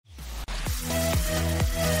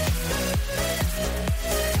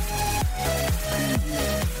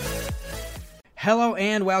Hello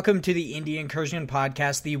and welcome to the Indie Incursion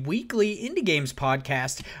Podcast, the weekly indie games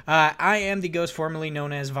podcast. I am the ghost formerly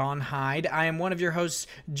known as Von Hyde. I am one of your hosts,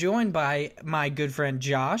 joined by my good friend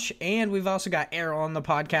Josh, and we've also got Errol on the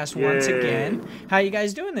podcast once again. How you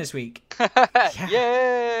guys doing this week?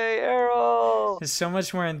 Yay, Errol! It's so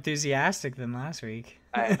much more enthusiastic than last week.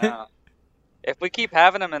 I know. If we keep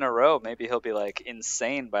having him in a row, maybe he'll be like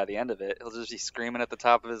insane by the end of it. He'll just be screaming at the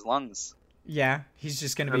top of his lungs. Yeah, he's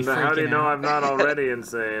just going to be freaking out. How do you know I'm not already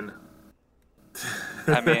insane?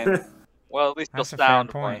 I mean, well, at least he'll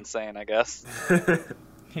sound more insane, I guess.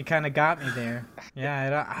 He kind of got me there.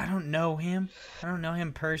 Yeah, I don't know him. I don't know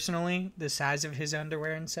him personally, the size of his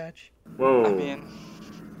underwear and such. Whoa. I mean,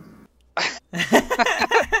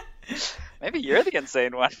 maybe you're the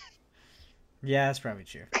insane one. Yeah, that's probably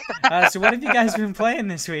true. So what have you guys been playing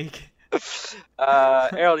this week?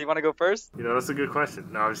 Errol, do you want to go first? You know, that's a good question.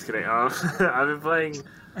 No, I'm just kidding. I've been playing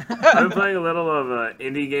a little of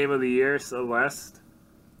Indie Game of the Year, Celeste,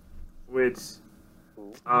 which,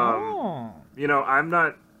 you know, I'm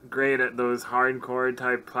not great at those hardcore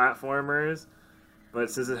type platformers,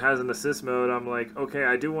 but since it has an assist mode, I'm like, okay,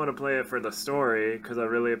 I do want to play it for the story, because I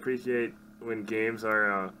really appreciate when games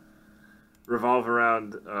are revolve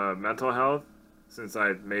around mental health, since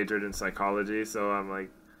I majored in psychology, so I'm like,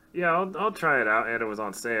 yeah, I'll try it out, and it was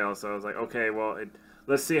on sale, so I was like, okay, well,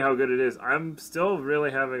 let's see how good it is. I'm still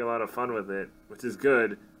really having a lot of fun with it, which is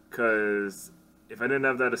good, because if I didn't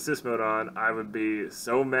have that assist mode on, I would be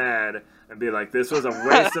so mad and be like, this was a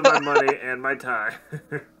waste of my money and my time.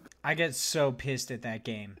 I get so pissed at that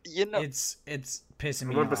game. You know, it's pissing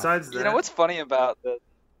me but off. Besides that, you know what's funny about this?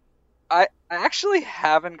 I actually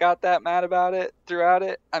haven't got that mad about it throughout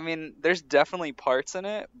it. I mean, there's definitely parts in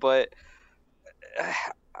it, but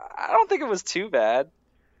I don't think it was too bad.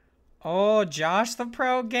 Oh, Josh the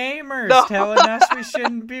pro gamer's No. telling us we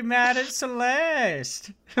shouldn't be mad at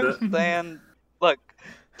Celeste. Then, look,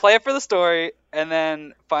 play it for the story, and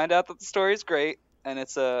then find out that the story is great, and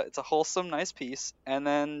it's a wholesome, nice piece, and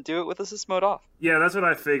then do it with assist mode off. yeah, that's what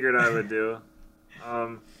I figured I would do.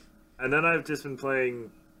 And then I've just been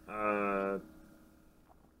playing, you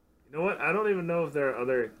know what? I don't even know if there are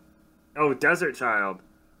other... Oh, Desert Child.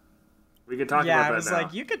 We can talk about that now. Yeah, I was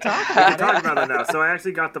like, you could talk We about can talk it. about that now. So I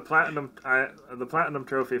actually got the platinum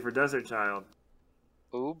trophy for Desert Child.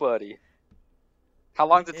 Ooh, buddy. How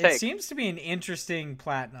long did it It take? seems to be an interesting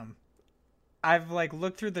platinum. I've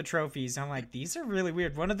looked through the trophies. I'm like, these are really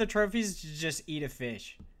weird. One of the trophies is just eat a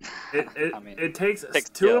fish. It takes two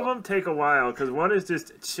skill. of them take a while because one is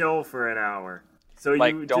just chill for an hour. So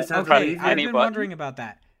Like, you don't just have to press Okay, leave I've any been button. wondering about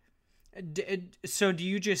that. So do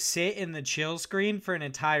you just sit in the chill screen for an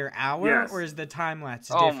entire hour, Yes. or is the time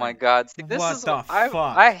lapse Oh different? my god. See, this What is the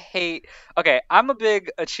fuck? I hate... Okay, I'm a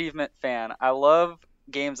big achievement fan. I love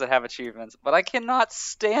games that have achievements, but I cannot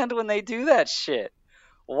stand when they do that shit.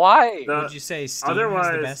 Why? Would you say Steam has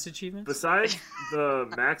Otherwise, the best achievements? Besides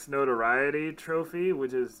the max notoriety trophy,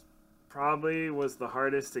 which is probably was the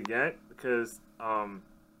hardest to get because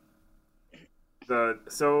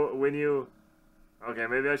okay,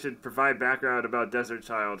 maybe I should provide background about Desert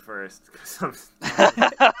Child first.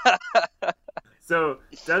 So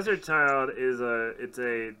Desert Child is a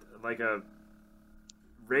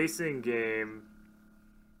racing game,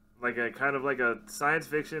 like a kind of like a science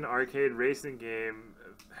fiction arcade racing game,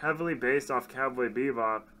 heavily based off Cowboy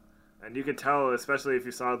Bebop, and you could tell, especially if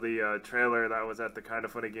you saw the trailer that was at the Kind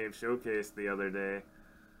of Funny Game Showcase the other day.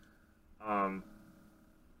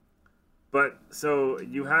 But so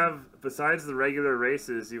you have, besides the regular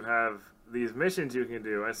races, you have these missions you can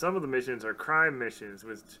do, and some of the missions are crime missions,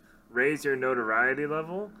 which raise your notoriety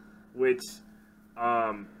level, which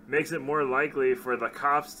makes it more likely for the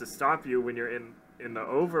cops to stop you when you're in the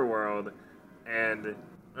overworld. And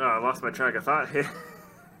I lost my track of thought here.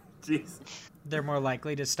 Jeez. They're more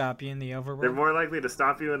likely to stop you in the overworld? They're more likely to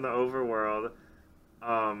stop you in the overworld,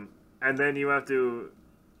 and then you have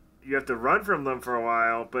to run from them for a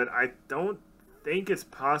while, but I don't think it's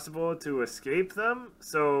possible to escape them.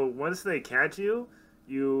 So once they catch you,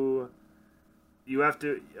 you have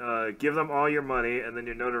to give them all your money, and then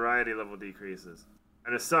your notoriety level decreases.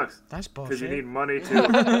 And it sucks. That's bullshit. Because you need money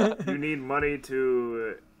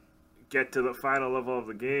to get to the final level of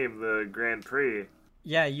the game, the Grand Prix.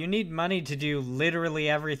 Yeah, you need money to do literally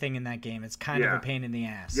everything in that game. It's kind of Yeah. a pain in the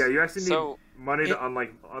ass. Yeah, you actually need So, money to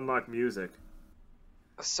unlock music.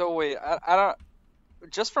 So wait, I don't...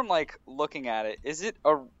 Just from, looking at it, is it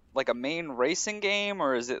a main racing game,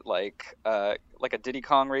 or is it like a Diddy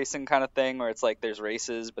Kong racing kind of thing, where it's there's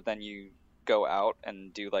races, but then you go out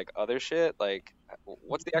and do, other shit?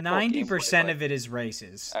 What's the actual 90% gameplay of it is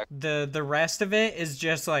races. Okay. The rest of it is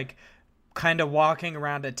just, kind of walking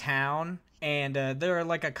around a town, and there are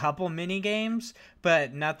like a couple mini games,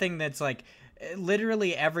 but nothing that's like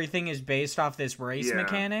literally everything is based off this race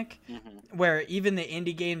mechanic, where even the the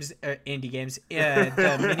mini games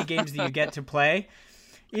that you get to play.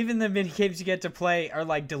 Even the mini games you get to play are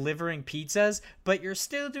like delivering pizzas, but you're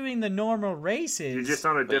still doing the normal races. You're just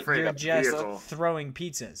on a different vehicle. You're just throwing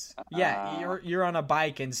pizzas. Yeah, you're on a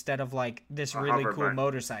bike instead of like this really cool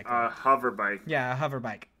motorcycle. A hover bike. Yeah, a hover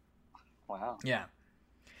bike. Wow. Yeah.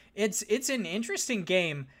 It's an interesting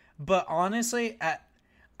game, but honestly,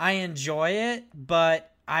 I enjoy it, but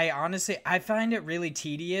I find it really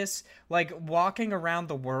tedious. Like, walking around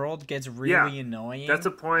the world gets really annoying. That's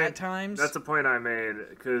a point at times. That's a point I made,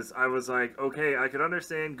 because I was like, okay, I could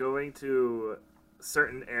understand going to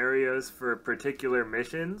certain areas for particular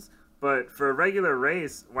missions, but for a regular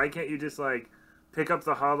race, why can't you just like pick up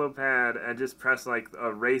the holo pad and just press like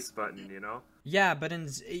a race button, you know? Yeah, but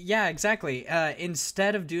exactly.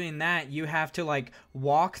 Instead of doing that, you have to like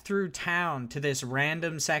walk through town to this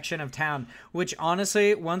random section of town, which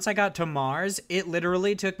honestly, once I got to Mars, it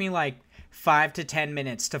literally took me like 5 to 10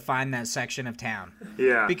 minutes to find that section of town.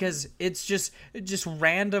 Yeah. Because it's just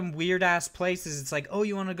random weird ass places. It's like, oh,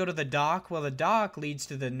 you want to go to the dock? Well, the dock leads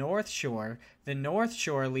to the North Shore. The North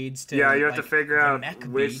Shore leads to you have like, to figure out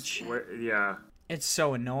which yeah. It's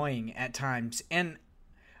so annoying at times, and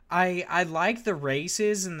I like the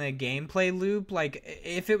races and the gameplay loop. Like,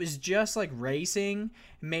 if it was just like racing,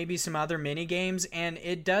 maybe some other mini games, and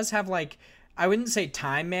it does have like, I wouldn't say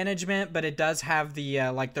time management, but it does have the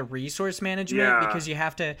like the resource management, because you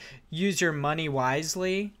have to use your money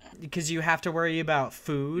wisely, because you have to worry about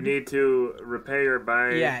food. You need to repair your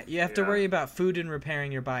bike. Yeah, you have to worry about food and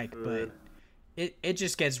repairing your bike, but it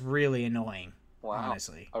just gets really annoying. Wow,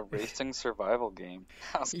 honestly. A racing survival game.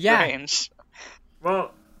 How strange. Yeah.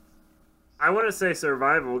 Well, I want to say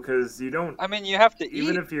survival, because you don't... I mean, you have to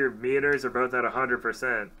even eat. if your meters are both at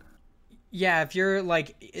 100%. Yeah, if you're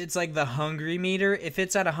like... It's like the hungry meter. If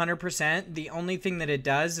it's at 100%, the only thing that it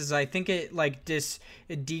does is I think it like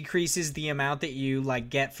it decreases the amount that you like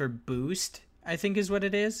get for boost, I think is what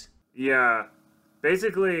it is. Yeah.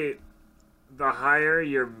 Basically, the higher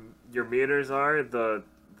your meters are, the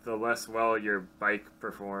less well your bike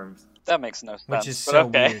performs. That makes no sense. Which is so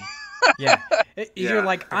weird. Yeah. You're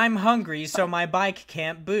like, Yeah. I'm hungry, so my bike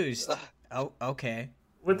can't boost. Oh, okay.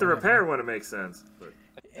 With the repair one, it makes sense. But...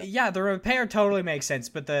 Yeah, the repair totally makes sense,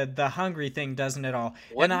 but the hungry thing doesn't at all.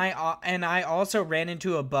 What? And I also ran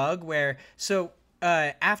into a bug where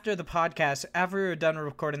after the podcast, after we were done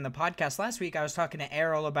recording the podcast last week, I was talking to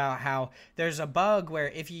Errol about how there's a bug where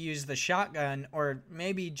if you use the shotgun, or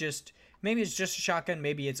maybe it's just a shotgun,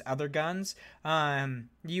 maybe it's other guns,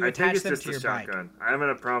 you attach them to your bike. I haven't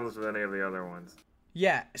had problems with any of the other ones.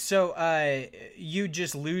 Yeah, so you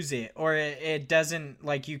just lose it, or it doesn't,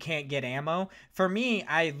 like, you can't get ammo. For me,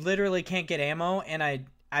 I literally can't get ammo, and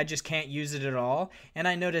I just can't use it at all. And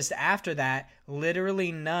I noticed after that,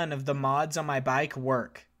 literally none of the mods on my bike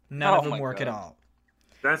work. None of them work at all.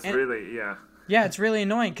 That's really, yeah. Yeah, it's really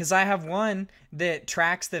annoying, because I have one that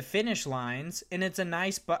tracks the finish lines, and it's a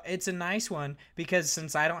nice one, because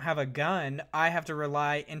since I don't have a gun, I have to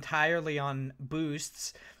rely entirely on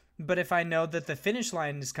boosts. But if I know that the finish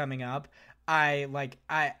line is coming up, I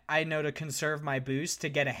know to conserve my boost to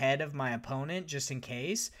get ahead of my opponent just in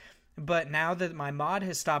case. But now that my mod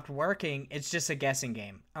has stopped working, it's just a guessing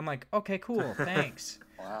game. I'm like, okay, cool, thanks.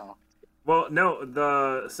 Wow. Well,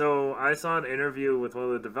 no, so I saw an interview with one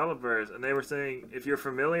of the developers, and they were saying if you're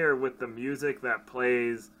familiar with the music that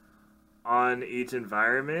plays on each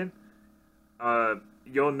environment,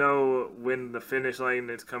 you'll know when the finish line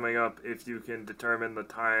is coming up if you can determine the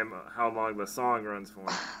time, how long the song runs for.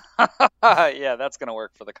 Yeah, that's gonna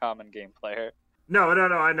work for the common game player. No,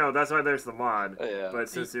 I know. That's why there's the mod. Yeah.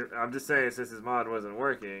 But I'm just saying, since his mod wasn't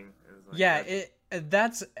working. Like, yeah,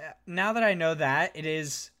 that's now that I know that, it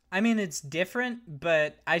is. I mean, it's different,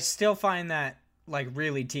 but I still find that like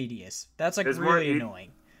really tedious. That's like really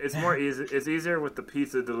annoying. It's more easy. It's easier with the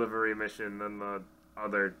pizza delivery mission than the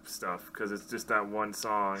other stuff, because it's just that one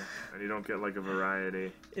song and you don't get like a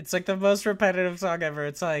variety. It's like the most repetitive song ever.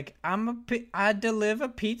 It's like I deliver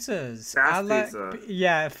pizzas. Pizza.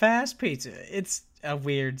 Yeah, fast pizza. It's a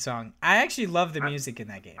weird song. I actually love the music in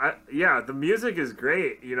that game. Yeah, the music is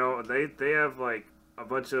great. You know, they have like a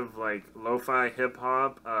bunch of like lo-fi hip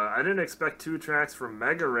hop. I didn't expect 2 tracks from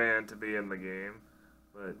Mega Ran to be in the game,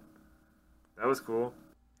 but that was cool.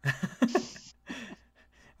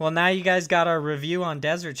 Well, now you guys got our review on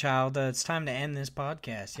Desert Child. It's time to end this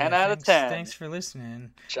podcast. 10 out of 10. Thanks for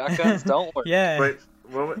listening. Shotguns don't work. Yeah. Wait,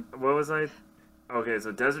 what was I? Okay,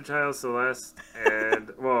 so Desert Child, Celeste,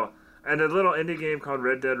 and well, and a little indie game called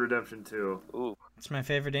Red Dead Redemption 2. Ooh, It's my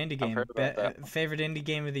favorite indie game. heard about that. Favorite indie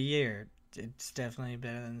game of the year. It's definitely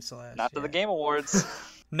better than Celeste. not to the Game Awards.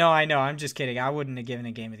 No, I know. I'm just kidding. I wouldn't have given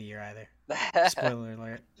it Game of the Year either. Spoiler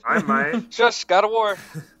alert. I might. Shush, God of War.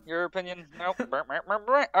 Your opinion? Nope.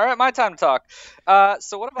 All right, my time to talk.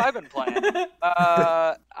 So what have I been playing?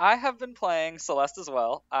 I have been playing Celeste as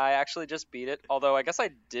well. I actually just beat it, although I guess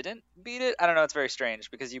I didn't beat it. I don't know, it's very strange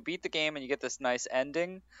because you beat the game and you get this nice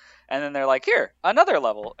ending, and then they're like, here, another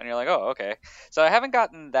level, and you're like, oh, okay. So I haven't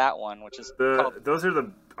gotten that one, which is called...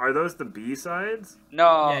 Are those the B-sides?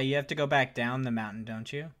 No. Yeah, you have to go back down the mountain,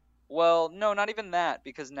 don't you? Well, no, not even that,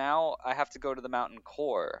 because now I have to go to the mountain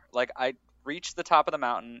core. Like, I reached the top of the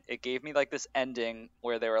mountain. It gave me, like, this ending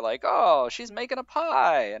where they were like, oh, she's making a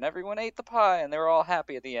pie, and everyone ate the pie, and they were all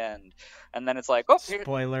happy at the end. And then it's like, oh,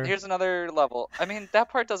 Spoiler. here's another level. I mean, that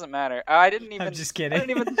part doesn't matter. I didn't even... I'm just kidding. I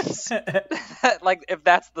didn't even... like, if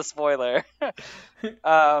that's the spoiler.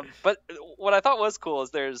 But what I thought was cool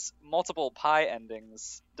is there's multiple pie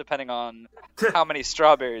endings depending on how many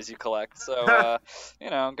strawberries you collect. So,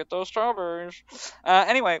 get those strawberries.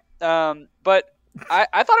 Anyway, but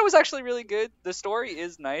I thought it was actually really good. The story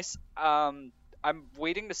is nice. I'm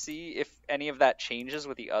waiting to see if any of that changes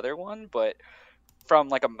with the other one, but from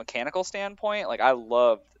like a mechanical standpoint, like I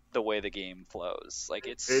loved the way the game flows. Like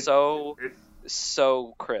it's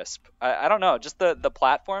so crisp. I don't know, just the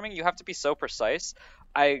platforming, you have to be so precise.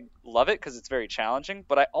 I love it because it's very challenging,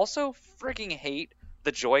 but I also freaking hate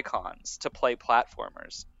the Joy-Cons to play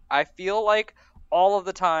platformers. I feel like all of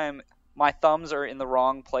the time my thumbs are in the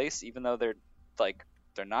wrong place, even though they're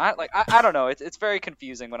not. Like I don't know. It's very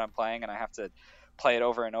confusing when I'm playing and I have to play it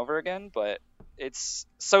over and over again, but it's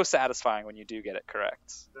so satisfying when you do get it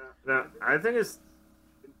correct. Now, I think it's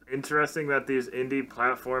interesting that these indie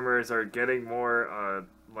platformers are getting more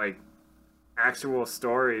actual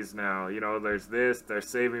stories now. There's there's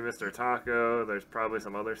Saving Mr. Taco, there's probably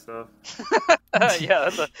some other stuff. Yeah,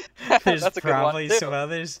 there's that's a probably good one too. some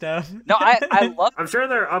other stuff. No, I love I'm sure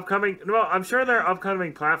there are upcoming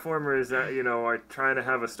platformers that, are trying to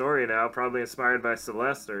have a story now, probably inspired by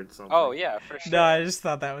Celeste or something. Oh yeah, for sure. No, I just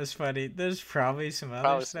thought that was funny. There's probably some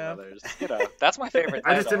other stuff. Some others. That's my favorite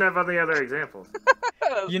I just didn't have any other examples.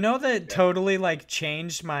 That totally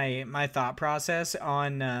changed my thought process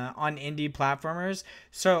on indie platformers.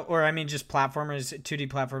 Just platformers, 2D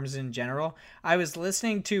platformers in general. I was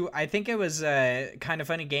listening to, I think it was Kind of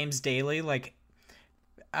Funny Games Daily,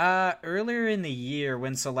 earlier in the year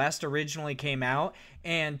when Celeste originally came out,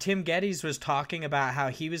 and Tim Geddes was talking about how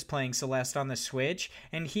he was playing Celeste on the Switch,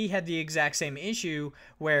 and he had the exact same issue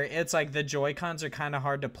where it's like the Joy-Cons are kind of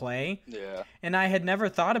hard to play. Yeah. And I had never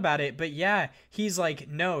thought about it, but yeah, he's like,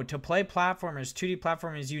 no, to play platformers, 2D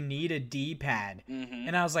platformers, you need a D-pad. Mm-hmm.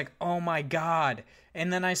 And I was like, oh my god.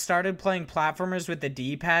 And then I started playing platformers with the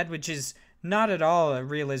D-pad, which is not at all a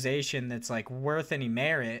realization that's worth any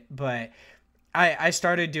merit, but I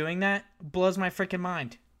started doing that. Blows my freaking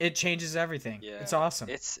mind. It changes everything. Yeah. It's awesome.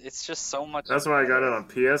 It's just so much. That's why I got it on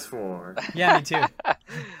PS4. Yeah, me too.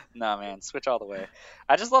 Nah, man, Switch all the way.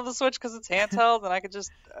 I just love the Switch because it's handheld, and I could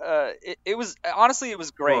just. It was honestly, it was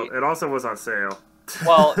great. Well, it also was on sale.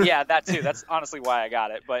 Well, yeah, that too. That's honestly why I got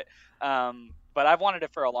it. But I've wanted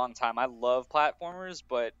it for a long time. I love platformers,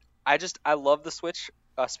 but I love the Switch.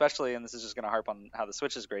 Especially, and this is just going to harp on how the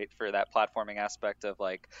Switch is great for that platforming aspect of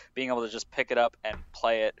being able to just pick it up and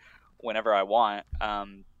play it whenever I want.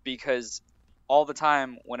 Because all the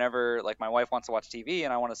time, whenever my wife wants to watch TV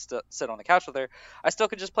and I want to sit on the couch with her, I still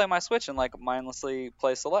could just play my Switch and mindlessly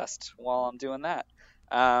play Celeste while I'm doing that.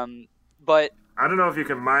 But I don't know if you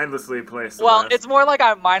can mindlessly play Celeste. Well, it's more like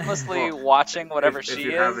I'm mindlessly watching whatever if she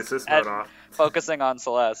you is have assist mode off. Focusing on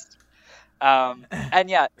Celeste. And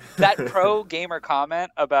yeah, that pro gamer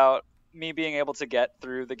comment about me being able to get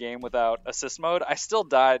through the game without assist mode, I still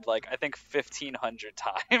died I think 1,500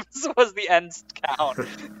 times was the end count.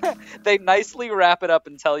 They nicely wrap it up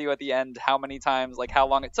and tell you at the end how many times, how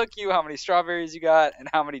long it took you, how many strawberries you got, and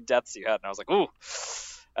how many deaths you had. And I was like, ooh,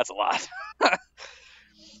 that's a lot.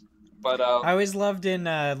 But I always loved in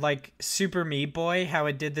Super Meat Boy how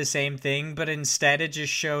it did the same thing, but instead it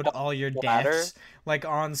just showed all your deaths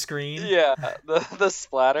on screen. Yeah, the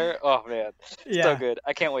splatter. Oh man, yeah. So good.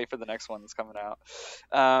 I can't wait for the next one that's coming out.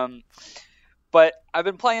 But I've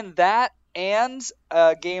been playing that and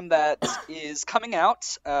a game that is coming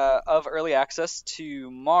out of early access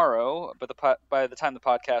tomorrow. But by the time the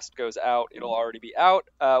podcast goes out, it'll already be out.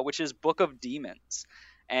 Which is Book of Demons.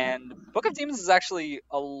 And Book of Demons is actually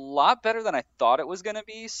a lot better than I thought it was going to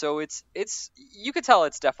be. So it's you could tell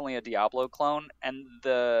it's definitely a Diablo clone. And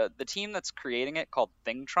the team that's creating it, called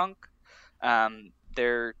Thing Trunk,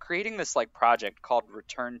 they're creating this like project called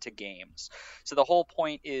Return to Games. So the whole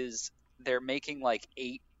point is they're making like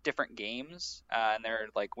 8 different games, and they're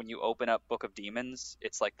like, when you open up Book of Demons,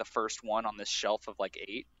 it's like the first one on this shelf of like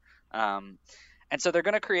 8. And so they're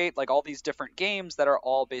going to create like all these different games that are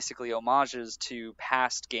all basically homages to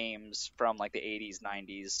past games from like the 80s,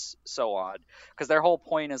 90s, so on. Because their whole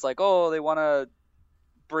point is like, oh, they want to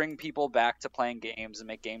bring people back to playing games and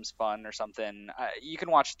make games fun or something. You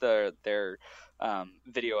can watch their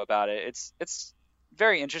video about it. It's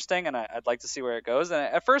very interesting, and I'd like to see where it goes. And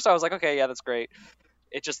at first I was like, okay, yeah, that's great.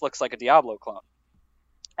 It just looks like a Diablo clone.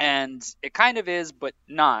 And it kind of is, but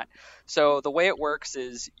not. So the way it works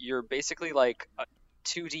is you're basically like a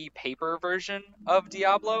 2D paper version of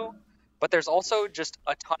Diablo, but there's also just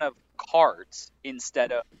a ton of cards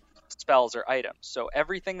instead of spells or items. So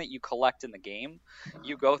everything that you collect in the game,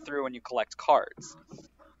 you go through and you collect cards.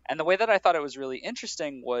 And the way that I thought it was really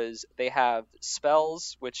interesting was they have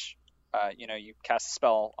spells, which you cast a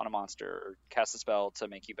spell on a monster or cast a spell to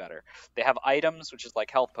make you better. They have items, which is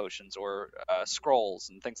like health potions or scrolls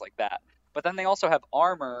and things like that. But then they also have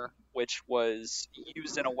armor, which was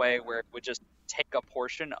used in a way where it would just take a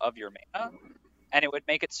portion of your mana, and it would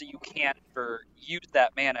make it so you can't use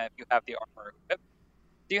that mana if you have the armor equipped.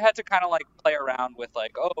 So you had to kind of like play around with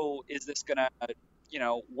like, oh, is this gonna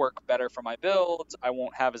work better for my build? I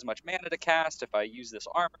won't have as much mana to cast if I use this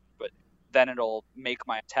armor, but then it'll make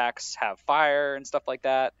my attacks have fire and stuff like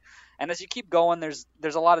that. And as you keep going, there's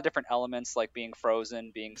a lot of different elements like being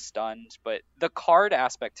frozen, being stunned, but the card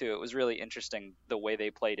aspect to it was really interesting the way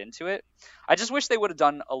they played into it. I just wish they would have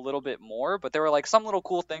done a little bit more, but there were like some little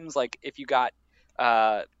cool things, like if you got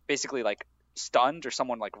basically like stunned or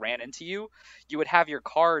someone like ran into you, you would have your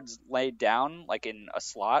cards laid down like in a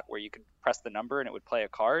slot where you could press the number and it would play a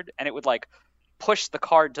card, and it would like push the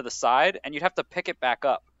card to the side, and you'd have to pick it back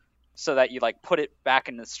up so that you like put it back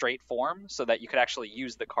in the straight form so that you could actually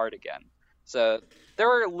use the card again. So there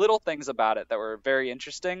were little things about it that were very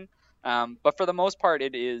interesting. But for the most part,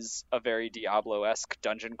 it is a very Diablo-esque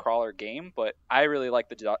dungeon crawler game, but I really like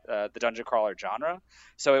the dungeon crawler genre.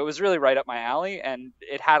 So it was really right up my alley, and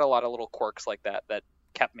it had a lot of little quirks like that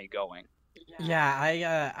kept me going.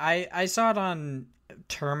 Yeah, I saw it on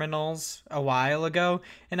Terminals a while ago,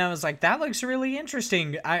 and I was like, that looks really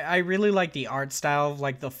interesting. I really like the art style of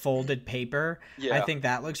like the folded paper. Yeah. I think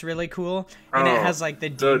that looks really cool. And it has like the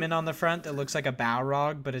demon on the front that looks like a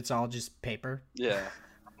Balrog, but it's all just paper. Yeah.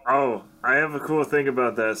 Oh, I have a cool thing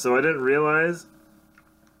about that. So I didn't realize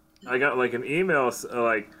I got like an email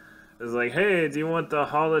like it's like, hey, do you want the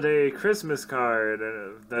holiday Christmas card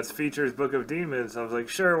that features Book of Demons? I was like,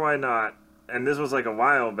 sure, why not? And this was like a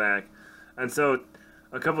while back, and so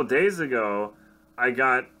a couple days ago, I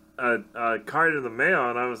got a card in the mail,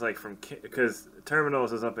 and I was like, because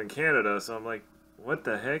Terminals is up in Canada, so I'm like, what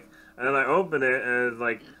the heck? And then I open it,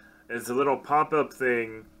 and it's a little pop-up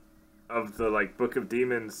thing of the like Book of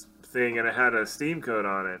Demons thing, and it had a Steam code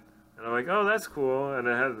on it, and I'm like, oh, that's cool, and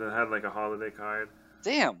it had like a holiday card.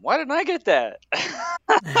 Damn, why didn't I get that?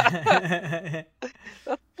 That's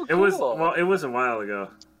so cool. It was a while ago.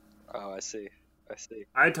 Oh, I see.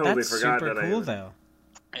 I totally That's forgot super that. Cool though.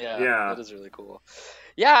 Yeah, that is really cool.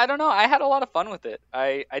 Yeah, I don't know. I had a lot of fun with it.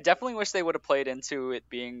 I definitely wish they would have played into it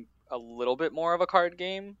being a little bit more of a card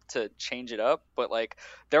game to change it up. But like,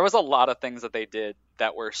 there was a lot of things that they did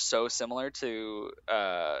that were so similar to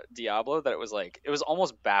Diablo that it was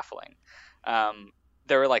almost baffling.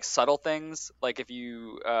 There were like subtle things, like if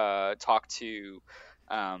you talk to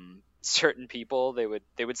certain people, they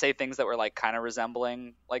would say things that were like kind of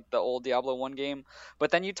resembling like the old Diablo 1 game, but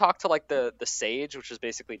then you talk to like the sage, which is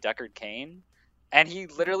basically Deckard Cain, and he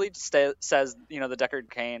literally says, the Deckard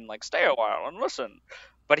Cain, like, stay a while and listen,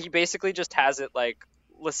 but he basically just has it like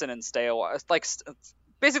listen and stay a while. It's like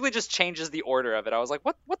basically just changes the order of it. I was like,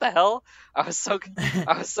 what the hell? I was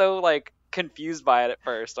so like confused by it at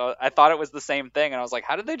first. I thought it was the same thing, and I was like,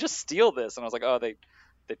 how did they just steal this? And I was like, oh,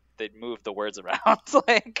 they moved the words around.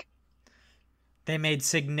 Like, they made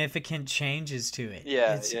significant changes to it.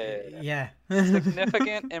 Yeah.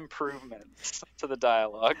 Significant improvements to the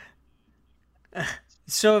dialogue.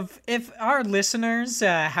 So if our listeners,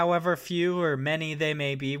 however few or many they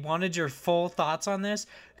may be, wanted your full thoughts on this,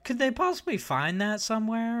 could they possibly find that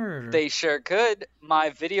somewhere? Or? They sure could. My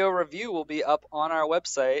video review will be up on our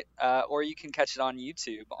website, or you can catch it on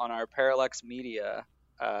YouTube on our Parallax Media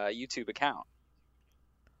YouTube account.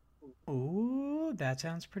 Ooh, that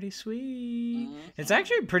sounds pretty sweet. Mm-hmm. It's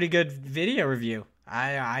actually a pretty good video review.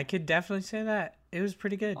 I could definitely say that. It was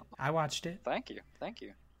pretty good. I watched it. Thank you.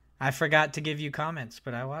 I forgot to give you comments,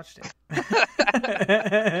 but I watched it.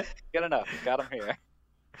 Good enough. Got them here.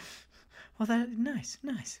 Oh, that nice.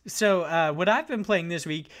 So, what I've been playing this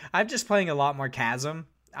week, I'm just playing a lot more Chasm.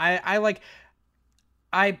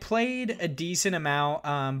 I played a decent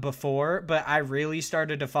amount before, but I really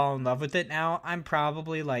started to fall in love with it now. I'm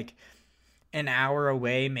probably like an hour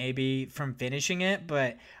away maybe from finishing it,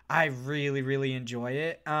 but I really, really enjoy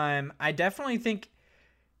it. I definitely think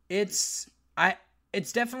it's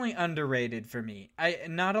definitely underrated for me.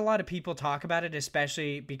 Not a lot of people talk about it,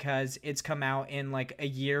 especially because it's come out in like a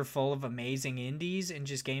year full of amazing indies and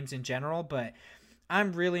just games in general, but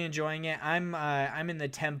I'm really enjoying it. I'm in the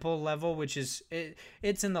temple level, which is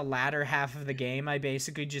it's in the latter half of the game. I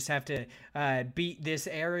basically just have to beat this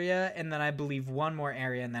area, and then I believe one more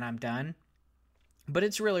area, and then I'm done. But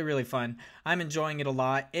it's really, really fun. I'm enjoying it a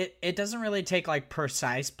lot. It doesn't really take like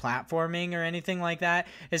precise platforming or anything like that,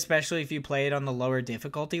 especially if you play it on the lower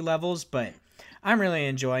difficulty levels, but I'm really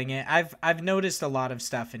enjoying it. I've noticed a lot of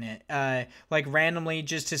stuff in it. Like randomly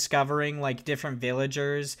just discovering like different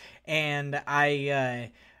villagers, and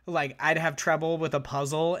I'd have trouble with a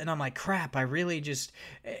puzzle, and I'm like, crap, I really just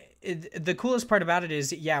the coolest part about it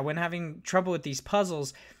is, yeah, when having trouble with these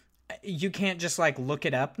puzzles, you can't just like look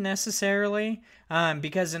it up necessarily,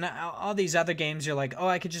 because in all these other games you're like, oh,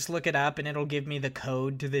 I could just look it up and it'll give me the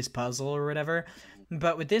code to this puzzle or whatever.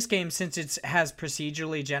 But with this game, since it has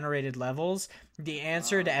procedurally generated levels, the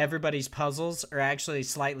answer to everybody's puzzles are actually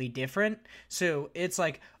slightly different. So it's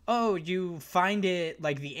like, oh, you find it,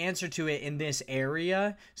 like the answer to it in this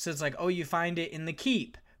area. So it's like, oh, you find it in the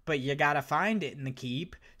keep, but you gotta find it in the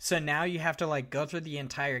keep. So now you have to like go through the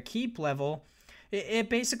entire keep level. It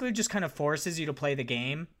basically just kind of forces you to play the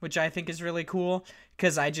game, which I think is really cool,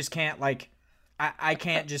 because I just can't like, I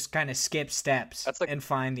can't just kind of skip steps and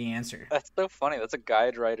find the answer. That's so funny. That's a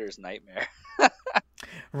guide writer's nightmare.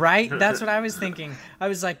 Right? That's what I was thinking. I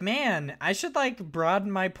was like, man, I should like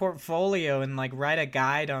broaden my portfolio and like write a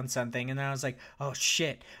guide on something. And then I was like, oh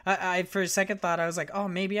shit. I for a second thought, I was like, oh,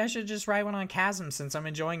 maybe I should just write one on Chasm since I'm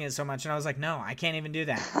enjoying it so much. And I was like, no, I can't even do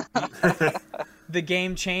that. The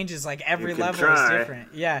game changes, like every level is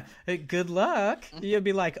different. Yeah. Good luck. You'll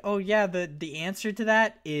be like, oh yeah, the answer to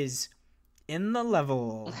that is in the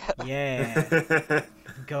level. Yeah.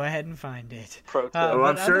 Go ahead and find it.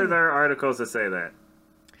 I'm sure there are articles that say that.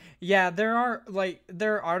 Yeah, there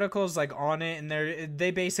are articles like on it, and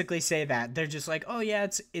they basically say that. They're just like, oh yeah,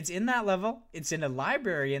 it's in that level. It's in a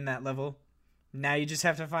library in that level. Now you just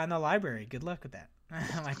have to find the library. Good luck with that.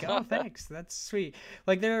 I'm like, oh, thanks. That's sweet.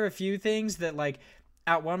 Like, there are a few things that, like,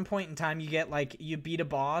 at one point in time, you get, like, you beat a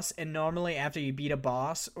boss, and normally after you beat a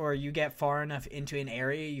boss, or you get far enough into an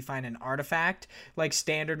area, you find an artifact, like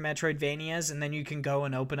standard Metroidvanias, and then you can go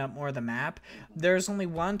and open up more of the map. There's only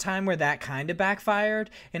one time where that kind of backfired,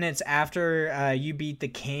 and it's after you beat the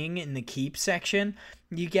king in the keep section.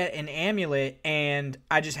 You get an amulet, and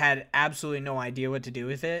I just had absolutely no idea what to do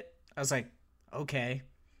with it. I was like, okay.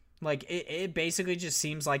 Like, it basically just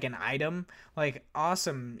seems like an item. Like,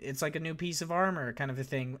 awesome. It's like a new piece of armor kind of a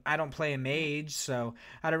thing. I don't play a mage, so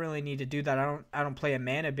I don't really need to do that. I don't play a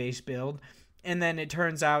mana-based build. And then it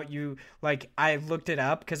turns out I looked it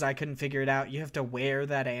up because I couldn't figure it out. You have to wear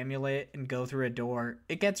that amulet and go through a door.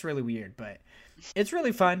 It gets really weird, but it's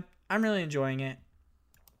really fun. I'm really enjoying it.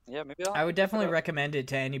 Yeah, maybe I would definitely recommend it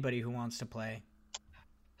to anybody who wants to play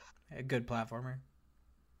a good platformer.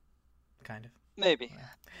 Kind of. Maybe.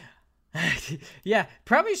 Yeah,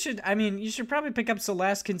 probably should. I mean, you should probably pick up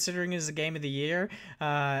Celeste, considering it is a game of the year.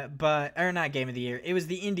 Or not game of the year. It was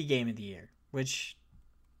the indie game of the year, which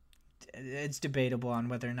it's debatable on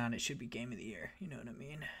whether or not it should be game of the year. You know what I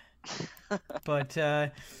mean?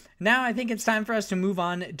 But now I think it's time for us to move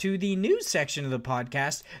on to the news section of the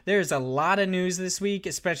podcast. There's a lot of news this week,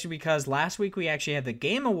 especially because last week we actually had the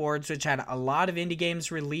Game Awards, which had a lot of indie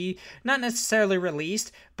games not necessarily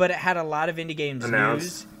released, but it had a lot of indie games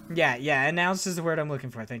announced. News. Yeah, announced is the word I'm looking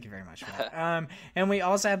for. Thank you very much for that. And we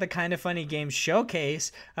also had the Kind of Funny Games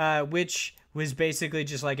Showcase, which was basically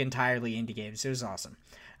just like entirely indie games. It was awesome.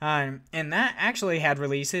 And that actually had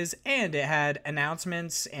releases, and it had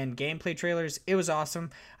announcements and gameplay trailers. It was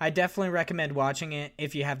awesome. I definitely recommend watching it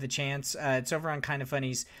if you have the chance. It's over on Kind of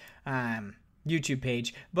Funny's YouTube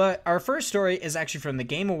page. But our first story is actually from the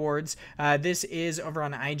Game Awards. This is over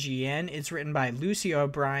on IGN. It's written by Lucy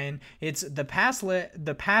O'Brien. It's The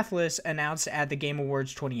Pathless announced at the Game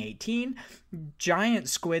Awards 2018. Giant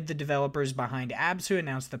Squid, the developers behind Absu,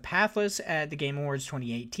 announced The Pathless at the Game Awards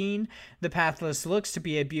 2018. The Pathless looks to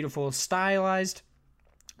be a beautiful, stylized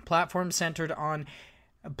platformer, centered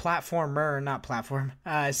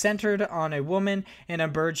on a woman and a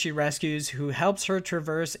bird she rescues who helps her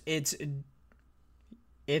traverse its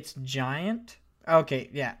giant. Okay,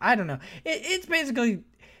 yeah, I don't know. It's basically,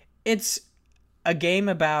 it's a game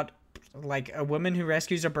about like a woman who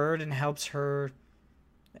rescues a bird and helps her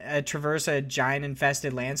traverse a giant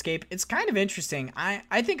infested landscape. It's kind of interesting.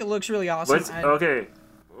 I think it looks really awesome.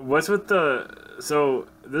 What's with so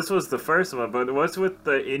this was the first one, but what's with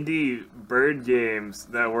the indie bird games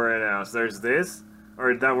that were announced? There's this,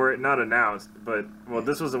 or that were not announced, but well,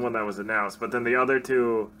 this was the one that was announced, but then the other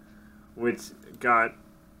two, which got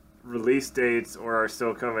release dates or are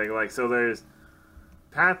still coming. Like, so there's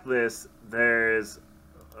Pathless, there's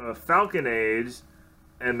Falcon Age,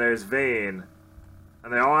 and there's Vane,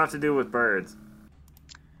 and they all have to do with birds.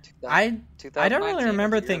 I don't really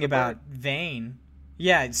remember anything about Vane.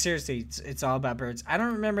 Yeah, seriously, it's all about birds. I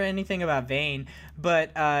don't remember anything about Vane,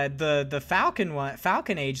 but the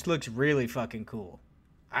Falcon Age looks really fucking cool.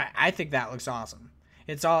 I think that looks awesome.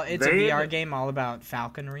 It's a VR game all about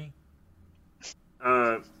falconry.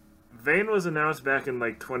 Vane was announced back in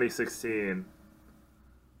like 2016,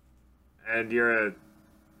 and you're a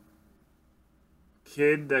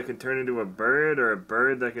kid that can turn into a bird, or a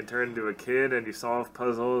bird that can turn into a kid, and you solve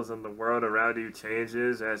puzzles, and the world around you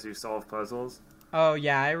changes as you solve puzzles. Oh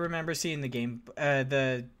yeah, I remember seeing the game.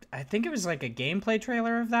 I think it was like a gameplay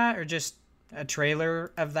trailer of that, or just a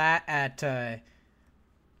trailer of that at.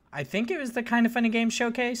 I think it was the Kind of Funny Games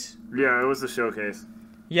showcase. Yeah, it was the showcase.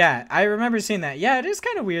 Yeah, I remember seeing that. Yeah, it is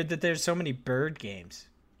kind of weird that there's so many bird games.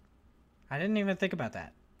 I didn't even think about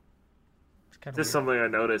that. Just weird. Something I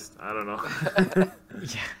noticed. I don't know.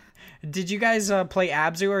 Yeah. Did you guys play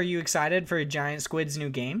Abzu? Are you excited for Giant Squid's new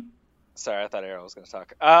game? Sorry, I thought Aaron was going to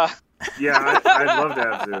talk. Yeah, I loved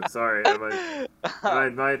Abzu. Sorry,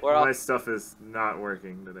 my stuff is not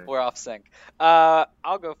working today. We're off sync.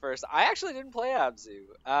 I'll go first. I actually didn't play Abzu.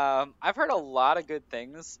 I've heard a lot of good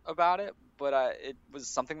things about it, but it was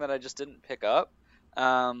something that I just didn't pick up.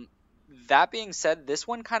 That being said, this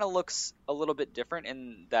one kind of looks a little bit different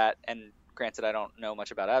in that, and granted, I don't know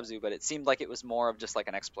much about Abzu, but it seemed like it was more of just like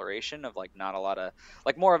an exploration of like not a lot of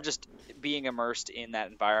like more of just being immersed in that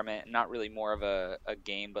environment, and not really more of a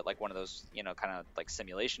game, but like one of those, you know, kind of like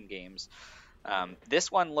simulation games.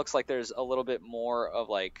 This one looks like there's a little bit more of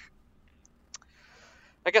like,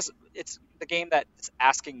 I guess it's the game that's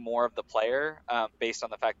asking more of the player, based on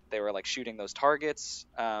the fact that they were like shooting those targets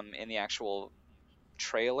in the actual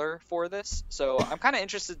trailer for this. So I'm kind of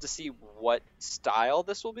interested to see what style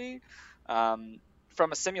this will be.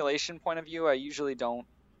 From a simulation point of view, I usually don't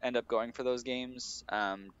end up going for those games.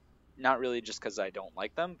 Not really just because I don't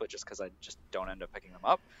like them, but just because I just don't end up picking them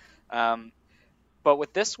up. But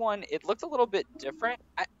with this one, it looked a little bit different.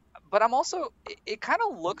 But I'm also, it kind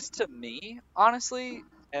of looks to me, honestly,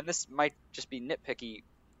 and this might just be nitpicky,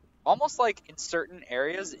 almost like in certain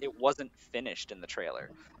areas it wasn't finished in the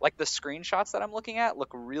trailer. Like the screenshots that I'm looking at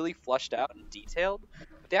look really fleshed out and detailed,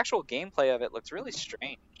 but the actual gameplay of it looks really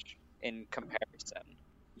strange in comparison.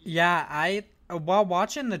 Yeah, while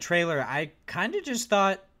watching the trailer, I kind of just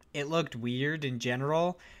thought it looked weird in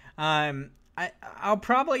general. I'll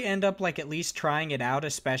probably end up like at least trying it out,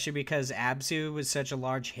 especially because Abzu was such a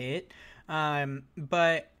large hit.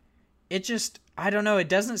 But it just, I don't know, it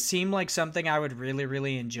doesn't seem like something I would really,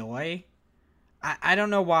 really enjoy. I don't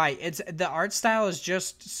know why. The art style is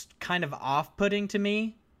just kind of off-putting to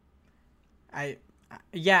me.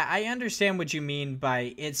 Yeah, I understand what you mean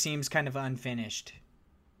by it seems kind of unfinished.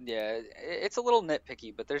 Yeah, it's a little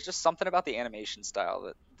nitpicky, but there's just something about the animation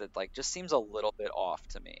style that like just seems a little bit off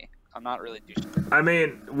to me. I'm not really too sure. I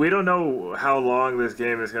mean, we don't know how long this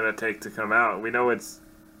game is going to take to come out. We know it's...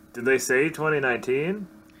 Did they say 2019?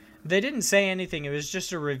 They didn't say anything. It was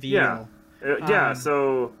just a reveal. Yeah,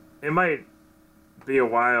 so it might be a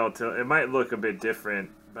while till... It might look a bit different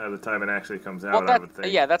by the time it actually comes out, I would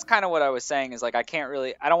think. Yeah, that's kind of what I was saying, is like I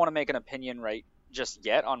don't want to make an opinion right just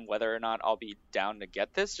yet on whether or not I'll be down to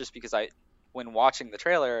get this, just because when watching the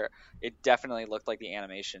trailer, it definitely looked like the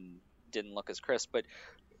animation didn't look as crisp, but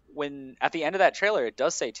when at the end of that trailer it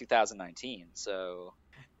does say 2019, so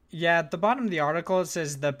yeah, at the bottom of the article it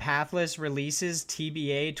says the Pathless releases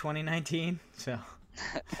TBA 2019, so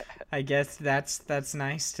I guess that's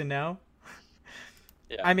nice to know.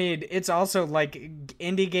 Yeah. I mean, it's also like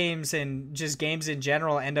indie games and just games in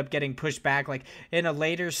general end up getting pushed back. Like in a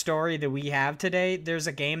later story that we have today, there's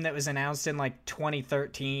a game that was announced in like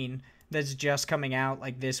 2013 that's just coming out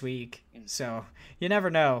like this week. So you never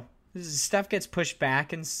know. Stuff gets pushed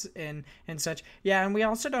back and such. Yeah, and we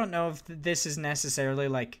also don't know if this is necessarily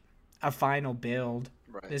like a final build.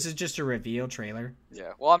 Right. This is just a reveal trailer.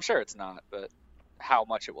 Yeah, well, I'm sure it's not, but how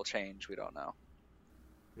much it will change, we don't know.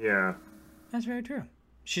 Yeah. That's very true.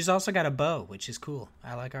 She's also got a bow, which is cool.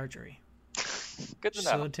 I like archery. Good to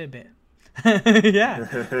know. So tidbit.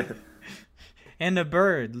 Yeah. And the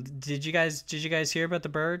bird. Did you guys hear about the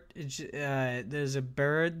bird? There's a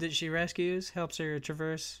bird that she rescues, helps her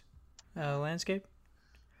traverse landscape.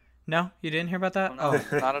 No, you didn't hear about that? Oh,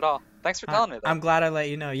 no, not at all. Thanks for telling me that. I'm glad I let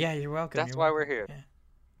you know. Yeah, you're welcome. That's why we're here.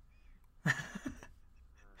 Yeah.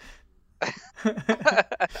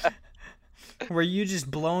 Were you just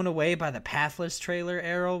blown away by the Pathless trailer,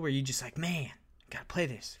 Errol? Were you just like, man, gotta play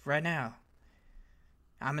this right now?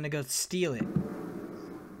 I'm gonna go steal it.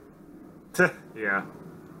 Yeah.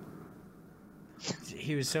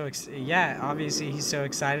 He was so yeah. Obviously, he's so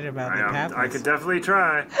excited about the Pathless. I could definitely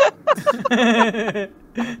try.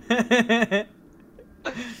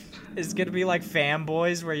 It's gonna be like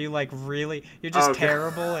Fanboys, where you like you're just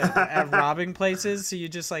terrible at robbing places, so you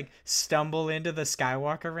just like stumble into the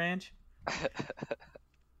Skywalker Ranch.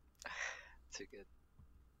 Too good.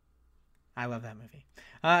 I love that movie.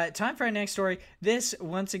 Time for our next story. This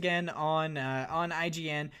once again on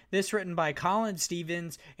IGN. This written by Colin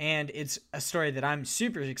Stevens, and it's a story that I'm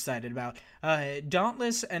super excited about.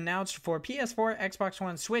 Dauntless announced for PS4, Xbox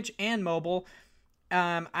One, Switch, and mobile.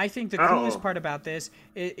 I think the coolest part about this,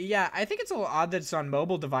 I think it's a little odd that it's on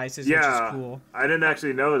mobile devices, which is cool. I didn't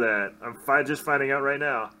actually know that. I'm just finding out right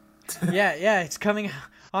now. yeah, it's coming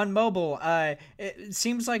on mobile. It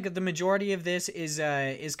seems like the majority of this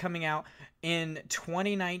is coming out in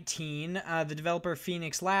 2019. The developer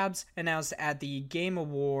Phoenix Labs announced at the Game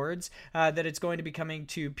Awards that it's going to be coming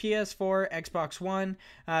to PS4, Xbox One,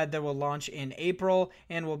 that will launch in April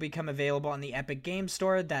and will become available on the Epic Games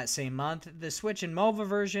Store that same month. The Switch and mobile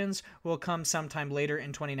versions will come sometime later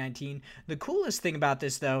in 2019. The coolest thing about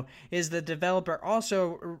this, though, is the developer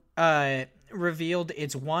also revealed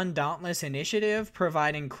its One Dauntless initiative,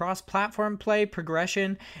 providing cross-platform play,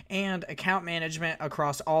 progression, and account management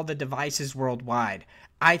across all the devices worldwide.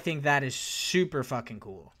 I think that is super fucking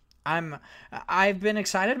cool. I've been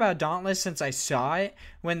excited about Dauntless since I saw it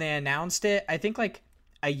when they announced it. I think like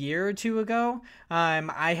a year or two ago,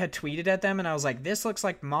 I had tweeted at them and I was like, this looks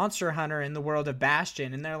like Monster Hunter in the world of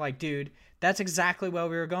Bastion. And they're like, dude, that's exactly what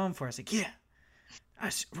we were going for. I was like, yeah,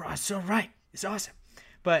 that's so right. It's awesome.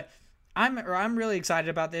 But I'm really excited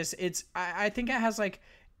about this. I think it has like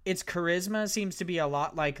its charisma seems to be a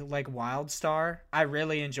lot like WildStar. I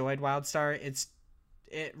really enjoyed WildStar.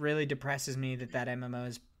 It really depresses me that MMO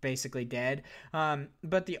is basically dead.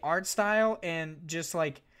 But the art style and just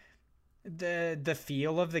like the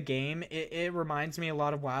feel of the game, it reminds me a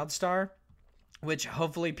lot of WildStar, which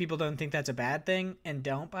hopefully people don't think that's a bad thing and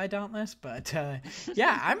don't buy Dauntless. But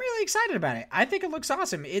yeah, I'm really excited about it. I think it looks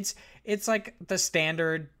awesome. It's like the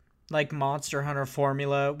standard like Monster Hunter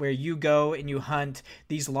formula where you go and you hunt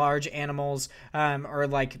these large animals, or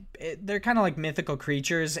like they're kind of like mythical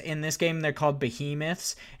creatures. In this game, they're called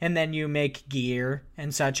behemoths, and then you make gear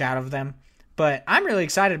and such out of them. But I'm really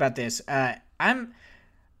excited about this. I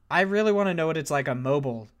really want to know what it's like on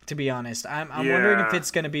mobile, to be honest. I'm wondering if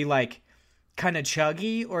it's going to be like kind of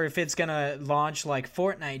chuggy or if it's going to launch like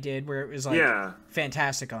Fortnite did, where it was like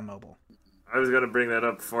fantastic on mobile. I was going to bring that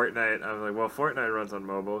up, Fortnite. I was like, well, Fortnite runs on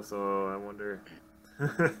mobile, so I wonder.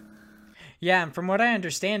 Yeah, and from what I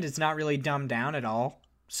understand, it's not really dumbed down at all.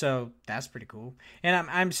 So that's pretty cool. And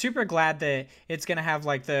I'm super glad that it's going to have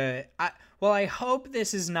like I hope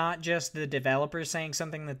this is not just the developers saying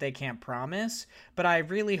something that they can't promise, but I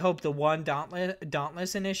really hope the One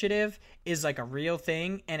Dauntless initiative is like a real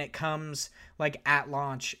thing and it comes like at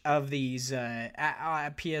launch of these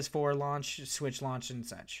at PS4 launch, Switch launch, and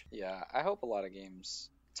such. Yeah, I hope a lot of games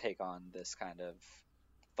take on this kind of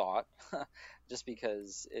thought, just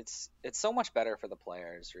because it's so much better for the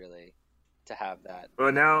players, really, to have that.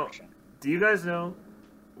 Well, now, do you guys know,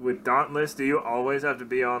 with Dauntless, do you always have to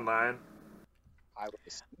be online? I would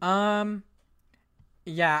assume.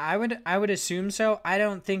 Yeah, I would assume so. I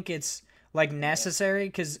don't think it's like necessary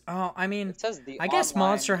because I mean, it says I guess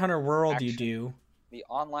Monster Hunter World action, you do. The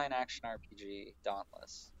online action RPG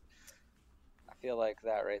Dauntless. I feel like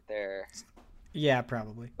that right there. Yeah,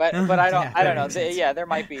 probably. But I don't know. There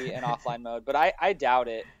might be an offline mode, but I doubt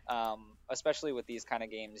it. Especially with these kind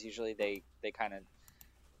of games, usually they kind of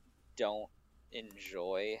don't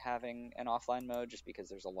enjoy having an offline mode just because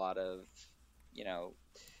there's a lot of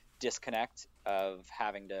disconnect of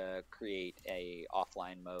having to create a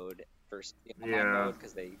offline mode versus the online mode,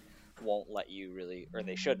 because they won't let you really, or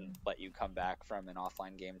they shouldn't let you come back from an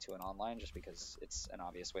offline game to an online just because it's an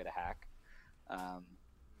obvious way to hack.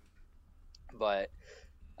 But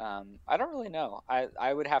I don't really know.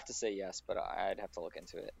 I would have to say yes, but I'd have to look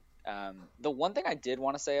into it. The one thing I did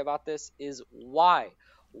want to say about this is why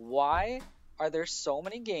are there so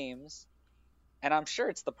many games and I'm sure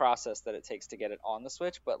it's the process that it takes to get it on the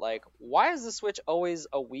Switch, but like, why is the Switch always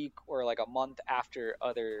a week or like a month after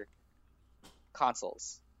other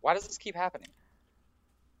consoles? Why does this keep happening?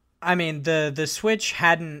 I mean, the Switch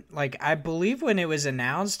hadn't, like, I believe when it was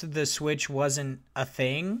announced, the Switch wasn't a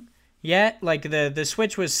thing yet. Like, the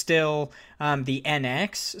Switch was still the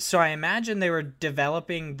NX, so I imagine they were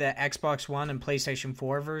developing the Xbox One and PlayStation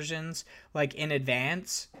 4 versions, like, in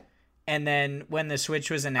advance. And then when the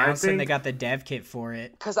Switch was announced and they got the dev kit for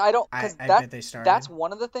it, Because I bet they started. that's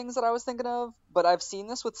one of the things that I was thinking of, but I've seen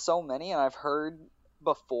this with so many, and I've heard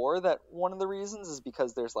before that one of the reasons is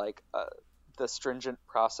because there's like the stringent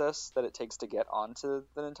process that it takes to get onto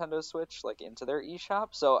the Nintendo Switch, like into their eShop.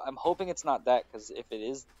 So I'm hoping it's not that, because if it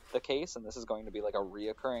is the case and this is going to be like a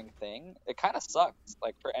reoccurring thing, it kind of sucks,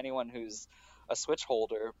 like for anyone who's a Switch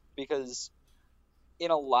holder, because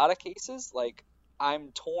in a lot of cases, like,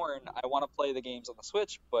 I'm torn. I want to play the games on the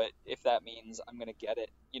Switch, but if that means I'm going to get it,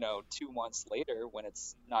 2 months later when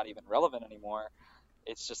it's not even relevant anymore,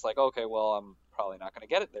 it's just like, okay, well, I'm probably not going to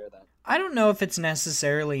get it there then. I don't know if it's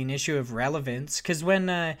necessarily an issue of relevance, because when,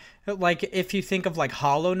 like, if you think of, like,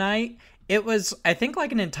 Hollow Knight, it was, I think,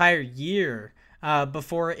 like, an entire year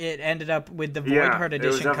before it ended up with the Void Heart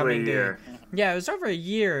Edition coming to... Yeah, it was over a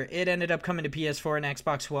year. It ended up coming to PS4 and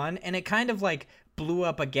Xbox One, and it kind of, like, blew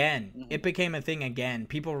up again. Mm-hmm. It became a thing again.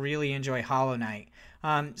 People really enjoy Hollow Knight.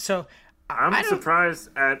 So... I'm surprised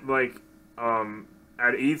at, like...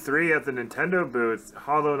 At E3 at the Nintendo booth,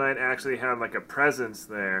 Hollow Knight actually had like a presence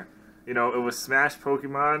there. It was Smash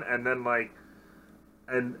Pokemon, and then like,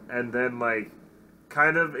 and then like,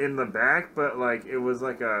 kind of in the back, but like it was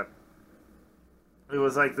like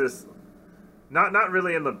this, not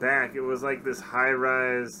really in the back. It was like this high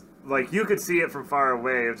rise, like you could see it from far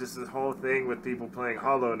away. It was just this whole thing with people playing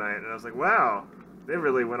Hollow Knight, and I was like, wow, they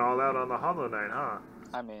really went all out on the Hollow Knight, huh?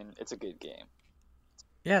 I mean, it's a good game.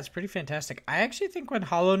 Yeah, it's pretty fantastic. I actually think when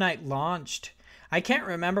Hollow Knight launched, I can't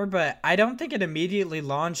remember, but I don't think it immediately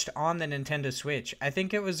launched on the Nintendo Switch. I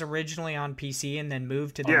think it was originally on PC and then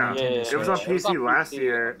moved to the Nintendo Switch. It was on PC last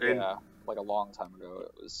year. Yeah, like a long time ago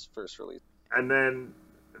it was first released. And then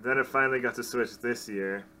it finally got to Switch this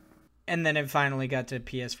year. And then it finally got to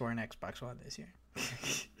PS4 and Xbox One this year.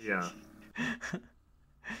 Yeah.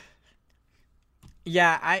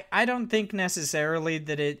 Yeah, I don't think necessarily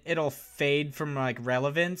that it'll fade from, like,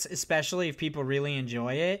 relevance, especially if people really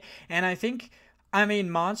enjoy it. And I think, I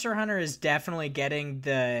mean, Monster Hunter is definitely getting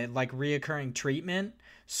the, like, reoccurring treatment.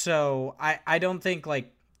 So I don't think,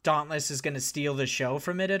 like, Dauntless is going to steal the show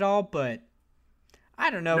from it at all, but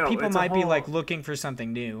I don't know. No, people might be, like, looking for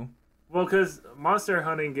something new. Well, because monster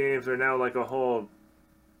hunting games are now, like, a whole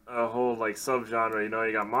like, subgenre.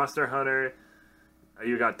 You got Monster Hunter...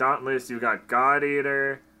 You got Dauntless, you got God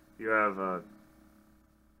Eater, you have,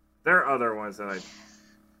 there are other ones that I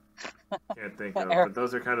can't think of, but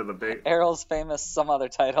those are kind of the big... Errol's famous some other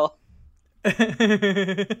title.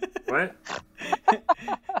 What?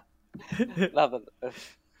 Nothing.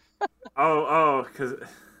 Because...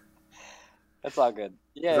 It's all good.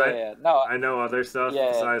 Yeah. No, I know other stuff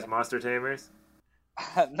besides Monster Tamers.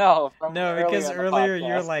 No, because earlier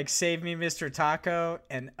you're like, save me, Mr. Taco,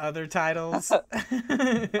 and other titles.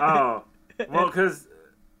 Oh, well, because,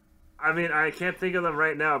 I mean, I can't think of them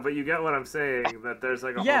right now, but you get what I'm saying, that there's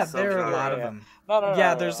like a whole subgenre. Yeah, there are a lot of them.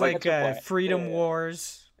 No, there's like Freedom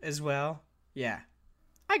Wars as well. Yeah.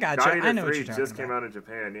 I gotcha. I know what you're talking about. just came out in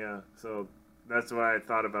Japan, yeah. So that's why I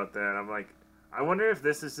thought about that. I'm like, I wonder if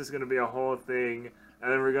this is just going to be a whole thing,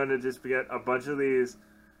 and then we're going to just get a bunch of these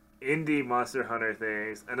indie Monster Hunter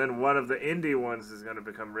things, and then one of the indie ones is going to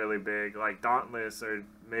become really big, like Dauntless or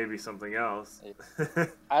maybe something else.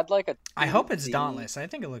 I'd like a 2D, I hope it's Dauntless. I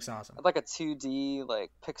think it looks awesome. I'd like a 2D,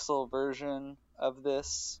 like, pixel version of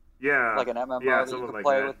this. Yeah. Like an MMO that you can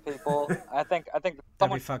play with people. I think that'd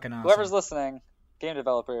someone, be fucking awesome. Whoever's listening, game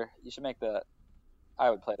developer, you should make that. I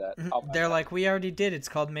would play that. They're like, we already did. It's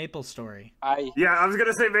called Maple Story. Yeah, I was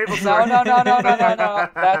gonna say Maple Story. No.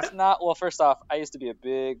 That's not. Well, first off, I used to be a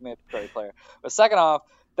big Maple Story player. But second off,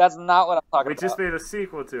 that's not what I'm talking about. We just made a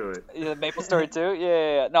sequel to it. Yeah, Maple Story 2?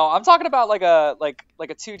 Yeah. No, I'm talking about like a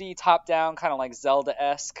 2D top-down kind of like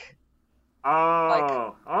Zelda-esque.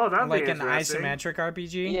 That'd like be an isometric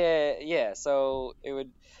RPG. Yeah. So it'd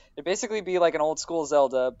basically be like an old school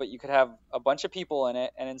Zelda, but you could have a bunch of people in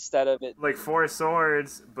it, and instead of it, like 4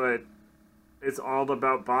 swords, but it's all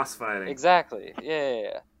about boss fighting. Exactly.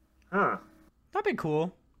 Yeah. Huh. That'd be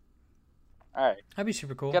cool. All right. That'd be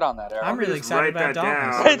super cool. Get on that, Aaron. I'm really excited about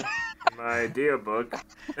Dauntless. My idea book.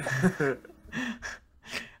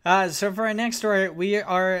 So for our next story, we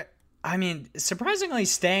are I mean, surprisingly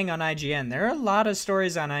staying on IGN. There are a lot of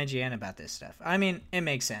stories on IGN about this stuff. I mean, it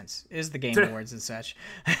makes sense. It's the Game Awards and such.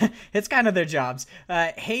 It's kind of their jobs.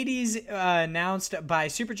 Hades announced by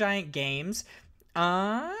Supergiant Games.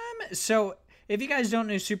 So if you guys don't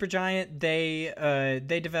know Supergiant,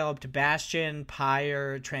 they developed Bastion,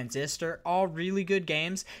 Pyre, Transistor, all really good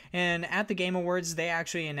games. And at the Game Awards, they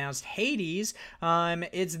actually announced Hades.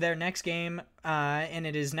 It's their next game, and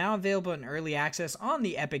it is now available in early access on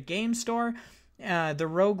the Epic Game Store. The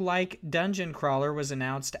roguelike dungeon crawler was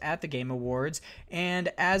announced at the Game Awards,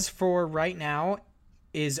 and as for right now,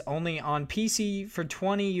 is only on PC for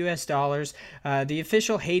 $20 US. The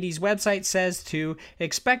official Hades website says to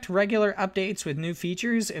expect regular updates with new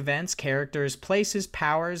features, events, characters, places,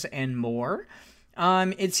 powers, and more.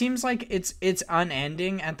 It seems like it's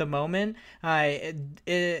unending at the moment.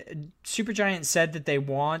 Supergiant said that they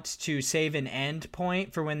want to save an end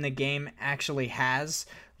point for when the game actually has,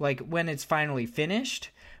 like, when it's finally finished.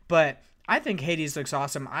 But I think Hades looks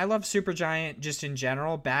awesome. I love Supergiant just in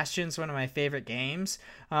general. Bastion's one of my favorite games.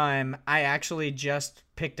 I actually just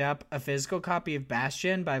picked up a physical copy of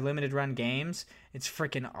Bastion by Limited Run Games. It's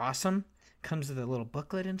freaking awesome. Comes with a little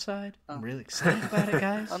booklet inside. I'm really excited about it,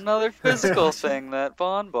 guys. Another physical thing that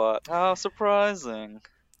Vaughn bought. How surprising.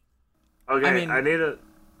 Okay, I mean, I need to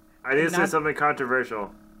say something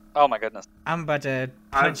controversial. Oh my goodness. I'm about to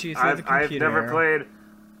punch you through the computer.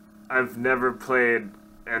 I've never played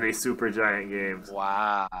any Supergiant games.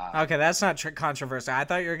 Wow. Okay, that's not controversial. I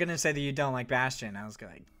thought you were going to say that you don't like Bastion. I was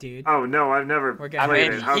like, dude. Oh, no, I've never played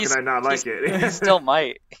it. How can I not like it? He still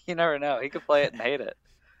might. You never know. He could play it and hate it.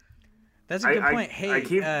 That's a good point.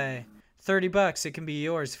 Hey, $30, it can be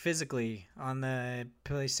yours physically on the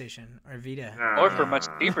PlayStation or Vita. Or for much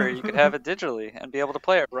cheaper, you could have it digitally and be able to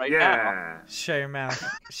play it right now. Shut your mouth.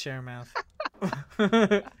 Shut your mouth.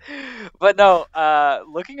 But no,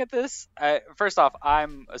 looking at this, first off,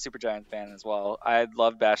 I'm a Supergiant fan as well. I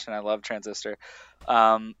love Bastion. I love Transistor.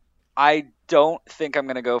 I don't think I'm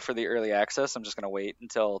going to go for the early access. I'm just going to wait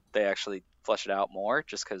until they actually flesh it out more,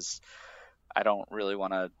 just because I don't really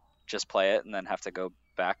want to just play it and then have to go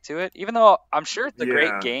back to it. Even though I'm sure it's a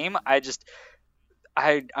great game,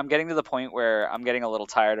 I'm getting to the point where I'm getting a little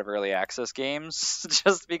tired of early access games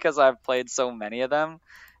just because I've played so many of them,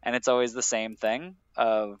 and it's always the same thing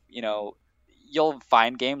of, you'll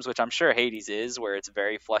find games, which I'm sure Hades is, where it's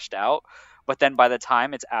very fleshed out, but then by the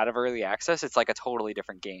time it's out of early access, it's like a totally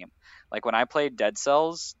different game. Like when I played Dead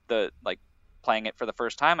Cells, playing it for the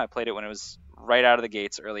first time, I played it when it was right out of the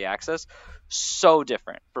gates early access. So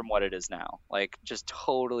different from what it is now. Like just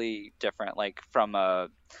totally different. Like from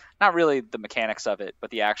not really the mechanics of it,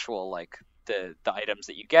 but the actual like the items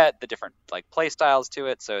that you get, the different like play styles to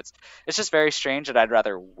it. So it's just very strange that I'd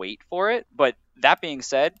rather wait for it. But that being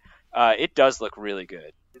said, it does look really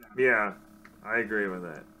good. Yeah, I agree with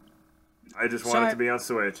that. I just want it to be on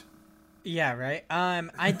Switch. Yeah, right.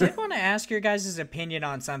 I did want to ask your guys' opinion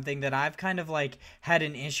on something that I've kind of like had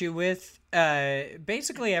an issue with.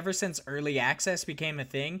 Basically, ever since early access became a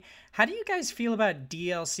thing, how do you guys feel about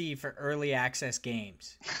DLC for early access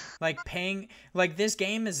games? Like paying, like this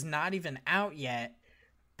game is not even out yet,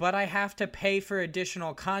 but I have to pay for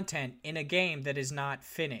additional content in a game that is not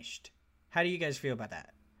finished. How do you guys feel about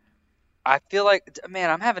that? I feel like,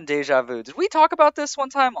 man, I'm having deja vu. Did we talk about this one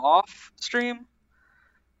time off stream?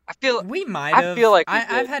 We might have. I feel like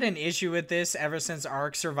I've had an issue with this ever since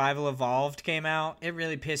Ark Survival Evolved came out. It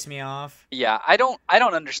really pissed me off. Yeah, I don't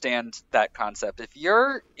understand that concept. If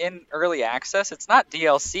you're in early access, it's not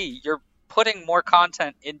DLC. You're putting more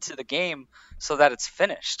content into the game so that it's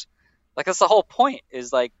finished. Like that's the whole point.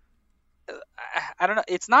 Is like, I don't know.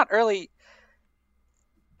 It's not early.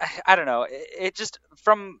 I don't know. It just,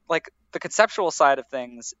 from like the conceptual side of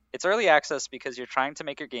things, it's early access because you're trying to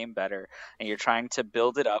make your game better and you're trying to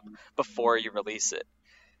build it up before you release it.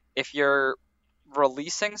 If you're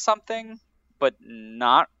releasing something but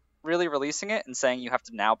not really releasing it and saying you have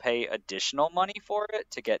to now pay additional money for it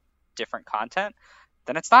to get different content,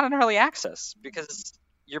 then it's not an early access because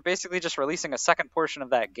you're basically just releasing a second portion of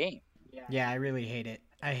that game. Yeah, I really hate it.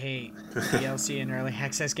 I hate DLC and early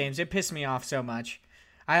access games. It pissed me off so much.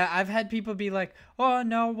 I've had people be like, oh,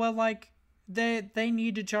 no, well, like, they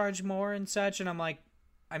need to charge more and such. And I'm like,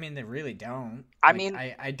 I mean, they really don't.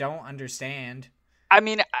 I don't understand. I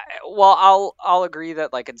mean, well, I'll agree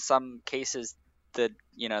that, like, in some cases, the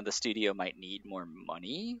studio might need more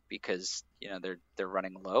money because, they're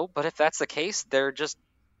running low. But if that's the case, they're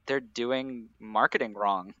doing marketing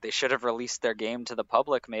wrong. They should have released their game to the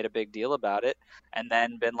public, made a big deal about it, and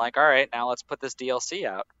then been like, all right, now let's put this DLC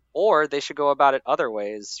out. Or they should go about it other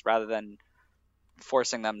ways rather than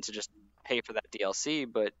forcing them to just pay for that DLC,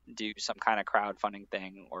 but do some kind of crowdfunding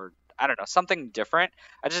thing, or I don't know, something different.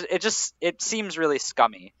 It seems really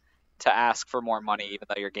scummy to ask for more money even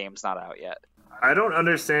though your game's not out yet. I don't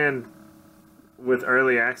understand with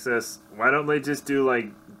early access, why don't they just do like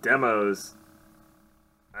demos?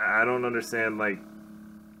 I don't understand, like,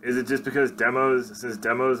 is it just because since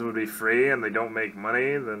demos would be free and they don't make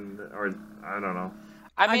money, then, or I don't know.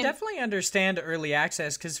 I definitely understand early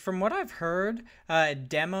access because from what I've heard,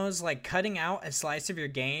 demos, like cutting out a slice of your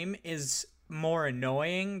game is more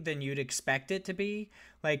annoying than you'd expect it to be.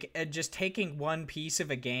 Like just taking one piece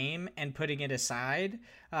of a game and putting it aside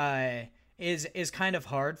is kind of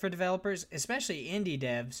hard for developers, especially indie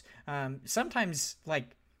devs. Sometimes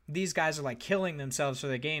like these guys are like killing themselves for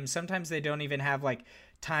the game. Sometimes they don't even have like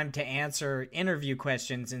time to answer interview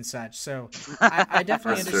questions and such. So I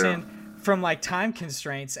definitely understand from like time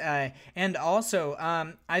constraints. And also,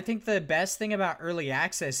 I think the best thing about early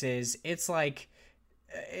access is it's like,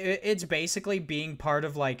 it's basically being part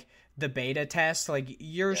of like the beta test. Like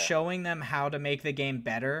you're showing them how to make the game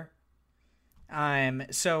better.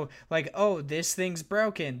 So like, oh, this thing's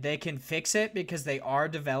broken. They can fix it because they are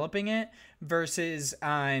developing it versus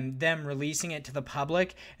them releasing it to the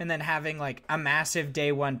public and then having like a massive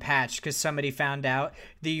day one patch because somebody found out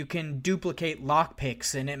that you can duplicate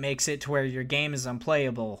lockpicks and it makes it to where your game is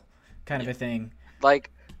unplayable, kind of a thing. Like,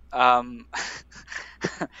 don't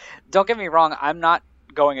get me wrong, I'm not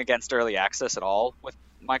going against early access at all with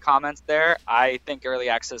my comments there. I think early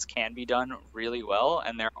access can be done really well,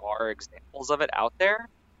 and there are examples of it out there.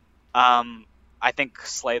 I think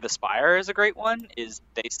Slay the Spire is a great one.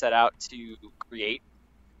 They set out to create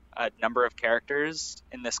a number of characters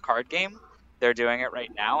in this card game. They're doing it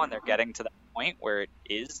right now, and they're getting to that point where it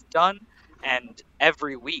is done. And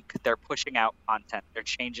every week they're pushing out content. They're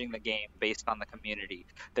changing the game based on the community.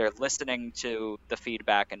 They're listening to the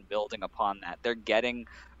feedback and building upon that. They're getting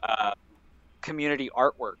community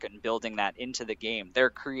artwork and building that into the game. They're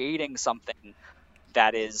creating something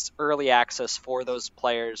that is early access for those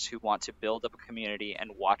players who want to build up a community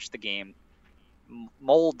and watch the game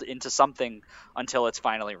mold into something until it's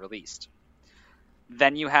finally released.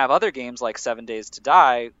 Then you have other games like 7 Days to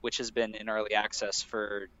Die, which has been in early access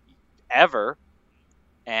for ever,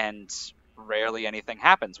 and rarely anything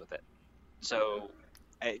happens with it. So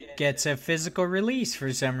gets a physical release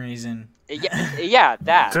for some reason. Yeah,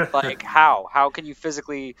 that. Like, how can you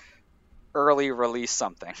physically early release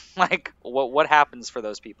something? Like, what happens for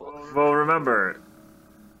those people? Well, remember,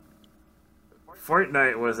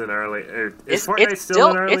 Fortnite was an early. Is Fortnite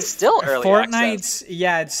still in early? It's still early Fortnite's, access.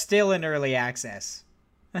 Yeah, it's still in early access.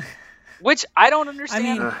 Which I don't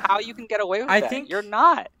understand how you can get away with that. Think you're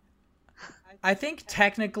not. I think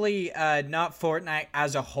technically not Fortnite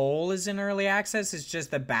as a whole is in early access. It's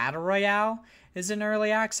just the Battle Royale is in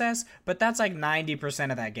early access. But that's like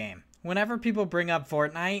 90% of that game. Whenever people bring up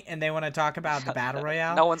Fortnite and they want to talk about the Battle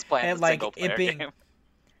Royale, no one's playing the single player game.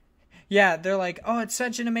 Yeah, they're like, oh, it's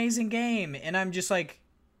such an amazing game. And I'm just like,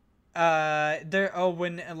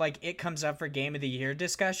 when like it comes up for Game of the Year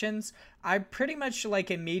discussions, I pretty much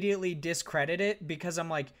like immediately discredit it because I'm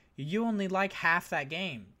like, you only like half that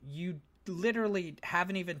game. You literally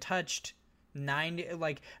haven't even touched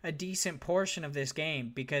a decent portion of this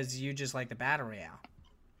game because you just like the Battle Royale.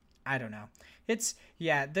 I don't know.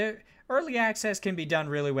 The early access can be done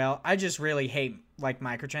really well. I just really hate like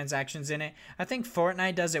microtransactions in it. I think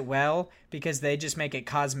Fortnite does it well because they just make it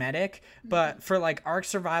cosmetic. But for like Ark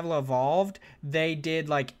Survival Evolved, they did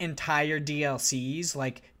like entire DLCs,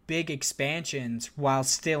 like big expansions while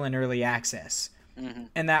still in early access. Mm-hmm.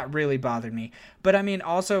 And that really bothered me. But I mean,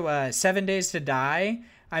 also 7 Days to Die,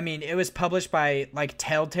 I mean, it was published by like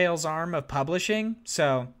Telltale's arm of publishing.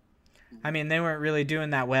 So, I mean, they weren't really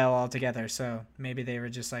doing that well altogether. So maybe they were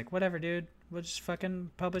just like, whatever, dude, we'll just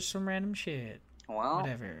fucking publish some random shit. Well,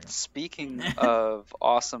 whatever. Speaking of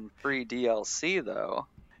awesome free DLC, though.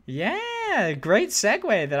 Yeah, great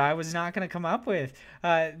segue that I was not going to come up with.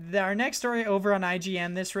 Our next story over on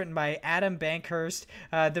IGN, this written by Adam Bankhurst.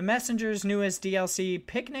 The Messenger's newest DLC,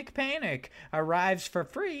 Picnic Panic, arrives for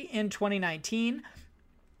free in 2019.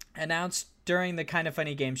 Announced during the Kinda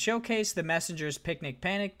Funny Games showcase, the Messenger's Picnic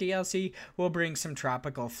Panic DLC will bring some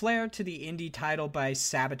tropical flair to the indie title by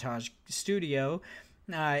Sabotage Studio.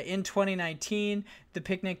 In 2019, the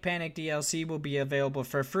Picnic Panic DLC will be available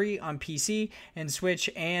for free on PC and Switch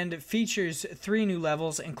and features 3 new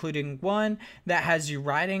levels, including one that has you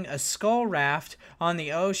riding a skull raft on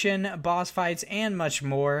the ocean, boss fights, and much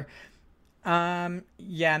more. And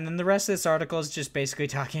then the rest of this article is just basically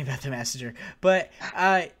talking about the Messenger. But,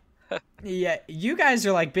 yeah, you guys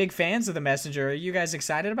are like big fans of the Messenger. Are you guys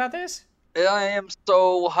excited about this? I am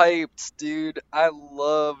so hyped, dude. I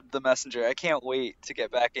loved The Messenger. I can't wait to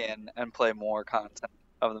get back in and play more content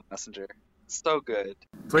of The Messenger. It's so good.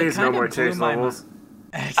 Please, no kinda more blew chase my levels.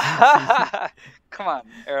 Come on,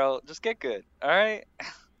 Errol. Just get good, alright?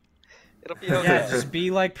 It'll be okay. Yeah, just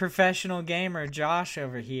be like professional gamer Josh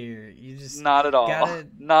over here. You just Not at all. gotta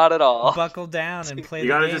Not at all. buckle down and play You the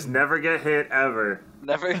gotta game. just never get hit ever.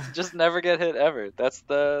 Never get hit ever. That's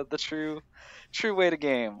the true way to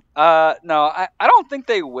game. No, I don't think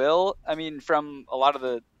they will. I mean, from a lot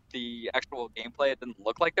of the actual gameplay, it didn't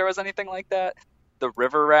look like there was anything like that. The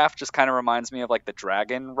river raft just kind of reminds me of like the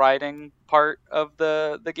dragon riding part of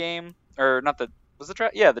the game, or not the was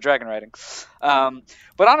the dragon riding.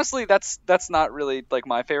 But honestly, that's not really like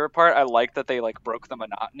my favorite part. I like that they like broke the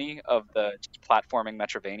monotony of the just platforming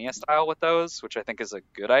Metroidvania style with those, which I think is a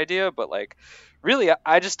good idea. But like, really,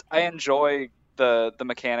 I enjoy the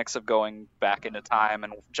mechanics of going back into time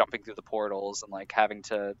and jumping through the portals and like having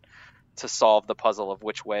to solve the puzzle of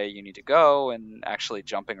which way you need to go and actually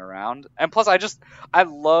jumping around. And plus I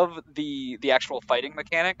love the actual fighting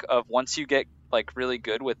mechanic of once you get like really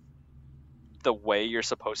good with the way you're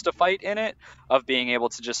supposed to fight in it, of being able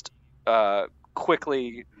to just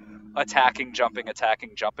quickly attacking jumping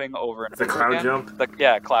over and The over cloud again.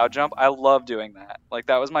 jump? Cloud jump. I love doing that. Like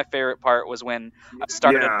that was my favorite part, was when I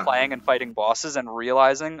started Yeah. playing and fighting bosses and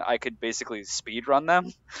realizing I could basically speed run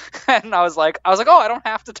them. And I was like, oh, I don't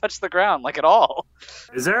have to touch the ground like at all.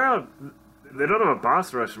 Is there they don't have a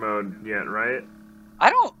boss rush mode yet, right? I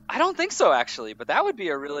don't think so actually, but that would be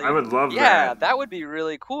a really I would love yeah, that. would be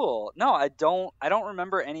really cool. No, I don't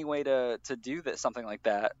remember any way to do this something like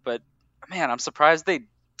that. But man, I'm surprised they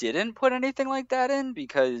didn't put anything like that in,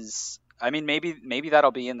 because I mean maybe that'll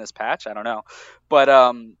be in this patch, I don't know. But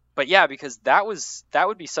yeah, because that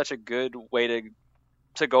would be such a good way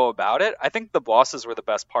to go about it. I think the bosses were the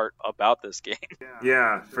best part about this game.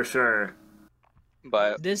 Yeah, for sure.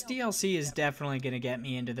 But This DLC is definitely gonna get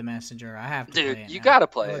me into the Messenger. I have to dude, play it you now. gotta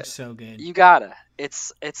play It it. looks so good. You gotta.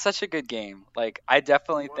 It's such a good game. Like I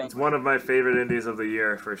definitely think. It's one of my favorite indies of the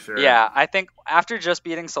year, for sure. Yeah, I think after just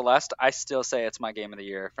beating Celeste, I still say it's my game of the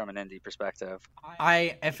year from an indie perspective.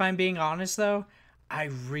 If I'm being honest though,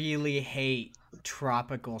 I really hate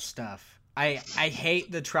tropical stuff. I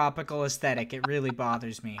hate the tropical aesthetic. It really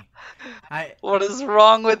bothers me. What is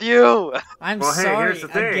wrong with you? I'm Well, hey, sorry here's the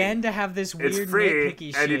thing. again to have this weird It's free,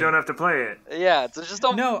 nitpicky shit. and you don't have to play it. Yeah, so just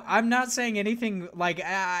don't. No, I'm not saying anything like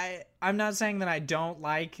I'm not saying that I don't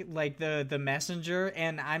like the Messenger,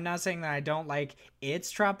 and I'm not saying that I don't like its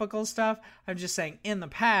tropical stuff. I'm just saying in the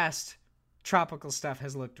past, tropical stuff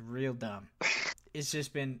has looked real dumb. It's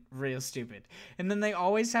just been real stupid. And then they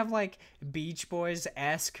always have like Beach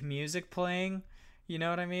Boys-esque music playing. You know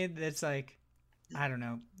what I mean? It's like, I don't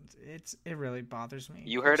know. It really bothers me.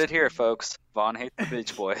 You heard it here, folks. Vaughn hates the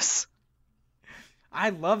Beach Boys. I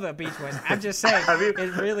love the Beach Boys. I'm just saying,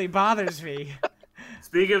 it really bothers me.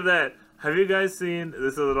 Speaking of that, have you guys seen,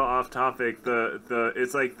 this is a little off topic,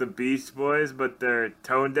 it's like the Beach Boys, but they're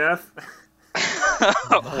tone deaf?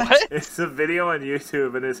 What? It's a video on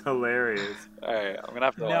YouTube, and it's hilarious. All right, I'm gonna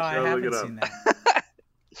have to No, watch. I Go look haven't it up. seen that.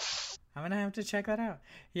 I'm gonna have to check that out.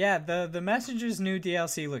 Yeah, the Messenger's new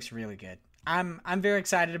DLC looks really good. I'm very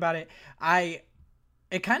excited about it.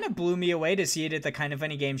 It kind of blew me away to see it at the Kind of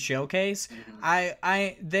Funny Games showcase.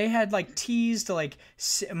 They had like teased like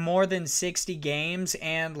more than 60 games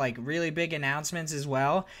and like really big announcements as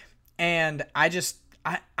well. And I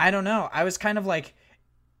don't know. I was kind of like,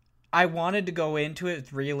 I wanted to go into it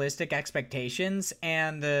with realistic expectations,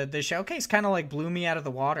 and the showcase kind of like blew me out of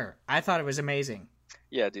the water. I thought it was amazing.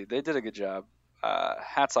 Yeah, dude, they did a good job.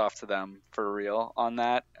 Hats off to them for real on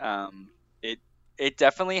that. It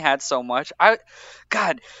definitely had so much.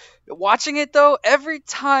 God, watching it though, every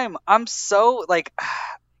time I'm so like,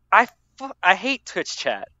 I hate Twitch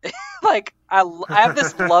chat. Like I have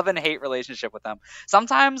this love and hate relationship with them.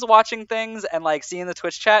 Sometimes watching things and like seeing the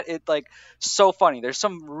Twitch chat, it like so funny. There's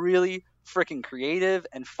some really freaking creative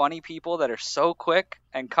and funny people that are so quick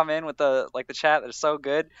and come in with the chat that are so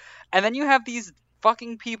good. And then you have these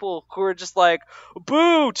fucking people who are just like,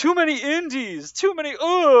 boo, too many indies, too many,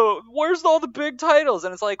 where's all the big titles?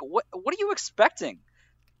 And it's like, what are you expecting?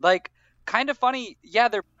 Like, Kind of Funny, yeah,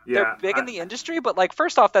 they're big in the industry, but like,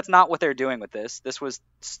 first off, that's not what they're doing with this. This was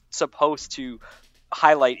supposed to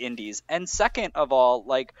highlight indies. And second of all,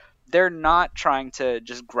 like, they're not trying to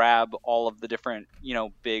just grab all of the different,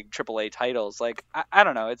 big AAA titles. Like, I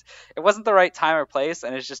don't know, it wasn't the right time or place,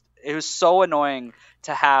 and it was so annoying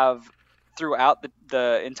to have throughout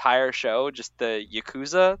the entire show just the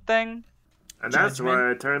Yakuza thing. And that's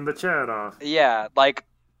why I turned the chat off. Yeah, like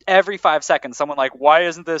every 5 seconds, someone like, why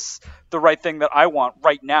isn't this the right thing that I want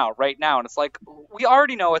right now? And it's like, we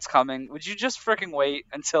already know it's coming. Would you just freaking wait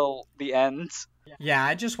until the end? Yeah,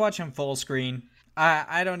 I just watch him full screen.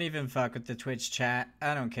 I don't even fuck with the Twitch chat.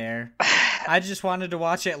 I don't care. I just wanted to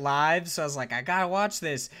watch it live, so I was like, I gotta watch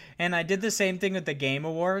this. And I did the same thing with the Game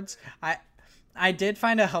Awards. I did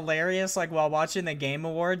find it hilarious, like, while watching the Game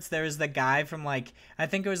Awards, there was the guy from, like, I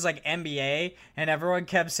think it was, like, NBA, and everyone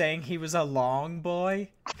kept saying he was a long boy.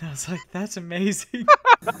 And I was like, that's amazing.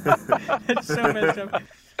 It's so messed up.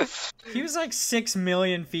 He was, like, 6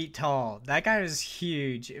 million feet tall. That guy was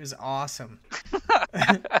huge. It was awesome.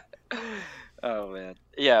 Oh, man.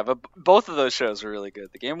 Yeah, but both of those shows were really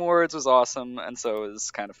good. The Game Awards was awesome, and so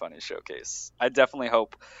was Kinda Funny Showcase. I definitely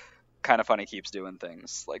hope Kinda Funny keeps doing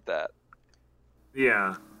things like that.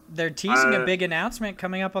 Yeah. They're teasing a big announcement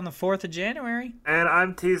coming up on the 4th of January. And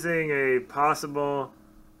I'm teasing a possible...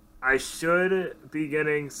 I should be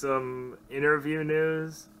getting some interview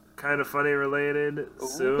news, Kinda Funny related,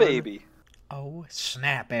 soon. Ooh, baby. Oh,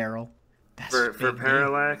 snap, Errol. That's For big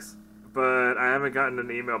Parallax. But I haven't gotten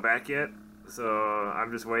an email back yet, so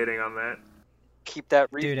I'm just waiting on that. Keep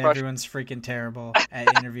that Dude, refresh. everyone's freaking terrible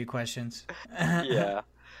at interview questions. Yeah.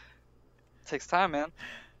 It takes time, man.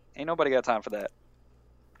 Ain't nobody got time for that.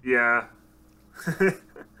 Yeah.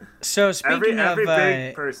 So speaking every of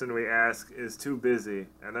big person we ask is too busy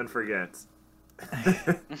and then forgets.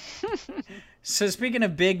 So speaking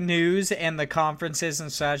of big news and the conferences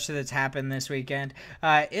and such that's happened this weekend,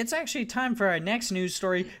 it's actually time for our next news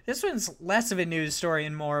story. This one's less of a news story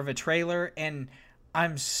and more of a trailer, and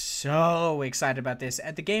I'm so excited about this.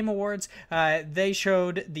 At the Game Awards, they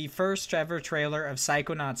showed the first ever trailer of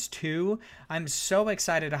Psychonauts 2. I'm so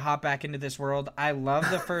excited to hop back into this world. I love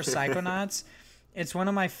the first Psychonauts. It's one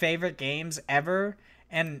of my favorite games ever,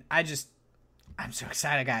 and I'm so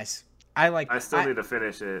excited, guys. I still need to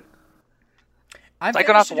finish it. I've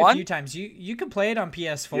Psychonauts finished it 1? a few times. You can play it on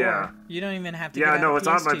PS4. Yeah. You don't even have to Yeah, get it no, on it's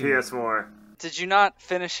on my PS2. PS4. Did you not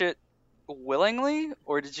finish it willingly,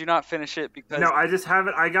 or did you not finish it because... No, I just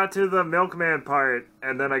haven't. I got to the milkman part,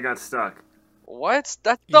 and then I got stuck. What?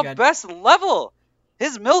 That's You the best level!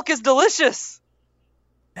 His milk is delicious!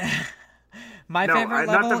 My No, favorite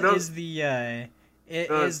not the level milk- is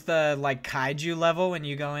the like kaiju level when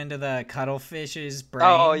you go into the cuttlefish's brain.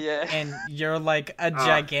 Oh, yeah. And you're like a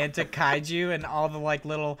gigantic kaiju and all the like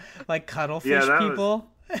little like cuttlefish that was- people.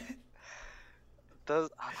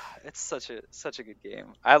 It's such a good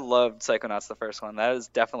game. I loved Psychonauts, the first one. That is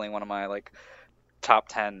definitely one of my like top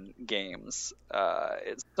 10 games.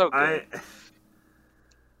 It's so good.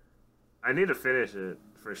 I need to finish it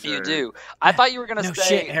for sure. You do. I thought you were gonna No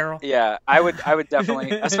say, shit, Errol. yeah. I would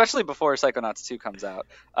definitely, especially before Psychonauts 2 comes out.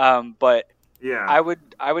 But Yeah. I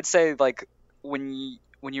would say like when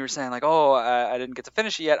you were saying like, oh, I didn't get to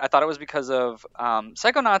finish it yet. I thought it was because of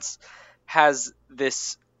Psychonauts has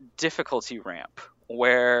this difficulty ramp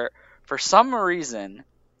where for some reason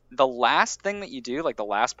the last thing that you do, like the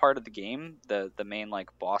last part of the game, the main like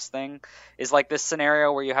boss thing, is like this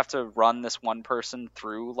scenario where you have to run this one person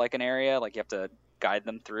through like an area, like you have to guide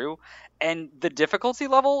them through, and the difficulty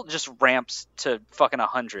level just ramps to fucking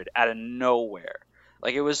 100 out of nowhere.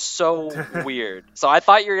 Like it was so weird. So I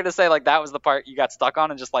thought you were gonna say like that was the part you got stuck on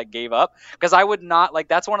and just like gave up, because I would not, like,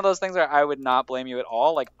 that's one of those things where I would not blame you at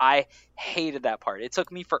all. Like I hated that part. It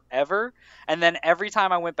took me forever, and then every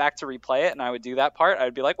time I went back to replay it and I would do that part, I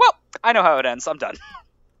would be like, well, I know how it ends. I'm done.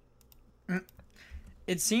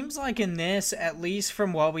 It seems like in this, at least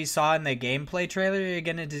from what we saw in the gameplay trailer, you're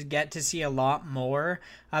gonna get to see a lot more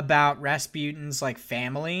about Rasputin's like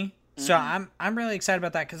family. So I'm really excited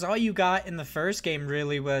about that, because all you got in the first game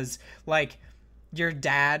really was like your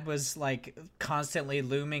dad was like constantly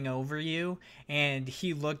looming over you, and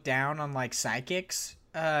he looked down on like psychics,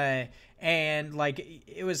 and like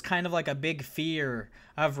it was kind of like a big fear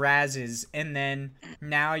of Raz's. And then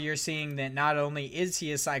now you're seeing that not only is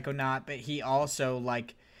he a psychonaut, but he also,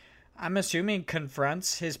 like, I'm assuming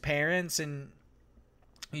confronts his parents, and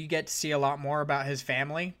you get to see a lot more about his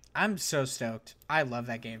family. I'm so stoked. I love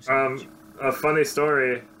that game so much. A funny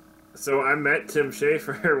story. So I met Tim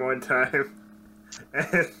Schafer one time,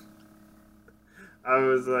 and I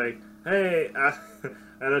was like, hey,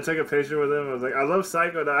 and I took a picture with him. I was like, I love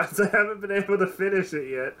Psychonauts. I haven't been able to finish it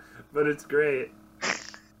yet, but it's great.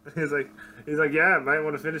 He's like, yeah, I might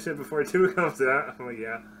want to finish it before 2 comes out. I'm like,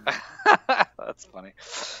 yeah. That's funny.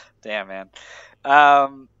 Damn, man.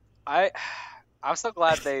 I'm so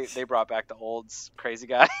glad they brought back the old crazy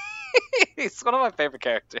guy. He's one of my favorite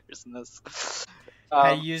characters in this.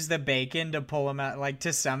 I use the bacon to pull him out, like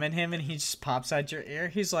to summon him, and he just pops out your ear.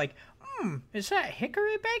 He's like, is that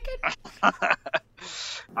hickory bacon?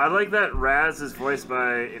 like that Raz is voiced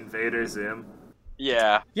by Invader Zim.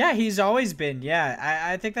 Yeah. Yeah, he's always been. Yeah,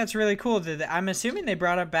 I think that's really cool. I'm assuming they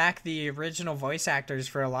brought back the original voice actors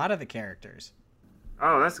for a lot of the characters.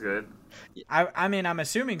 Oh, that's good. I mean, I'm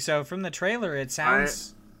assuming so. From the trailer, it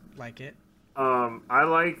sounds like it. I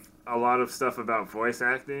like a lot of stuff about voice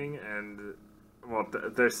acting, and well,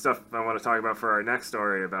 there's stuff I want to talk about for our next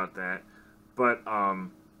story about that. But I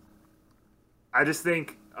just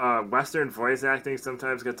think Western voice acting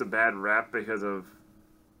sometimes gets a bad rap because of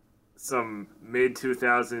some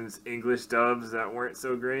mid-2000s English dubs that weren't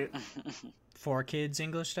so great. 4Kids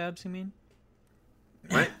English dubs, you mean?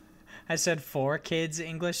 What? I said 4Kids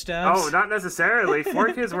English dubs. Oh, not necessarily.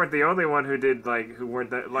 4Kids weren't the only one who did, like, who weren't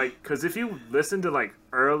that, like, because if you listen to, like,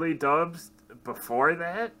 early dubs before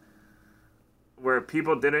that, where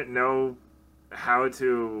people didn't know how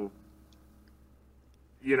to,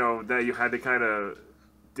 you know, that you had to kind of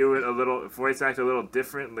do it a little, voice act a little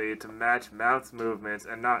differently to match mouth movements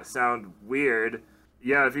and not sound weird.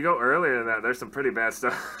 Yeah, if you go earlier than that, there's some pretty bad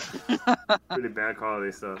stuff. Pretty bad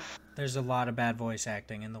quality stuff. There's a lot of bad voice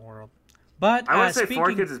acting in the world. But I wouldn't say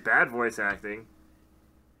 4Kids is bad voice acting.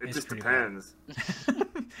 It just depends.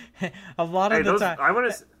 A lot of the time. I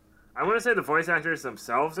want to say the voice actors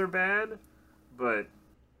themselves are bad, but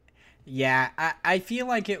yeah, I feel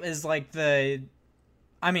like it was like the.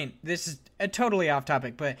 I mean, this is totally off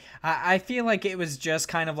topic, but I feel like it was just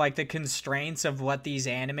kind of like the constraints of what these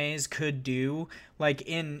animes could do, like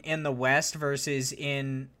in the West versus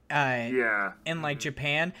in like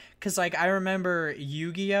Japan. Because like I remember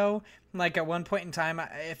Yu-Gi-Oh! Like at one point in time,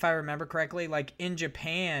 if I remember correctly, like in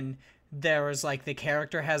Japan there was like the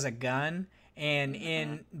character has a gun, and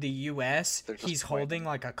in the U.S. he's holding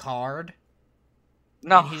like a card.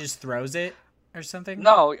 No, and he just throws it or something.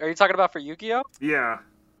 No, are you talking about for Yu-Gi-Oh? Yeah.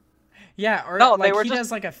 Yeah, or no, like he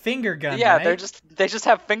does like a finger gun. Yeah, right? they just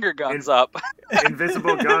have finger guns up.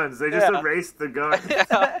 Invisible guns. They just erased the gun.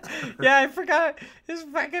 Yeah, I forgot his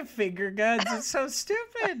fucking finger guns. It's so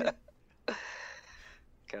stupid.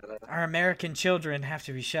 Our American children have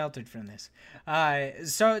to be sheltered from this.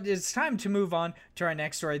 So it's time to move on to our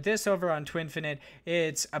next story. This over on Twinfinite.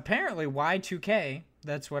 It's apparently Y2K.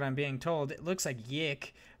 That's what I'm being told. It looks like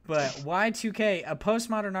Yick. But Y2K, a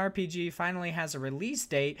postmodern RPG, finally has a release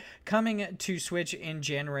date coming to Switch in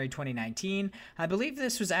January 2019. I believe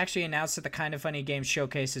this was actually announced at the Kind of Funny Games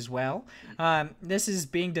Showcase as well. This is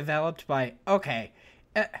being developed by... Okay.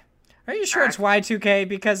 Are you sure it's Y2K?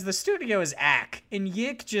 Because the studio is ACK, and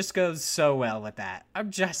Yick just goes so well with that. I'm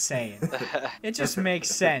just saying. It just makes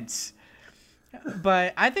sense.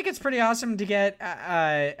 But I think it's pretty awesome to get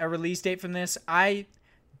a release date from this. I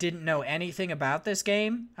didn't know anything about this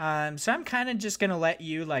game, so I'm kind of just gonna let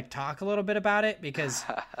you like talk a little bit about it because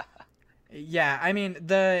yeah, I mean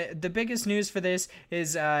the biggest news for this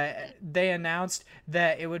is they announced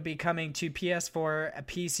that it would be coming to PS4,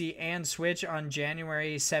 PC, and Switch on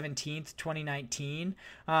January 17th, 2019,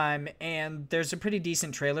 and there's a pretty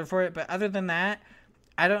decent trailer for it, but other than that,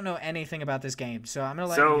 I don't know anything about this game, so I'm gonna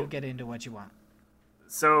let you get into what you want.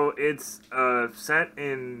 So it's set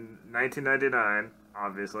in 1999.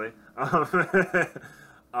 Obviously. I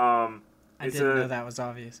didn't know that was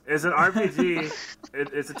obvious. It's an RPG.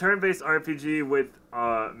 It's a turn-based RPG with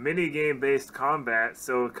mini-game-based combat,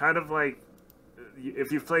 so kind of like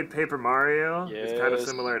if you've played Paper Mario, it's kind of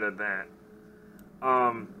similar to that.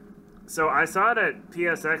 So I saw it at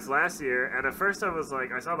PSX last year, and at first I was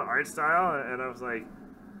like, I saw the art style, and I was like,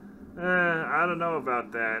 I don't know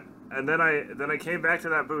about that. And then I came back to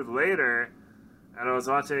that booth later, and I was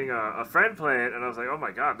watching a friend play it, and I was like, oh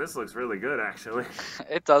my god, this looks really good, actually.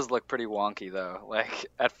 It does look pretty wonky, though. Like,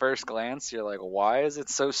 at first glance, you're like, why is it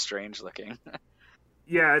so strange looking?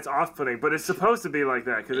 Yeah, it's off-putting, but it's supposed to be like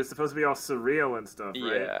that, because it's supposed to be all surreal and stuff,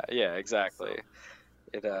 right? Yeah, exactly.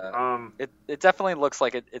 So, it definitely looks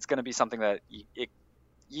like it's going to be something that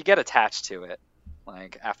you get attached to it,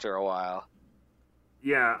 like, after a while.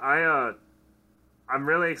 Yeah, I'm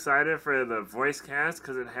really excited for the voice cast,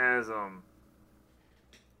 because it has,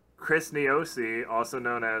 Chris Niosi, also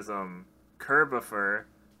known as Kerbifer,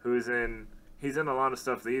 he's in a lot of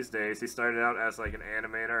stuff these days. He started out as like an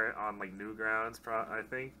animator on like Newgrounds, I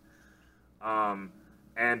think.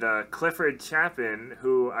 And Clifford Chapin,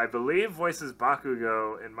 who I believe voices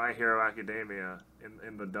Bakugo in My Hero Academia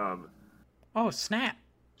in the dub. Oh snap!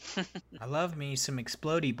 I love me some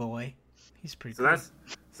Explodey boy. He's pretty cool.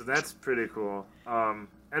 So that's pretty cool. And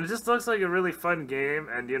it just looks like a really fun game.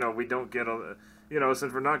 And we don't get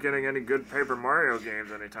since we're not getting any good Paper Mario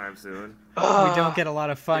games anytime soon. We don't get a lot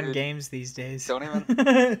of fun games these days. Don't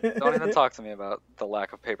even talk to me about the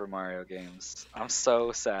lack of Paper Mario games. I'm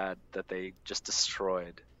so sad that they just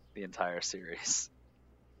destroyed the entire series.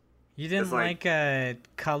 You didn't like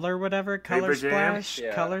Color whatever? Color Splash?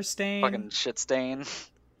 Yeah. Color Stain? Fucking shit stain.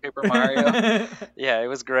 Paper Mario. Yeah, it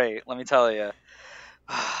was great, let me tell you.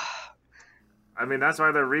 I mean, that's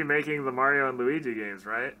why they're remaking the Mario and Luigi games,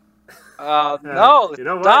 right? No, you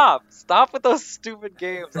know what? Stop with those stupid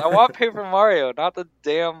games. I want Paper Mario, not the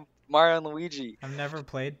damn Mario and Luigi. I've never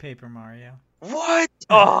played Paper Mario. What?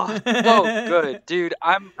 Oh, so good, dude.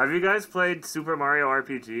 Have you guys played Super Mario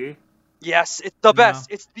RPG? Yes, it's the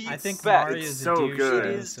best. It's the I think best. Mario's It's so good.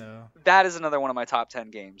 It is, so. That is another one of my top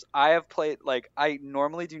 10 games. I have played, I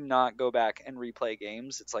normally do not go back and replay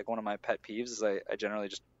games. It's one of my pet peeves is I generally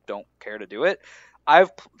just don't care to do it.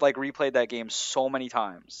 I've replayed that game so many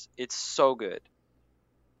times. It's so good.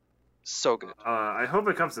 So good. I hope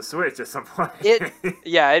it comes to Switch at some point.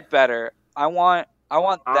 It better. I want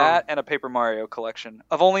that and a Paper Mario collection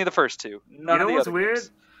of only the first two. None of the what's other weird?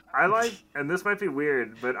 games. I like, and this might be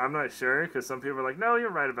weird, but I'm not sure because some people are like, "No,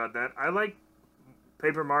 you're right about that." I like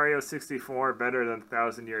Paper Mario 64 better than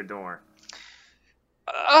Thousand Year Door.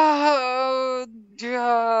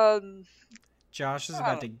 Josh is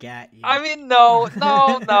about to gat you. I mean, no,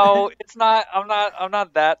 it's not. I'm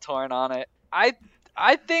not that torn on it. I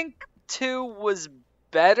think 2 was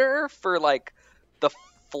better for the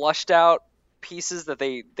flushed out pieces that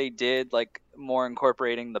they did, more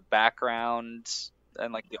incorporating the background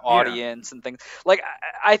and the audience and things.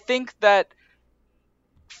 I think that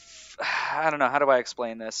I don't know, how do I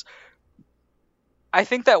explain this? I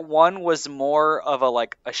think that 1 was more of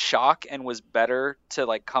a shock and was better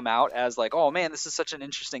to come out as oh man, this is such an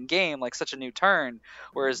interesting game, such a new turn,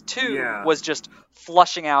 whereas 2 was just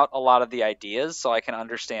flushing out a lot of the ideas, so I can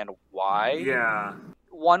understand why. Yeah.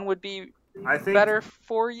 1 would be better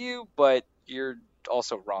for you, but you're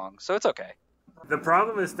also wrong, so it's okay. The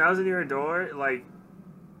problem is Thousand Year Door,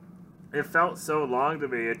 it felt so long to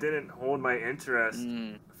me, it didn't hold my interest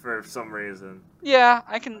for some reason. Yeah,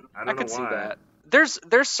 I can see that.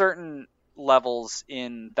 There's certain levels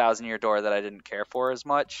in Thousand Year Door that I didn't care for as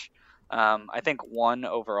much. I think 1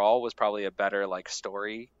 overall was probably a better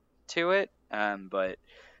story to it. But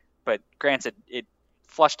granted, it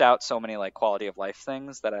flushed out so many quality of life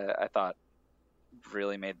things that I thought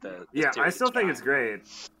really made the I still think it's great.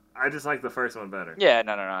 I just like the first one better. Yeah,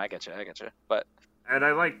 no, I get you. But and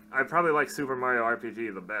I probably like Super Mario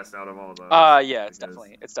RPG the best out of all those. Yeah, it's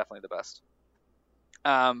definitely the best.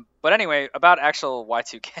 But anyway, about actual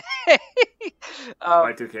Y2K.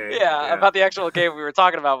 Y2K. Yeah, about the actual game we were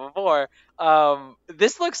talking about before.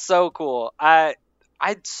 This looks so cool. I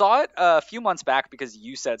saw it a few months back because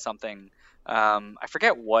you said something. I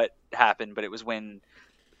forget what happened, but it was when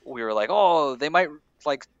we were oh, they might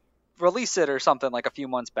release it or something a few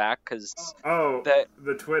months back because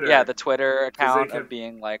the Twitter. Yeah, the Twitter account of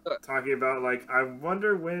being talking about I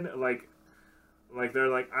wonder when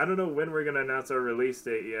they're I don't know when we're gonna announce our release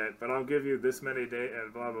date yet, but I'll give you this many days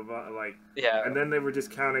and blah blah blah. Yeah. And then they were just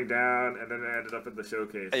counting down, and then they ended up at the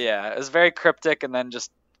showcase. Yeah, it was very cryptic, and then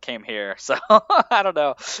just came here. So I don't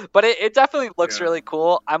know, but it definitely looks really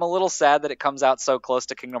cool. I'm a little sad that it comes out so close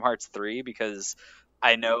to Kingdom Hearts 3 because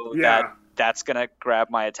I know that that's gonna grab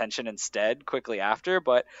my attention instead quickly after.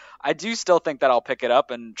 But I do still think that I'll pick it up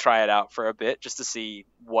and try it out for a bit just to see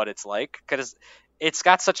what it's like because it's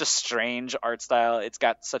got such a strange art style. It's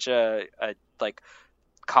got such a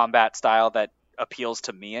combat style that appeals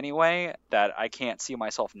to me anyway, that I can't see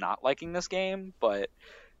myself not liking this game, but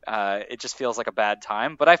it just feels like a bad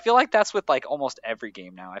time. But I feel like that's with almost every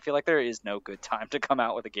game now. I feel like there is no good time to come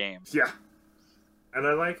out with a game. Yeah. And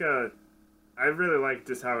I really like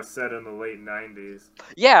just how it's set in the late 90s.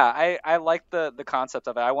 Yeah, I like the concept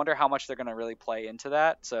of it. I wonder how much they're going to really play into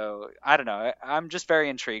that. So, I don't know. I'm just very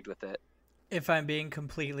intrigued with it. If I'm being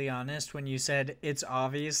completely honest, when you said it's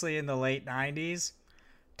obviously in the late 90s,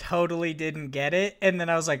 totally didn't get it. And then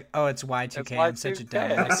I was like, oh, it's Y2K. I'm such a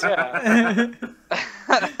dumbass.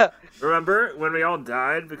 Remember when we all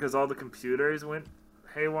died because all the computers went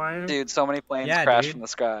haywire? Dude, so many planes crashed from the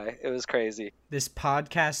sky. It was crazy. This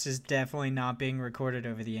podcast is definitely not being recorded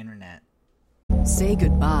over the internet. Say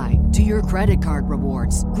goodbye to your credit card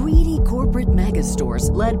rewards. Greedy corporate mega stores,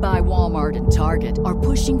 led by Walmart and Target, are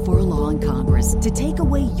pushing for a law in Congress to take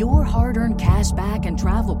away your hard-earned cash back and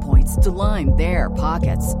travel points to line their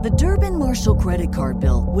pockets. The Durbin-Marshall credit card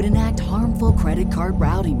bill would enact harmful credit card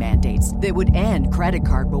routing mandates that would end credit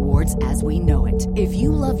card rewards as we know it. If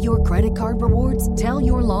you love your credit card rewards, tell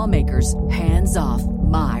your lawmakers, hands off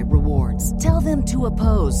my rewards. Tell them to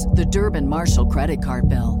oppose the Durbin-Marshall credit card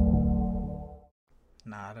bill.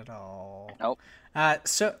 Not at all. Nope.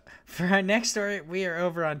 So for our next story, we are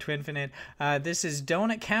over on Twinfinite. This is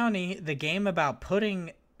Donut County, the game about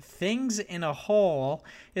putting Things in a Hole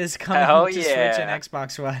is coming Hell to Switch yeah. and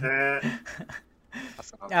Xbox One.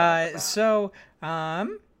 Eh,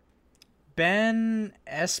 Ben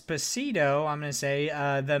Esposito, I'm going to say,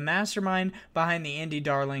 the mastermind behind the indie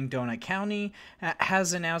darling Donut County,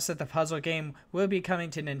 has announced that the puzzle game will be coming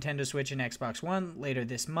to Nintendo Switch and Xbox One later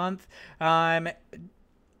this month.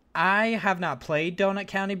 I have not played Donut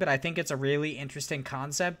County, but I think it's a really interesting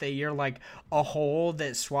concept that you're like a hole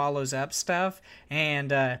that swallows up stuff,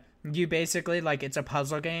 and you basically, like, it's a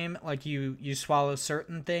puzzle game. Like, you swallow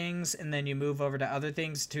certain things, and then you move over to other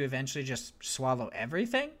things to eventually just swallow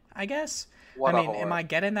everything, I guess. What I a mean, whore. am I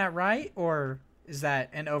getting that right, or is that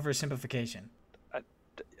an oversimplification?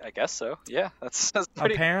 I guess so. Yeah, that's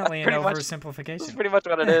pretty, Apparently that's an pretty much, that's oversimplification. pretty much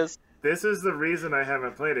what it is. this is the reason I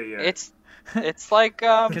haven't played it yet. It's like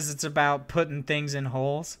Because it's about putting things in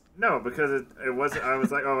holes. No, because it wasn't. I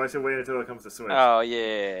was like, oh, I should wait until it comes to Switch. oh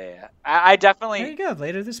yeah. I definitely There you go,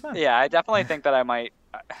 later this month. Yeah, I definitely think that I might.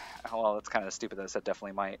 Well, it's kind of stupid that I said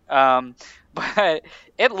definitely might. But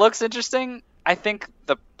it looks interesting. I think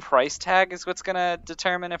the price tag is what's gonna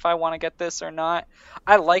determine if I want to get this or not.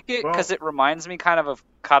 I like it because Well- it reminds me kind of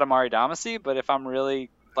Katamari Damacy. But if I'm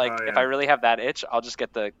really like, Oh, if yeah. I really have that itch, I'll just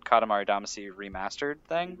get the Katamari Damacy remastered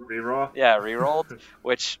thing. Reroll. Yeah, rerolled,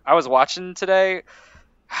 which I was watching today.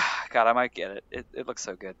 God, I might get it. It looks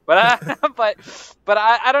so good, but but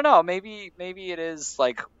I don't know. Maybe it is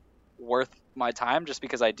like worth my time just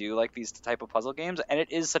because I do like these type of puzzle games, and it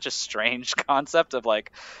is such a strange concept of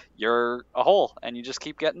like you're a hole and you just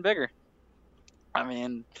keep getting bigger. I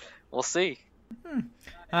mean, we'll see.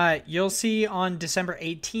 You'll see on December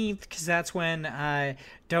 18th, because that's when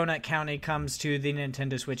Donut County comes to the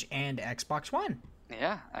Nintendo Switch and Xbox One.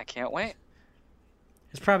 Yeah, I can't wait.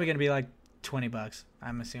 It's probably going to be like $20,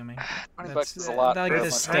 I'm assuming. $20 is a lot. Like for the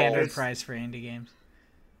a standard It's- price for indie games.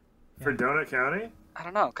 For Donut County, I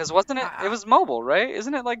don't know, because wasn't it? It was mobile, right?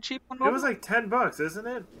 Isn't it like cheap on mobile? it was like $10, isn't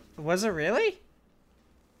it? Was it really?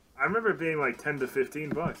 I remember it being like $10 to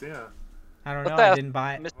 $15. Yeah. I don't What know. the- I didn't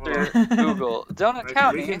buy it. Mr. Google, Donut Like,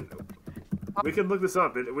 County. we can look this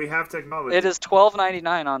up. We have technology. It is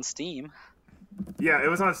 $12.99 on Steam. Yeah, it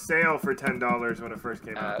was on sale for $10 when it first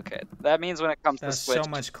came out. Okay, that means when it comes That's to Switch, so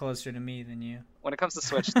much closer to me than you. when it comes to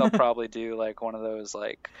Switch, they'll probably do like one of those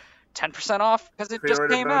like 10% off because it just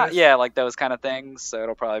Pre-order came out. bonus? Yeah, like those kind of things. So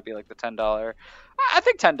it'll probably be like the $10. I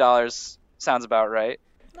think $10 sounds about right.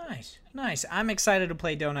 Nice. I'm excited to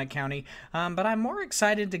play Donut County, but I'm more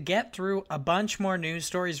excited to get through a bunch more news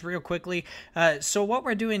stories real quickly. So what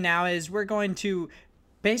we're doing now is we're going to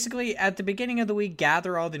basically, at the beginning of the week,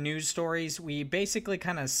 gather all the news stories. We basically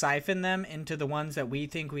kind of siphon them into the ones that we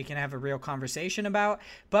think we can have a real conversation about,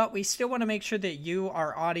 but we still want to make sure that you,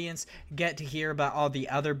 our audience, get to hear about all the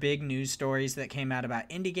other big news stories that came out about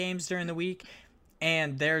indie games during the week,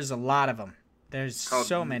 and there's a lot of them. There's Called-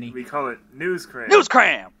 so many. We call it News Cram. News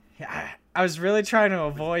cram. I was really trying to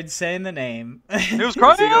avoid saying the name. News We should,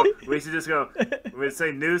 cram. we should just go. We'd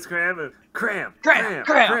say News Cram and Cram.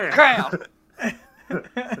 Cram.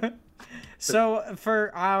 So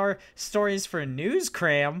for our stories for News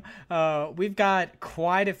Cram, we've got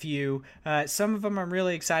quite a few. Some of them I'm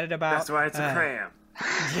really excited about. That's why it's a cram.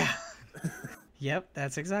 Yeah. Yep,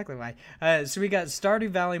 that's exactly why. So we got Stardew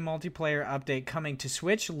Valley multiplayer update coming to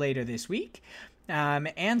Switch later this week.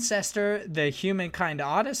 Ancestor, the Humankind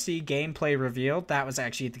Odyssey gameplay revealed. That was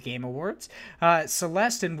actually at the Game Awards.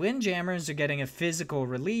 Celeste and Windjammers are getting a physical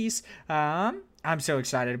release. I'm so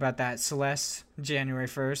excited about that. Celeste, January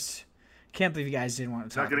 1st. Can't believe you guys didn't want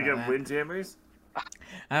to talk Not gonna about get that. Windjammers.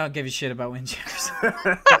 I don't give a shit about Windjammers.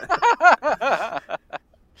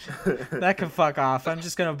 That can fuck off. I'm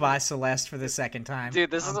just gonna buy Celeste for the second time. Dude,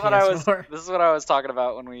 this on is what I was. PS4. This is what I was talking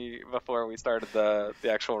about before we started the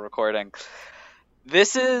actual recording.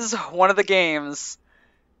 This is one of the games,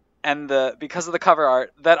 and because of the cover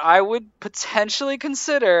art, that I would potentially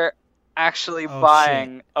consider actually Oh,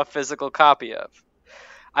 buying a physical copy of.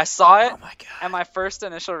 I saw it, Oh my god. and my first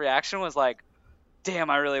initial reaction was like, "Damn,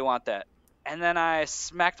 I really want that." And then I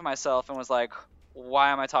smacked myself and was like, "Why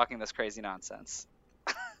am I talking this crazy nonsense?"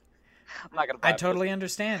 I'm not gonna buy I it. totally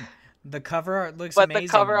understand. The cover art looks But amazing.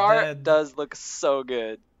 the cover art The- does look so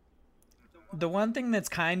good. The one thing that's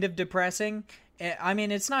kind of depressing I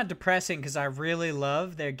mean, it's not depressing because I really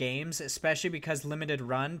love their games, especially because Limited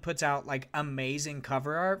Run puts out like amazing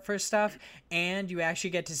cover art for stuff, and you actually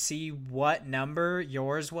get to see what number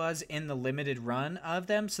yours was in the limited run of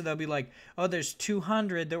them. So they'll be like, oh, there's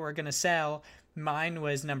 200 that we're going to sell. Mine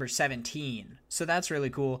was number 17. So that's really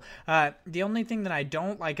cool. The only thing that I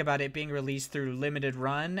don't like about it being released through limited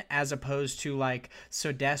run as opposed to like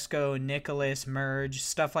Sodesco, Nicholas, Merge,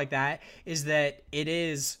 stuff like that, is that it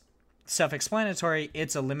is self-explanatory.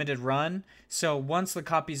 It's a limited run. So once the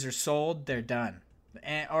copies are sold, they're done.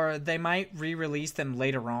 Or they might re-release them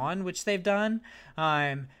later on, which they've done.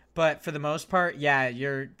 But for the most part, yeah,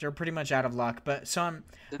 you're pretty much out of luck. But so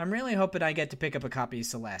I'm really hoping I get to pick up a copy of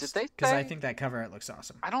Celeste because I think that cover art looks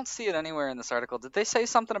awesome. I don't see it anywhere in this article. Did they say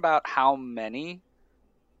something about how many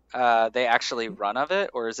they actually run of it,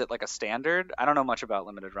 or is it like a standard? I don't know much about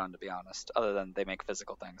limited run, to be honest, other than they make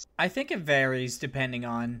physical things. I think it varies depending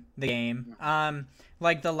on the game.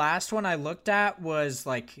 Like the last one I looked at was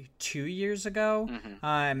like 2 years ago.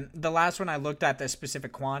 The last one I looked at the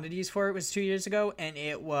specific quantities for it was 2 years ago, and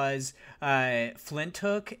it was Flint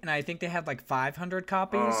Hook, and I think they had like 500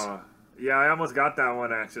 copies. Yeah, I almost got that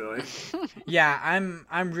one actually. Yeah,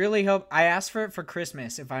 I'm really I asked for it for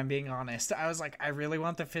Christmas, if I'm being honest. I was like, I really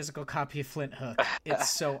want the physical copy of Flint Hook. It's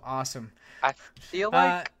so awesome. I feel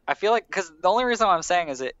like because the only reason I'm saying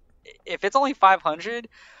is if it's only 500,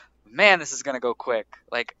 man, this is gonna go quick.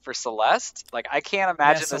 Like for Celeste, like I can't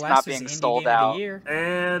imagine this not being sold out.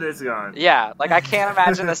 And it's gone. Yeah, like I can't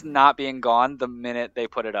imagine this not being gone the minute they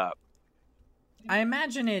put it up. I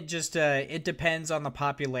imagine it just it depends on the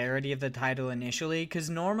popularity of the title initially, because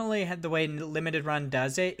normally the way limited run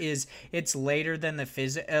does it is it's later than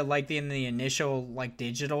the like in the initial like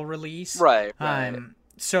digital release. Right.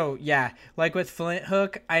 So yeah, like with Flint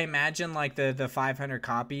Hook, I imagine like the 500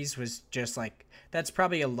 copies was just like that's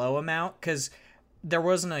probably a low amount because there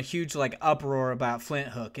wasn't a huge like uproar about Flint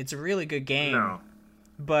Hook. It's a really good game. No.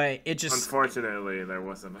 But it just unfortunately there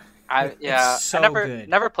wasn't. I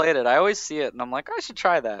never played it. I always see it and I'm like, I should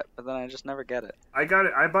try that, but then I just never get it. I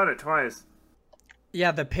bought it twice.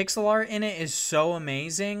 Yeah, the pixel art in it is so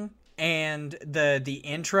amazing, and the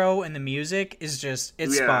intro and the music is just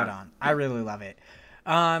spot on. I really love it.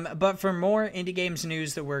 But for more indie games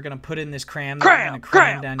news that we're gonna put in this cram down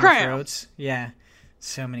your throats. Yeah.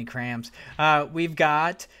 So many crams. We've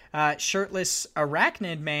got Shirtless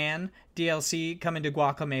Arachnid Man DLC coming to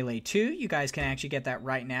Guacamelee 2. You guys can actually get that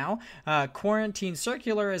right now. Quarantine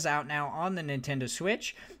Circular is out now on the Nintendo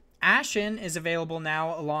Switch. Ashen is available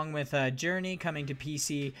now along with Journey coming to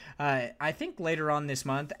PC I think later on this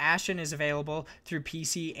month. Ashen is available through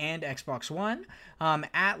PC and Xbox One.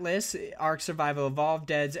 Atlas, Ark Survival Evolved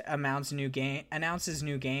Dead announces new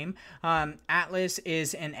game. Atlas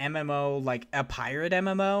is an MMO, like a pirate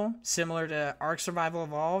MMO, similar to Ark Survival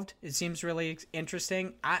Evolved. It seems really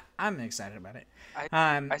interesting. I'm excited about it.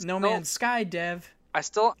 No Man's Sky dev. I'm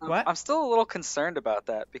still a little concerned about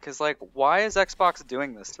that because, like, why is Xbox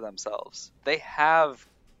doing this to themselves? They have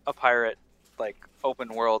a pirate, like, open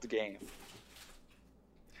world game.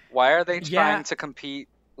 Why are they trying to compete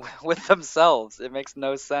with themselves? It makes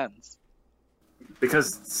no sense.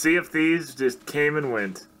 Because Sea of Thieves just came and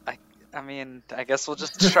went. I mean, I guess we'll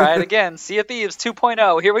just try it again. Sea of Thieves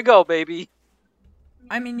 2.0. Here we go, baby.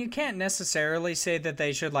 I mean, you can't necessarily say that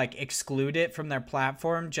they should, like, exclude it from their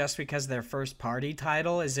platform just because their first-party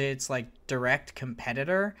title is its, like, direct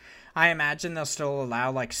competitor. I imagine they'll still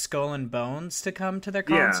allow, like, Skull and Bones to come to their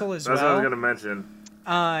console as well. That's what I was going to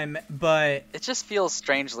mention. But it just feels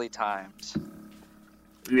strangely timed.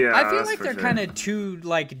 Yeah, I feel like they're kind of two,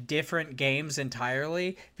 like, different games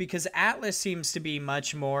entirely because Atlas seems to be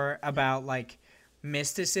much more about, like,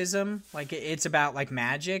 mysticism, like it's about like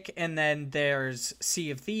magic, and then there's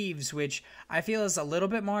Sea of Thieves, which I feel is a little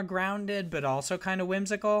bit more grounded but also kind of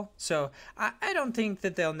whimsical. So I don't think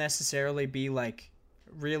that they'll necessarily be like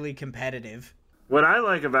really competitive. What I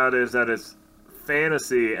like about it is that it's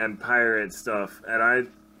fantasy and pirate stuff, and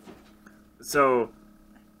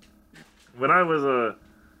when I was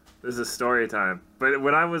this is story time, but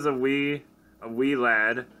when I was a wee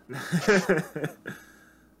lad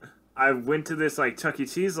I went to this like Chuck E.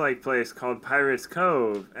 Cheese like place called Pirates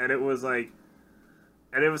Cove, and it was kind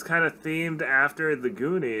of themed after the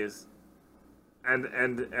Goonies,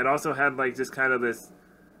 and also had like just kind of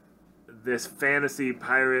this fantasy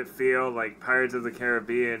pirate feel, like Pirates of the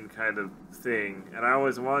Caribbean kind of thing. And I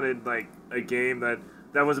always wanted like a game that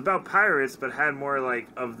was about pirates but had more like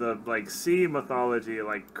of the like sea mythology,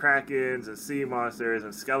 like krakens and sea monsters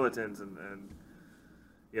and skeletons and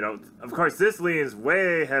you know, of course, this leans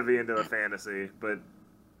way heavy into the fantasy, but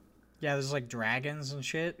Yeah, there's like dragons and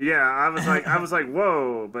shit. Yeah, I was like,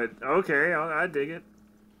 whoa, but okay, I dig it.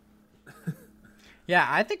 Yeah,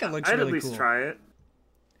 I think it looks I'd really at least cool. try it.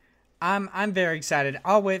 I'm very excited.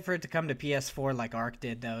 I'll wait for it to come to PS4 like Ark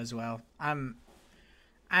did though as well. I'm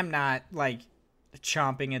not like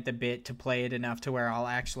chomping at the bit to play it enough to where I'll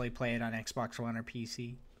actually play it on Xbox One or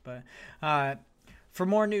PC. But for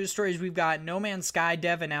more news stories, we've got No Man's Sky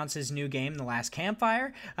dev announces new game, The Last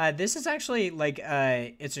Campfire. This is actually like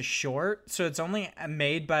it's a short, so it's only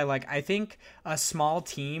made by like I think a small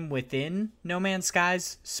team within No Man's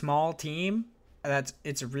Sky's small team.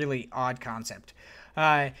 It's a really odd concept.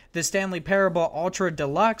 The Stanley Parable Ultra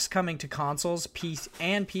Deluxe coming to consoles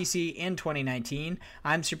and PC in 2019.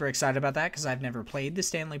 I'm super excited about that because I've never played the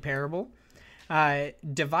Stanley Parable.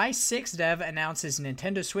 Device 6 dev announces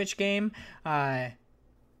Nintendo Switch game.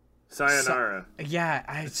 Sayonara.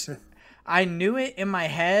 I knew it in my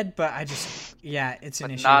head, but it's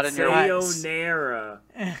an issue. Not in your Sayonara.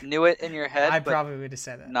 Knew it in your head. I probably would have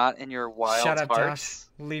said that. Not in your wild Shut up, hearts.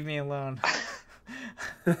 Josh. Leave me alone.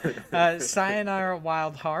 Sayonara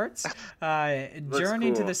Wild Hearts.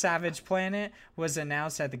 Journey to the Savage Planet was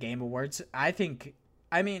announced at the Game Awards.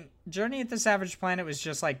 Journey to the Savage Planet was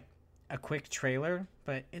just like a quick trailer,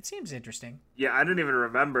 but it seems interesting. Yeah, I didn't even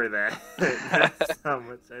remember that. That's how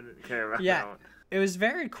much I didn't care about that one. It was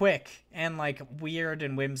very quick and like weird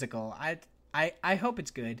and whimsical. I hope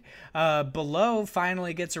it's good. Below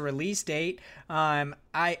finally gets a release date. It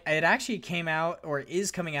actually came out or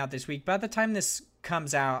is coming out this week. By the time this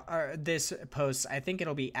comes out or this posts, I think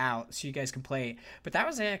it'll be out so you guys can play it. But that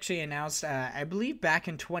was actually announced, I believe, back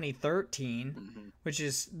in 2013,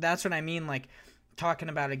 that's what I mean. Like talking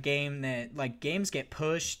about a game that like games get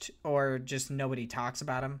pushed or just nobody talks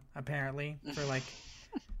about them apparently for like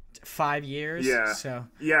 5 years. Yeah. So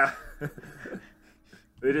yeah.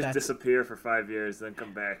 They just disappear for 5 years, then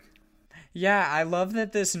come back. Yeah, I love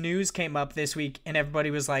that this news came up this week and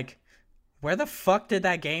everybody was like, where the fuck did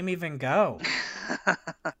that game even go?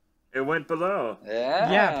 It went below.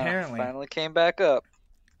 Yeah, apparently. Finally came back up.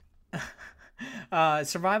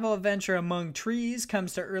 Survival Adventure Among Trees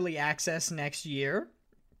comes to early access next year.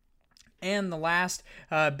 And the last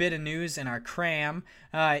bit of news in our cram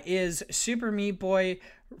is Super Meat Boy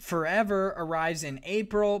Forever arrives in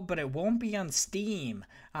April, but it won't be on Steam.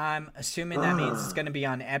 I'm assuming that means it's going to be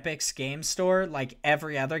on Epic's Game Store, like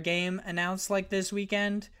every other game announced like this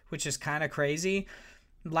weekend, which is kind of crazy.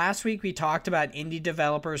 Last week we talked about indie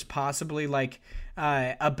developers possibly like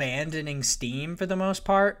abandoning Steam for the most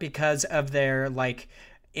part because of their like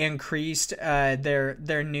increased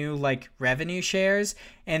their new like revenue shares.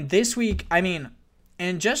 And this week,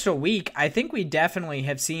 in just a week, I think we definitely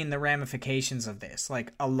have seen the ramifications of this.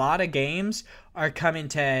 Like a lot of games are coming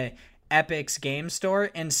to Epic's Game Store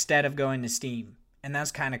instead of going to Steam, and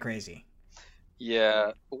that's kind of crazy.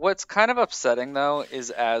 Yeah, what's kind of upsetting though is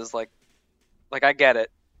as like I get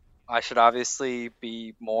it. I should obviously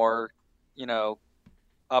be more,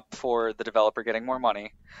 up for the developer getting more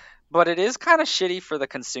money. But it is kind of shitty for the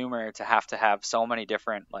consumer to have so many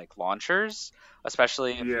different like launchers,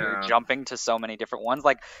 especially if you're jumping to so many different ones.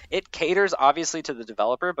 Like it caters obviously to the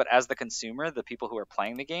developer, but as the consumer, the people who are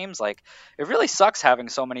playing the games, like it really sucks having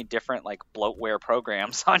so many different like bloatware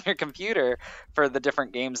programs on your computer for the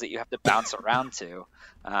different games that you have to bounce around to.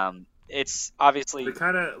 It's obviously it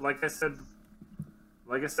kind of like I said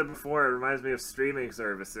before, it reminds me of streaming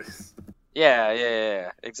services.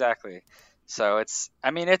 Yeah, exactly. So it's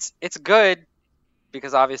good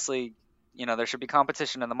because obviously, there should be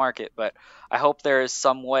competition in the market, but I hope there is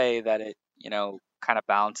some way that it, kind of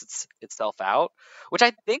balances itself out, which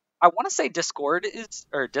I want to say Discord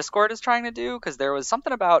is trying to do, because there was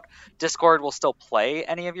something about Discord will still play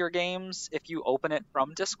any of your games if you open it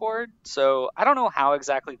from Discord. So I don't know how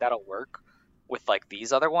exactly that'll work with like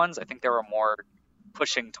these other ones. I think they were more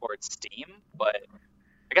pushing towards Steam, but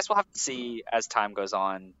I guess we'll have to see as time goes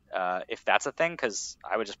on if that's a thing, because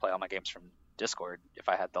I would just play all my games from Discord if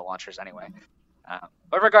I had the launchers anyway.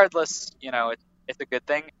 But regardless, it's a good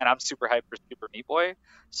thing, and I'm super hyped for Super Meat Boy,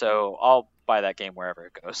 so I'll buy that game wherever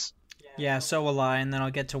it goes. Yeah, so will I, and then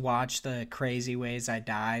I'll get to watch the crazy ways I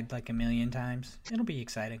died like a million times. It'll be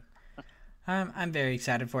exciting. I'm very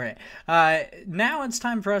excited for it. Now it's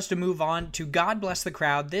time for us to move on to God Bless the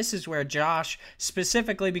Crowd. This is where Josh,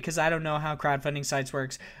 specifically because I don't know how crowdfunding sites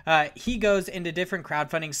works, he goes into different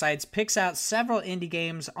crowdfunding sites, picks out several indie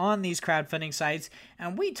games on these crowdfunding sites,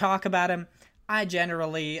 and we talk about them. I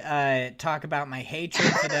generally talk about my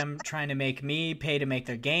hatred for them trying to make me pay to make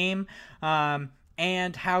their game,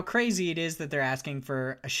 and how crazy it is that they're asking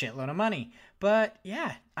for a shitload of money. But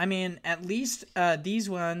yeah, at least these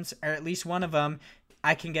ones, or at least one of them,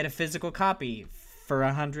 I can get a physical copy for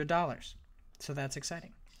 $100. So that's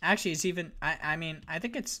exciting. Actually, it's even, I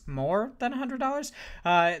think it's more than $100.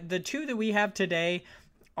 The two that we have today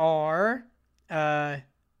are this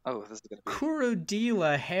is gonna be...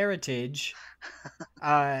 Kurudila Heritage,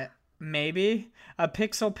 maybe a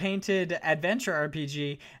pixel-painted adventure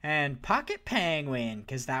RPG, and Pocket Penguin,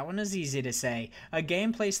 because that one is easy to say, a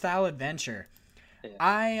gameplay-style adventure.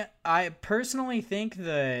 Yeah. I personally think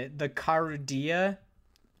the Karudia...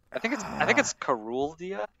 I think it's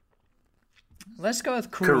Karuldia. Let's go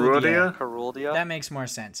with Karuldia. Karuldia. That makes more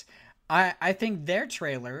sense. I think their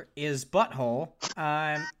trailer is butthole.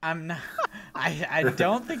 I'm not. I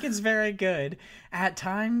don't think it's very good. At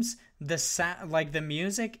times, the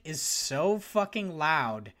music is so fucking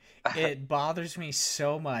loud. It bothers me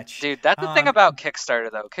so much. Dude, that's the thing about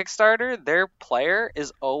Kickstarter, though. Kickstarter, their player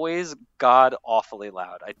is always god awfully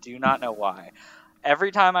loud. I do not know why.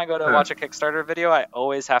 Every time I go to watch a Kickstarter video, I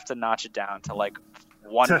always have to notch it down to like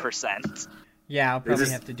 1%. Yeah, I'll probably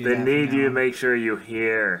have to do that. They need you to make sure you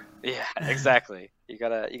hear. Yeah, exactly. You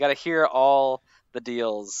gotta hear all the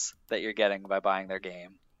deals that you're getting by buying their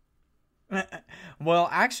game. Well,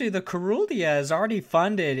 actually, the Karuldia is already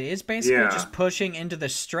funded. It's basically just pushing into the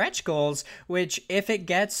stretch goals, which if it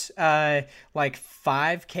gets like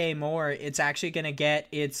 5K more, it's actually going to get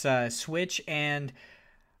its Switch, and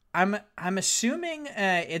I'm assuming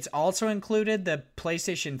it's also included the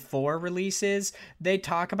PlayStation 4 releases. They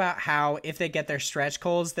talk about how if they get their stretch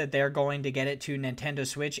goals, that they're going to get it to Nintendo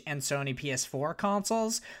Switch and Sony PS4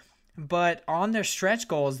 consoles. But on their stretch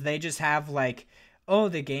goals, they just have like, oh,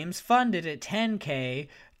 the game's funded at 10K,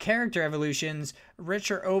 character evolutions,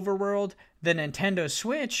 richer overworld, the Nintendo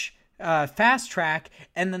Switch, fast track,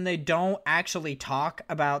 and then they don't actually talk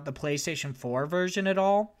about the PlayStation 4 version at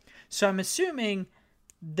all. So I'm assuming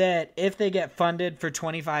that if they get funded for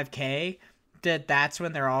 25K, that's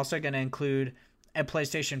when they're also going to include a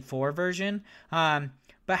PlayStation 4 version.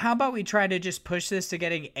 But how about we try to just push this to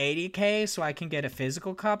getting 80K so I can get a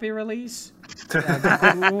physical copy release?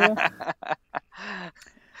 That'd be cool.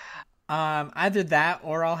 Either that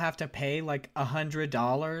or I'll have to pay like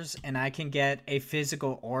 $100 and I can get a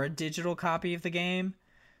physical or a digital copy of the game.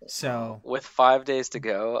 So with 5 days to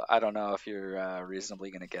go, I don't know if you're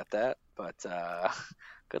reasonably going to get that, but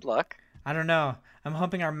good luck. I don't know. I'm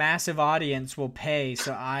hoping our massive audience will pay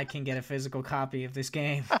so I can get a physical copy of this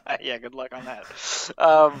game. Yeah, good luck on that.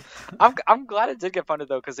 I'm glad it did get funded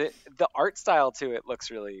though, because the art style to it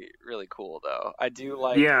looks really really cool though. I do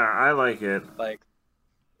like. Yeah, I like it. Like,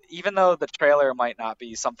 even though the trailer might not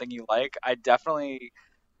be something you like, I definitely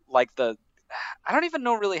like I don't even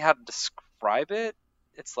know really how to describe it.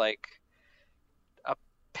 It's like a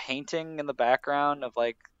painting in the background of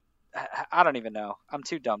like, I don't even know. I'm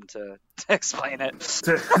too dumb to explain it.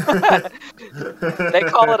 They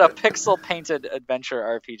call it a pixel painted adventure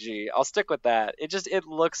RPG. I'll stick with that. It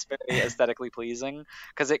looks very aesthetically pleasing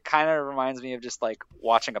because it kind of reminds me of just like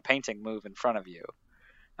watching a painting move in front of you.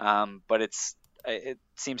 But it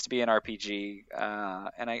seems to be an RPG,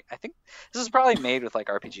 and I think this is probably made with like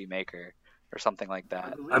RPG Maker or something like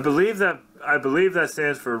that. I believe that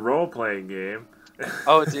stands for role playing game.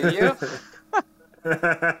 Oh, do you?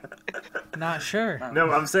 Not sure.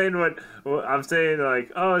 No, I'm saying I'm saying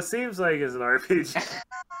like, oh, it seems like it's an RPG.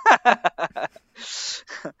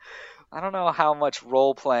 I don't know how much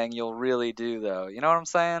role playing you'll really do though. You know what I'm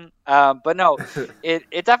saying? But no,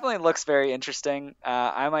 it definitely looks very interesting.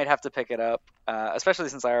 I might have to pick it up, especially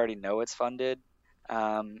since I already know it's funded.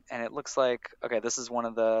 And it looks like, okay, this is one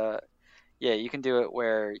of the, yeah, you can do it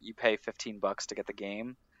where you pay $15 to get the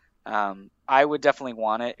game. I would definitely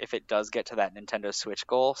want it if it does get to that Nintendo Switch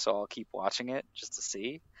goal, so I'll keep watching it just to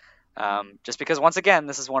see. Just because, once again,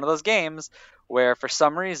 this is one of those games where for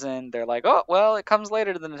some reason they're like, oh, well, it comes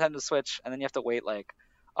later to the Nintendo Switch, and then you have to wait like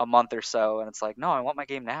a month or so, and it's like, no, I want my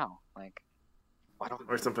game now. Like, why don't?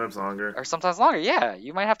 Or sometimes longer. Or sometimes longer, yeah.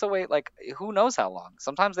 You might have to wait like who knows how long.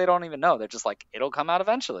 Sometimes they don't even know. They're just like, it'll come out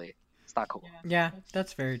eventually. It's not cool. Yeah,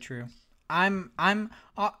 that's very true.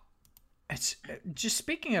 It's just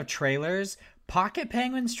speaking of trailers, Pocket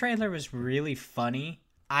Penguin's trailer was really funny.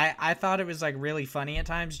 I thought it was like really funny at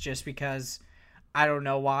times just because I don't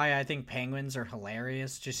know why. I think penguins are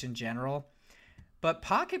hilarious just in general. But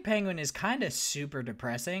Pocket Penguin is kind of super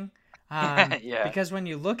depressing. Yeah. Because when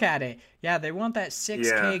you look at it, yeah, they want that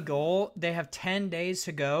 6K goal. They have 10 days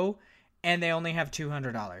to go and they only have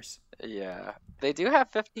 $200. Yeah. They do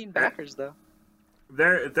have 15 backers though.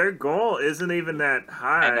 Their goal isn't even that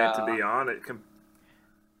high, to be honest.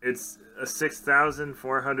 It's a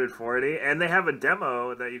 6,440, and they have a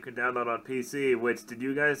demo that you can download on PC. Which, did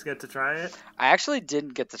you guys get to try it? I actually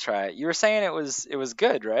didn't get to try it. You were saying it was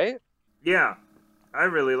good, right? Yeah, I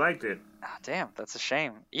really liked it. Oh, damn, that's a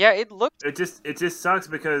shame. Yeah, it looked. It just sucks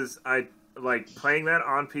because I like playing that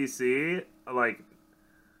on PC, like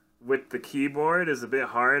with the keyboard is a bit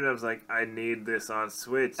hard. And I was like, I need this on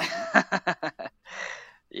Switch,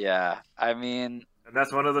 Yeah, I mean, and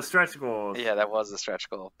that's one of the stretch goals. yeah, that was a stretch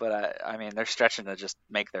goal, but I mean, they're stretching to just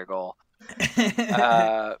make their goal.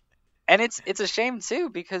 And it's a shame too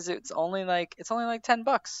because it's only like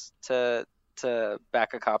 $10 to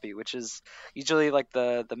back a copy, which is usually like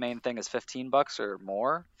the main thing is $15 or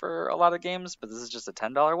more for a lot of games, but this is just a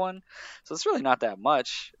 $10 one, so it's really not that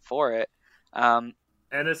much for it. And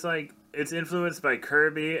it's like it's influenced by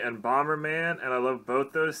Kirby and Bomberman, and I love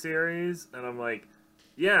both those series. And I'm like,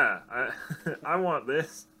 yeah, I want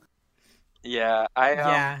this. Yeah,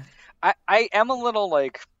 Yeah. I am a little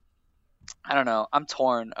like, I don't know. I'm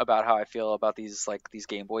torn about how I feel about these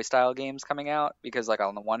Game Boy style games coming out because like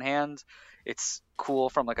on the one hand, it's cool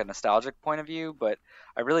from like a nostalgic point of view, but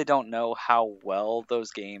I really don't know how well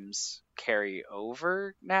those games carry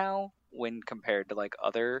over now when compared to like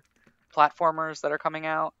other platformers that are coming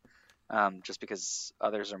out. Just because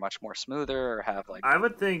others are much more smoother or have like I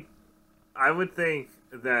would think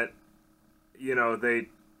that, you know,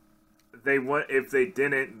 they want, if they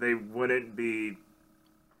didn't, they wouldn't be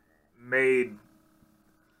made.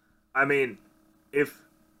 I mean, if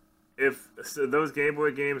so those Game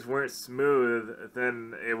Boy games weren't smooth,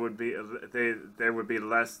 then it would be there would be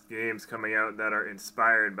less games coming out that are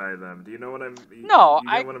inspired by them. Do you know what I'm? No, you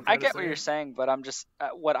I what I'm I trying to get what say? you're saying, but I'm just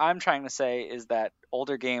what I'm trying to say is that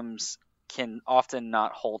older games can often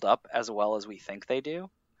not hold up as well as we think they do,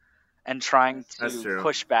 and trying That's to true.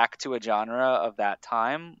 push back to a genre of that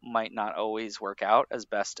time might not always work out as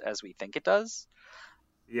best as we think it does.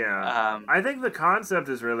 Yeah, I think the concept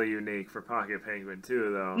is really unique for Pocket Penguin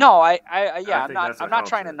too, though. No, yeah, I I'm think not that's I'm what not helps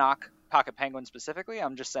trying to it. knock Pocket Penguin specifically.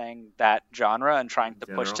 I'm just saying that genre and trying to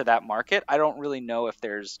push General. to that market. I don't really know if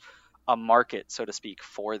there's a market, so to speak,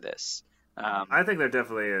 for this. I think there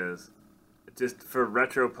definitely is, just for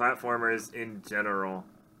retro platformers in general.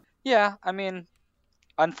 Yeah, I mean,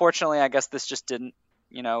 unfortunately, I guess this just didn't,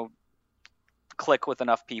 click with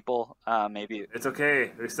enough people. Maybe. It's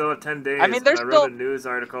okay. We still have 10 days. I mean, there's and I wrote still- a news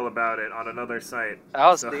article about it on another site.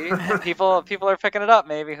 Oh, So- see, people are picking it up.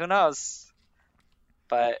 Maybe, who knows?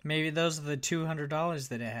 But Maybe those are the $200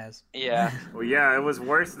 that it has. yeah. Well, yeah, it was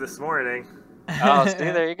worse this morning. Oh, see,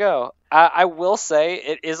 there you go. I will say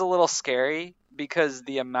it is a little scary because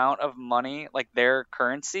the amount of money, like their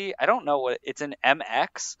currency, I don't know what it's in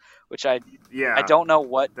MX, which I Yeah. don't know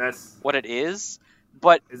what That's. it is,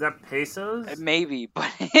 but Is that pesos? maybe.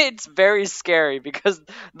 But it's very scary because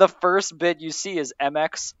the first bid you see is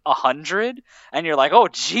MX 100, and you're like, oh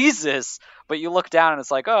Jesus! But you look down and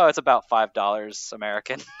it's like, oh, it's about $5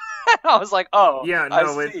 American. I was like, oh, Yeah, I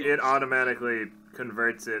no, see. it automatically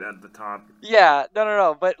converts it at the top. Yeah,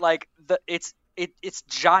 no. But like it's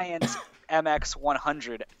giant MX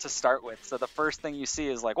 100 to start with. So the first thing you see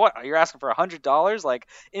is like, what? You're asking for $100? Like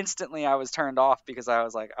instantly, I was turned off because I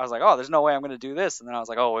was like, oh, there's no way I'm gonna do this. And then I was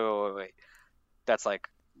like, oh, wait. That's like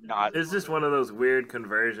not. It's just one of those weird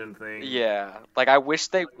conversion things. Yeah, like I wish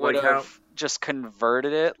they would Like have how- just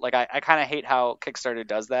converted it. Like I kind of hate how Kickstarter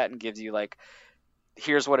does that and gives you like,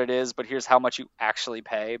 here's what it is, but here's how much you actually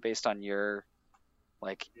pay based on your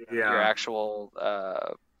your actual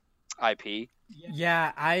IP.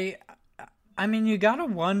 Yeah, I mean, you gotta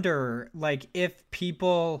wonder, like, if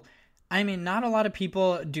people, I mean, not a lot of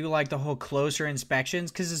people do, like, the whole closer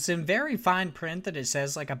inspections, because it's in very fine print that it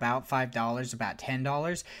says, like, about $5, about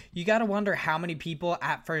 $10. You gotta wonder how many people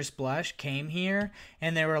at first blush came here,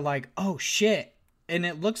 and they were like, oh, shit. And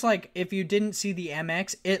it looks like, if you didn't see the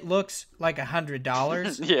MX, it looks like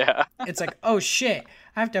 $100. Yeah. It's like, oh shit,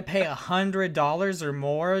 I have to pay $100 or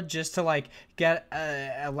more just to like get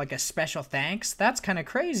like a special thanks. That's kind of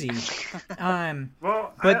crazy.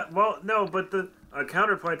 Well, But- but the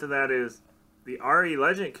counterpoint to that is the RE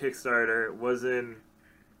Legend Kickstarter was in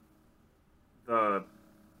the,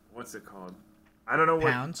 what's it called? I don't know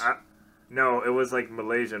what. Pounds? No, it was like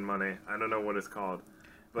Malaysian money. I don't know what it's called,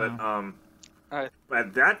 but Alright.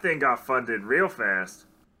 but that thing got funded real fast.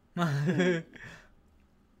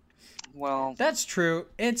 Well, That's true.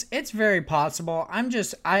 It's very possible. I'm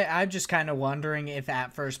just kind of wondering if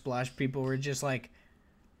at first blush people were just like,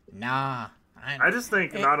 nah. I just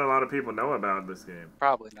think not a lot of people know about this game.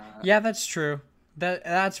 probably not. Yeah, that's true.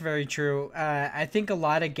 That's very true. I think a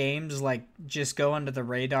lot of games like just go under the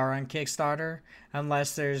radar on Kickstarter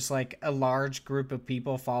unless there's like a large group of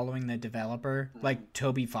people following the developer, like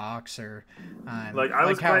Toby Fox or like I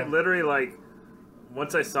was quite literally like,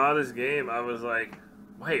 once I saw this game, I was like,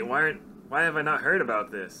 wait, why have I not heard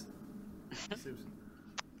about this? Seems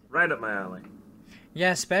right up my alley.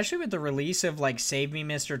 Yeah, especially with the release of like Save Me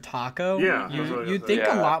Mr. Taco. Yeah, you'd think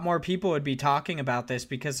a lot more people would be talking about this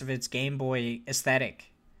because of its Game Boy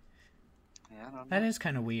aesthetic. Yeah, I don't know. That is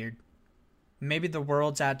kind of weird. Maybe the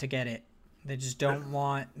world's out to get it. They just don't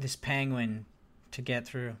want this penguin to get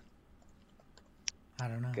through. I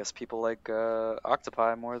don't know. I guess people like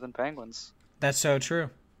octopi more than penguins. That's so true.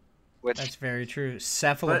 Which That's very true.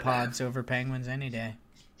 Cephalopods over penguins any day.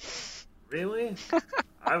 Really?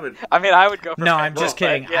 I would go for No, penguins, I'm just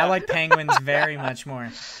kidding. yeah. I like penguins very much more.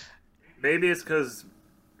 Maybe it's because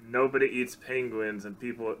nobody eats penguins and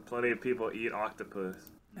plenty of people eat octopus.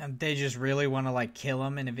 And they just really want to like kill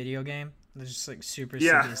them in a video game. They're just like super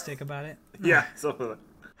Yeah. sadistic about it. Yeah, so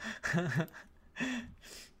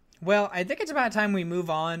Well, I think it's about time we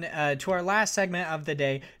move on to our last segment of the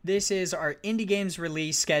day. This is our Indie Games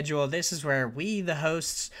release schedule. This is where we, the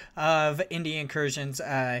hosts of Indie Incursions,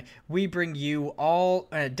 we bring you all,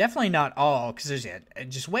 definitely not all, because there's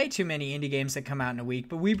just way too many indie games that come out in a week,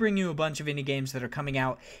 but we bring you a bunch of indie games that are coming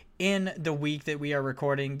out in the week that we are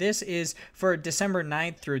recording. This is for December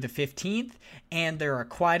 9th through the 15th, and there are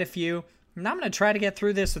quite a few. And I'm going to try to get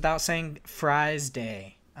through this without saying Fries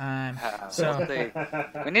Day.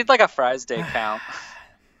 We need like a Fries Day count.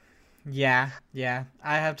 Yeah.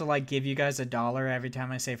 I have to like give you guys $1 every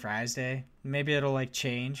time I say Fries Day. Maybe it'll like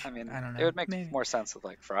change. I mean, I don't know. it would make more sense with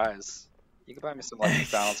like fries. You could buy me some like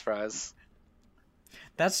McDonald's fries.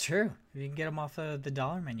 That's true. You can get them off the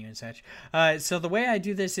dollar menu and such. So the way I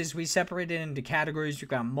do this is we separate it into categories.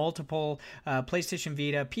 You've got multiple PlayStation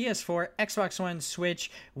Vita, PS4, Xbox One,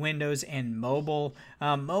 Switch, Windows, and mobile.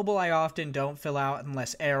 Mobile I often don't fill out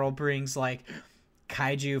unless Errol brings like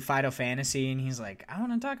Kaiju Fido Fantasy and he's like, I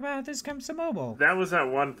want to talk about how this comes to mobile. that was that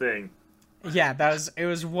one thing. Yeah, it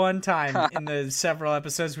was one time in the several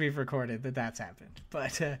episodes we've recorded that's happened.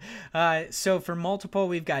 But so for multiple,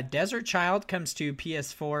 we've got Desert Child comes to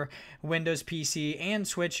PS4, Windows PC, and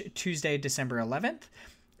Switch Tuesday, December 11th.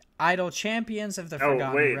 Idle Champions of the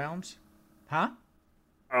Forgotten Realms. Huh?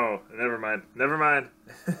 Oh, never mind.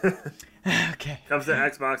 Okay. Comes to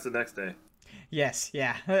Xbox the next day. Yes,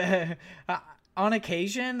 yeah. On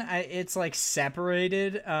occasion, it's like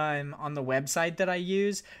separated on the website that I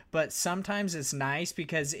use, but sometimes it's nice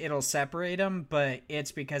because it'll separate them, but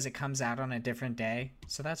it's because it comes out on a different day.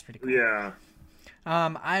 So that's pretty cool. Yeah.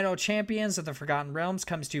 Idle Champions of the Forgotten Realms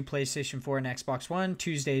comes to PlayStation 4 and Xbox One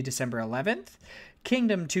Tuesday, December 11th.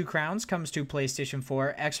 Kingdom 2 Crowns comes to PlayStation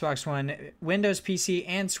 4, Xbox One, Windows PC,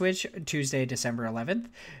 and Switch Tuesday, December 11th.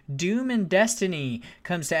 Doom and Destiny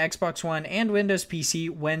comes to Xbox One and Windows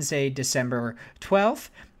PC Wednesday, December 12th.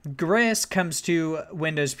 Gris comes to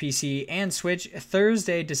Windows PC and Switch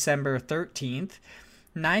Thursday, December 13th.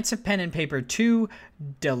 Knights of Pen and Paper 2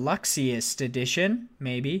 Deluxeist Edition,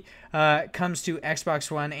 maybe, comes to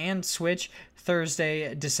Xbox One and Switch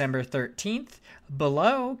Thursday, December 13th.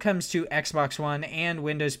 Below comes to Xbox One and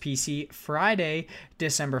Windows PC Friday,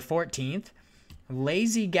 December 14th.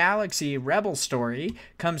 Lazy Galaxy Rebel Story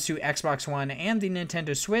comes to Xbox One and the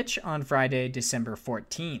Nintendo Switch on Friday, December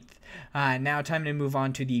 14th. Now time to move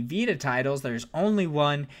on to the Vita titles. There's only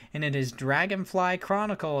one, and it is Dragonfly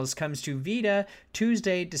Chronicles comes to Vita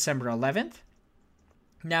Tuesday, December 11th.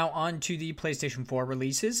 Now on to the PlayStation 4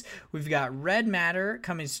 releases. We've got Red Matter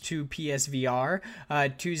coming to PSVR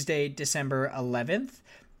Tuesday, December 11th.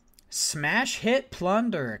 Smash Hit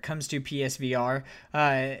Plunder comes to PSVR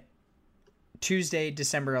Tuesday,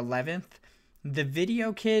 December 11th. The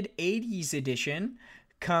Video Kid 80s Edition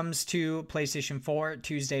comes to PlayStation 4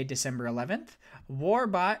 Tuesday, December 11th.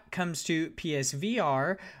 Warbot comes to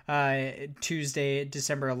PSVR Tuesday,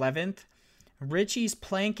 December 11th. Richie's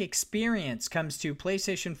Plank Experience comes to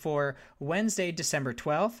PlayStation 4 Wednesday, December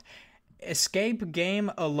 12th. Escape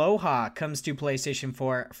Game Aloha comes to PlayStation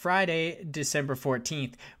 4 Friday, December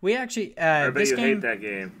 14th. We actually I bet you hate that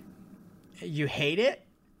game. You hate it?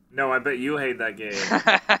 No, I bet you hate that game.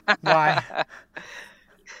 Why?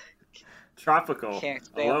 Tropical. Can't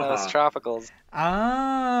stand Aloha. those tropicals.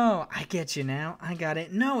 Oh, I get you now. I got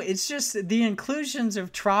it. No, it's just the inclusions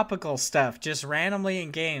of tropical stuff just randomly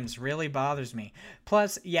in games really bothers me.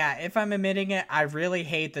 Plus, yeah, if I'm admitting it, I really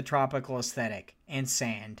hate the tropical aesthetic and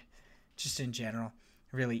sand. Just in general.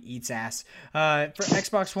 Really eats ass. For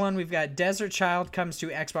Xbox One, we've got Desert Child comes to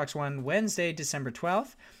Xbox One Wednesday, December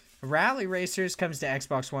 12th. Rally Racers comes to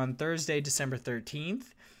Xbox One Thursday, December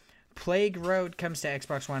 13th. Plague Road comes to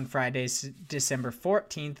Xbox One Friday, December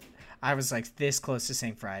 14th. I was like this close to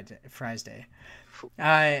saying Friday.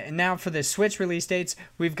 Now for the Switch release dates,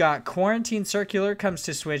 we've got Quarantine Circular comes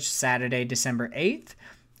to Switch Saturday, December 8th.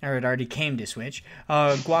 Or it already came to Switch.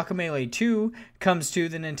 Guacamelee 2 comes to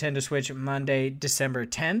the Nintendo Switch Monday, December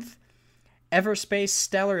 10th. Everspace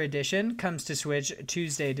Stellar Edition comes to Switch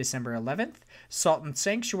Tuesday, December 11th. Salt and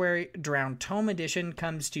Sanctuary Drowned Tome Edition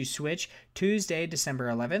comes to Switch Tuesday, December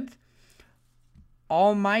 11th.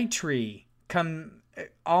 All My Tree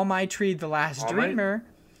The Last Dreamer.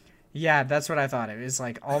 Yeah, that's what I thought. It was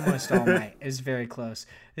like almost All Might. It was very close.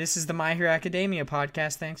 This is the My Hero Academia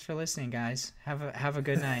podcast. Thanks for listening, guys. Have a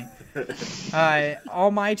good night.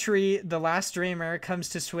 All My Tree The Last Dreamer comes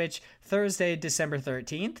to Switch Thursday, December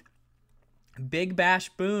 13th. Big Bash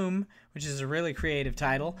Boom, which is a really creative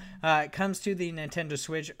title, comes to the Nintendo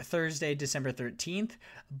Switch Thursday, December 13th.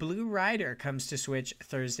 Blue Rider comes to Switch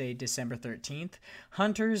Thursday, December 13th.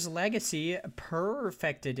 Hunter's Legacy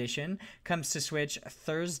Perfect Edition comes to Switch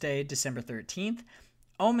Thursday, December 13th.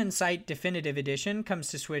 Omen Sight Definitive Edition comes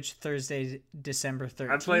to Switch Thursday, December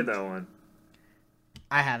 13th. I played that one.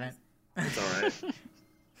 I haven't. It's alright.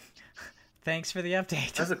 Thanks for the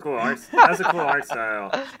update. That's a cool art. That's a cool art style.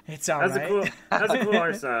 It's alright. That's a cool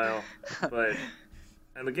art style,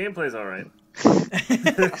 and the gameplay's alright.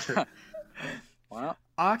 Wow.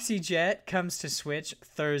 Oxyjet comes to Switch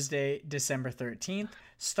Thursday, December 13th.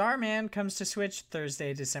 Starman comes to Switch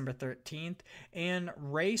Thursday, December 13th. And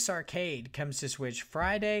Race Arcade comes to Switch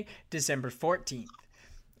Friday, December 14th.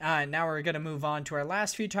 Now we're going to move on to our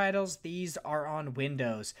last few titles. These are on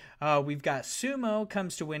Windows. We've got Sumo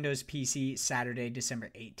comes to Windows PC Saturday,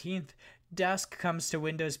 December 18th. Dusk comes to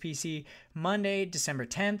Windows PC Monday, December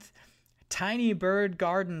 10th. Tiny Bird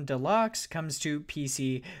Garden Deluxe comes to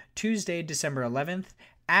PC Tuesday, December 11th.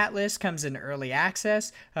 Atlas comes in early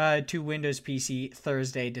access to Windows PC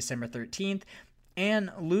Thursday, December 13th.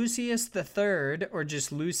 And Lucius the Third, or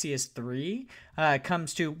just Lucius 3,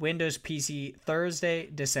 comes to Windows PC Thursday,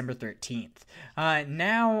 December 13th.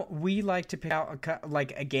 Now we like to pick out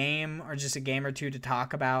a game or just a game or two to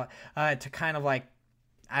talk about to kind of like,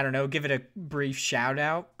 I don't know, give it a brief shout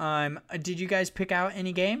out. Did you guys pick out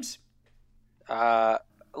any games?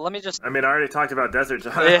 Let me just... I mean, I already talked about Desert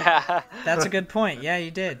Child. Yeah. That's a good point. Yeah,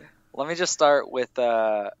 you did. Let me just start with,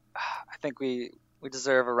 I think we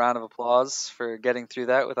deserve a round of applause for getting through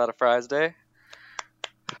that without a Fries Day.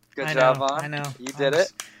 Good job, Vaughn. I know. You did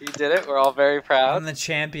it. You did it. We're all very proud. I'm the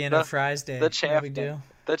champion of Fries Day. The champion. We do.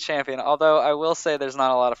 The champion. Although I will say there's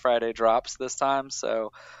not a lot of Friday drops this time,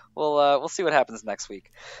 so we'll see what happens next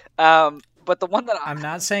week. But the one that I'm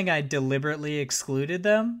not saying I deliberately excluded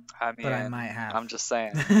them, I mean, but I might have. I'm just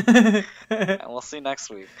saying. And we'll see next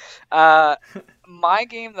week. My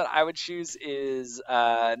game that I would choose is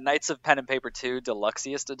Knights of Pen and Paper 2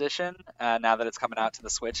 Deluxiest Edition, now that it's coming out to the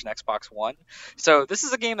Switch and Xbox One. So this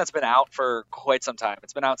is a game that's been out for quite some time.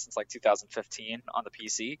 It's been out since like 2015 on the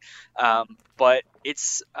PC. But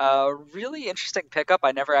it's a really interesting pickup.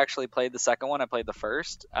 I never actually played the second one. I played the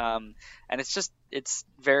first. And it's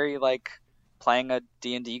very like playing a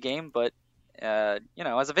D&D game, but as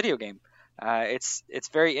a video game. It's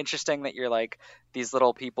very interesting that you're like these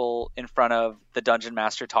little people in front of the dungeon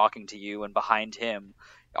master talking to you, and behind him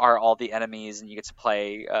are all the enemies, and you get to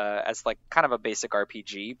play as like kind of a basic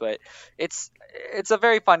RPG. But it's a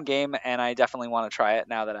very fun game, and I definitely want to try it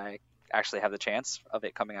now that I actually have the chance of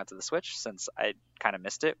it coming out to the Switch, since I kind of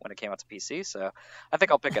missed it when it came out to PC. So I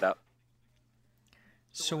think I'll pick it up.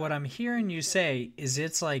 So what I'm hearing you say is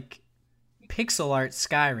it's like pixel art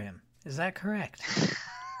Skyrim. Is that correct?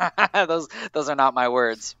 Those are not my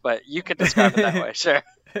words, but you could describe it that way, sure.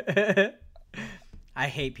 I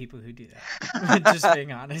hate people who do that. Just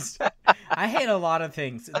being honest. I hate a lot of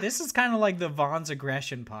things. This is kind of like the Vaughn's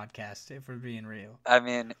Aggression podcast, if we're being real. I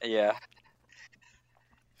mean, yeah.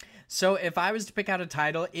 So if I was to pick out a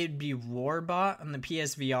title, it'd be Warbot on the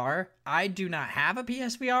PSVR. I do not have a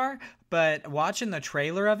PSVR, but watching the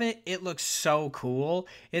trailer of it, it looks so cool.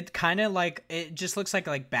 It kind of like, it just looks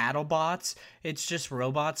like battle bots. It's just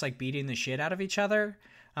robots like beating the shit out of each other.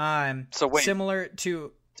 So wait, similar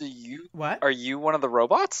to... What? Are you one of the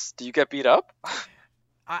robots? Do you get beat up?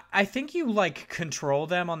 I think you like control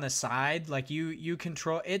them on the side. Like you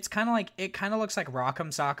control. It kind of looks like Rock'em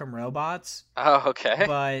Sock'em Robots. Oh, okay.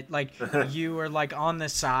 But like you are like on the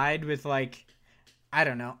side with like, I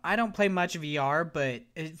don't know. I don't play much VR, but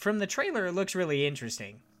from the trailer it looks really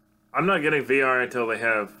interesting. I'm not getting VR until they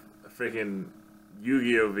have a freaking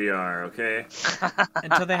Yu-Gi-Oh VR, okay?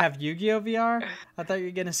 Until they have Yu-Gi-Oh VR? I thought you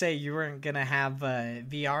were going to say you weren't going to have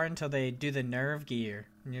VR until they do the Nerve gear.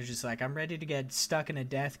 And you're just like, I'm ready to get stuck in a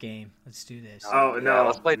death game. Let's do this. Oh, no. Yeah,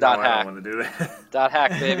 let's play no, Dot I Hack. don't want to do that. Dot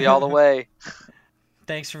hack, baby, all the way.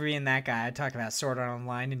 Thanks for being that guy. I talk about Sword Art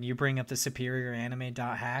Online, and you bring up the superior anime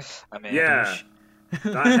 .hack. I mean, Yeah.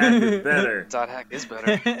 Dot Hack is better. Dot hack is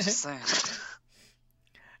better. Just saying.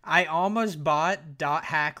 I almost bought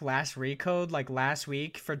 .hack last recode like last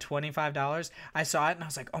week for $25. I saw it and I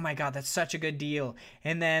was like, oh my god, that's such a good deal.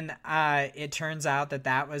 And then it turns out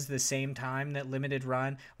that was the same time that Limited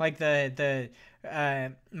Run, like the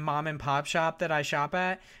mom and pop shop that I shop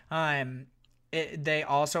at, they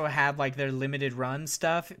also had like their Limited Run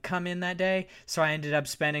stuff come in that day. So I ended up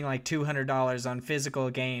spending like $200 on physical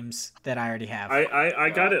games that I already have. I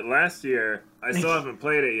got it last year. I still haven't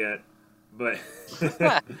played it yet. But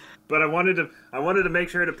but I wanted to make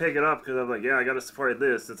sure to pick it up because I was like, yeah, I got to support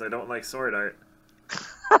this since I don't like sword art.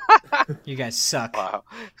 You guys suck. Wow.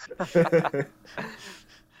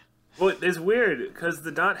 Well, it's weird because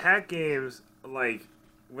the Dot Hack games, like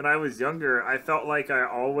when I was younger, I felt like I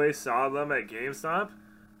always saw them at GameStop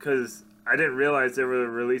because I didn't realize they were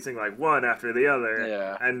releasing like one after the other.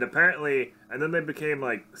 Yeah. And apparently, and then they became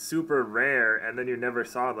like super rare, and then you never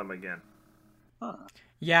saw them again. Huh.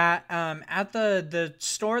 Yeah, at the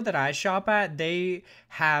store that I shop at, they've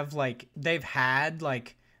had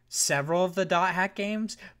several of the Dot Hack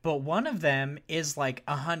games, but one of them is like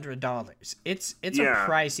 $100. It's a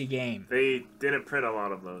pricey game. They didn't print a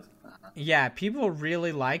lot of those. Yeah, people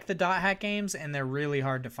really like the Dot Hack games, and they're really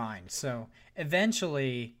hard to find. So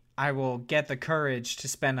eventually, I will get the courage to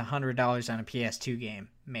spend $100 on a PS2 game.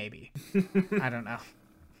 Maybe. I don't know.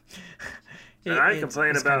 And I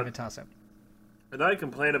complain it's about kind of a toss-up. And I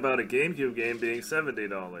complain about a GameCube game being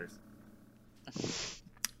 $70.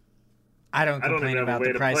 I don't complain about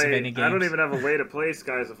the price of any games. I don't even have a way to play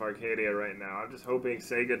Skies of Arcadia right now. I'm just hoping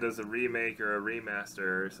Sega does a remake or a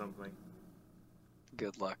remaster or something.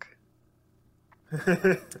 Good luck.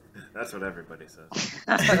 That's what everybody says.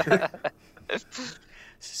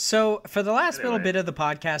 So for the last little bit of the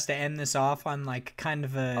podcast to end this off on like kind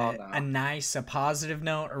of a positive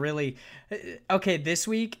note, or really, okay, this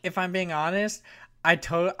week, if I'm being honest, I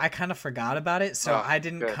kind of forgot about it, so I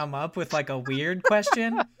didn't come up with like a weird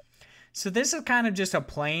question. So this is kind of just a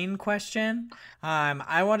plain question.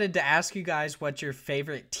 I wanted to ask you guys what your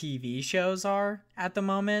favorite TV shows are at the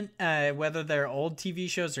moment, whether they're old TV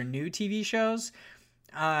shows or new TV shows.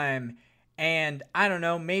 And I don't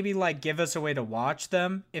know, maybe like give us a way to watch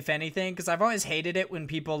them, if anything, because I've always hated it when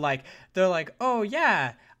people they're like, oh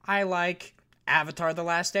yeah, I like Avatar: The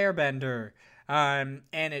Last Airbender. And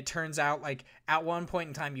it turns out like at one point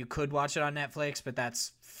in time you could watch it on Netflix, but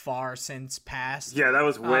that's far since passed. Yeah, that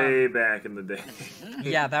was way back in the day.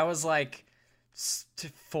 Yeah, that was like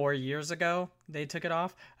 4 years ago they took it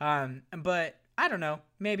off. But I don't know,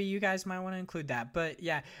 maybe you guys might want to include that. But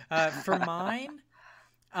yeah, for mine,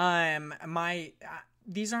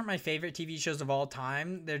 these aren't my favorite TV shows of all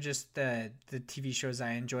time. They're just the TV shows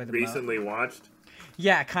I enjoy the most. Recently watched?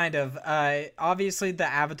 Yeah, kind of. Obviously, the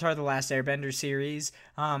The Last Airbender series.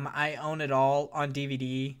 I own it all on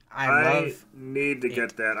DVD. I need to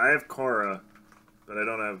get that. I have Korra, but I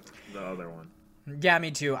don't have the other one. Yeah,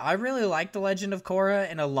 me too. I really like The Legend of Korra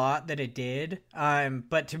and a lot that it did.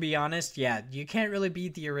 But to be honest, yeah, you can't really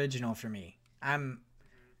beat the original for me.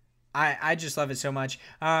 I just love it so much.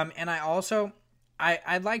 And I also,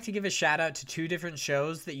 I'd like to give a shout out to two different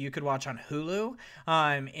shows that you could watch on Hulu.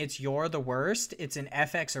 It's You're the Worst. It's an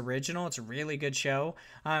FX original. It's a really good show.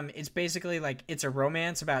 It's basically like, it's a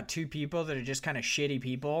romance about two people that are just kind of shitty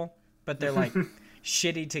people, but they're like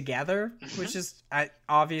shitty together, which is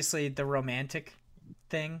obviously the romantic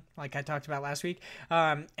thing like I talked about last week.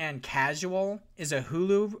 And Casual is a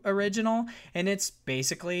Hulu original, and it's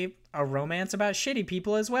basically a romance about shitty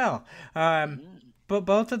people as well. But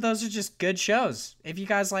both of those are just good shows. If you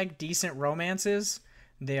guys like decent romances,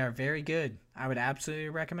 they are very good. I would absolutely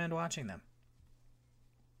recommend watching them.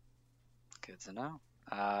 Good to know.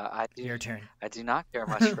 Your turn. I do not care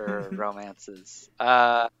much for romances.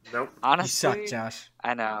 Nope. Honestly, you suck, Josh.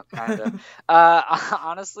 I know, kind of.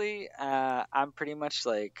 Honestly, I'm pretty much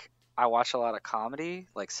like, I watch a lot of comedy,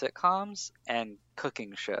 like sitcoms, and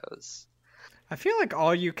cooking shows. I feel like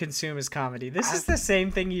all you consume is comedy. This is the same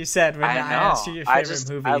thing you said when I asked you your favorite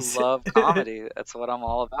movies. I love comedy. That's what I'm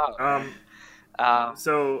all about.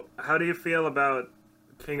 So, how do you feel about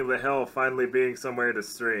King of the Hill finally being somewhere to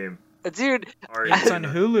stream? Dude, Or It's on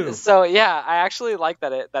Hulu. so yeah, I actually like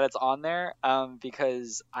that it's on there,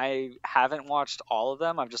 because I haven't watched all of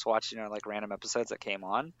them. I've just watched, like random episodes that came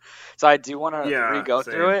on. So I do want to Yeah, re-go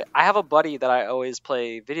same. through it. I have a buddy that I always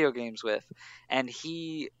play video games with, and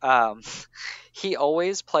he he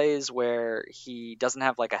always plays where he doesn't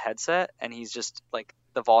have like a headset, and he's just like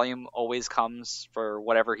the volume always comes for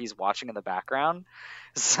whatever he's watching in the background.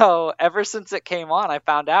 So ever since it came on, I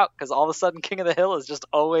found out because all of a sudden King of the Hill is just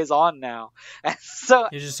always on now. And so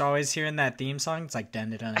You're just always hearing that theme song. It's like dun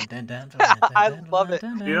dun dun dun dun. I love it.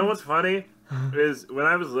 You know what's funny is when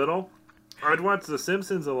I was little, I'd watch The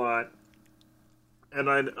Simpsons a lot, and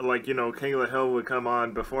I'd King of the Hill would come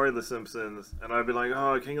on before The Simpsons, and I'd be like,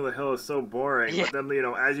 oh, King of the Hill is so boring. Yeah. But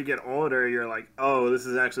then as you get older, you're like, oh, this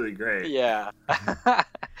is actually great. Yeah.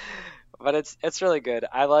 But it's really good.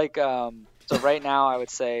 I like so right now I would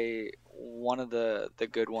say one of the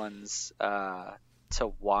good ones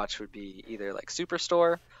to watch would be either like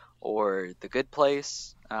Superstore or The Good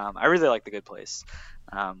Place. I really like The Good Place,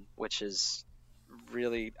 which is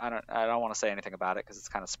really I don't want to say anything about it because it's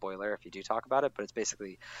kind of spoiler if you do talk about it, but it's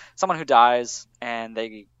basically someone who dies and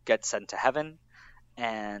they get sent to heaven,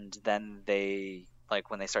 and then they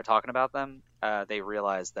when they start talking about them, they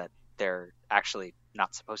realize that they're actually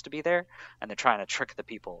not supposed to be there, and they're trying to trick the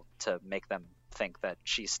people to make them think that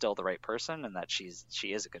she's still the right person and that she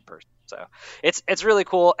is a good person. So it's really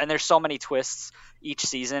cool, and there's so many twists each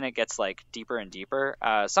season. It gets deeper and deeper.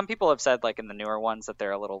 Some people have said in the newer ones that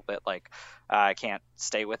they're a little bit I can't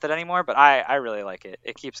stay with it anymore, but I really like it.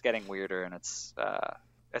 It keeps getting weirder, and it's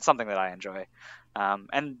something that I enjoy.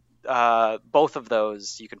 And both of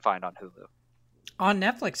those you can find on Hulu. On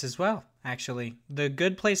Netflix as well, actually. The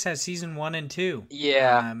Good Place has season 1 and 2.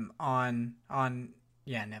 Yeah. On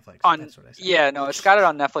Netflix. That's what I said. Yeah, no, it's got it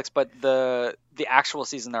on Netflix, but the actual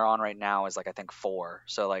season they're on right now is I think 4.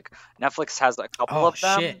 So Netflix has a couple of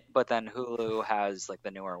them, shit. but then Hulu has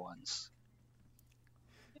the newer ones.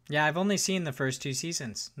 Yeah, I've only seen the first 2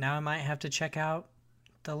 seasons. Now I might have to check out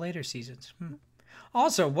the later seasons.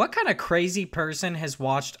 Also, what kind of crazy person has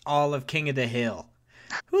watched all of King of the Hill?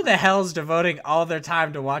 Who the hell's devoting all their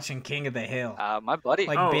time to watching King of the Hill? My buddy.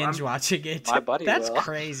 Binge watching it. My buddy That's will.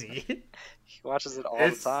 crazy. He watches it all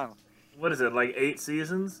the time. What is it, 8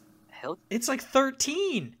 seasons? It's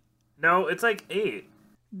 13. No, it's 8.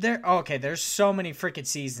 There's so many freaking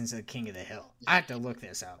seasons of King of the Hill. I have to look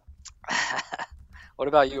this up. What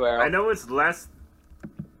about you, Errol? I know it's less.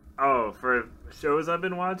 Oh, for shows I've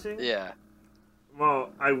been watching? Yeah. Well,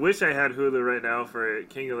 I wish I had Hulu right now for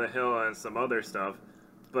King of the Hill and some other stuff.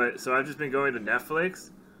 But so I've just been going to Netflix,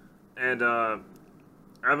 and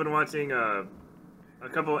I've been watching a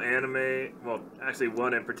couple anime. Well, actually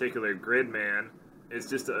one in particular, Gridman. It's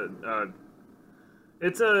just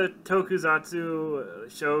it's a tokusatsu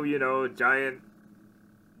show. Giant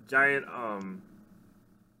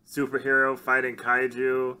superhero fighting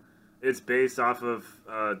kaiju. It's based off of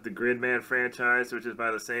the Gridman franchise, which is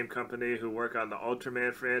by the same company who work on the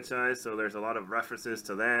Ultraman franchise. So there's a lot of references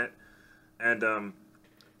to that, and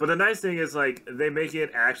but the nice thing is they make it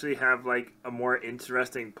actually have a more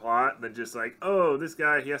interesting plot than just oh, this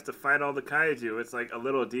guy, he has to fight all the kaiju. It's a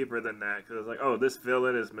little deeper than that, because it's oh, this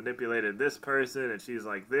villain has manipulated this person and she's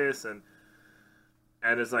like this, and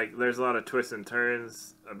it's there's a lot of twists and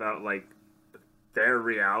turns about their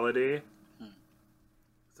reality.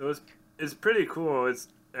 So it's pretty cool.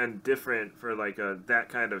 And different for that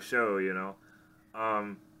kind of show,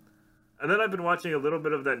 And then I've been watching a little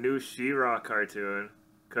bit of that new She-Ra cartoon.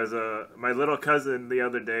 Because my little cousin the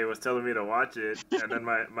other day was telling me to watch it, and then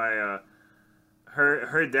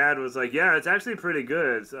her dad was like, "Yeah, it's actually pretty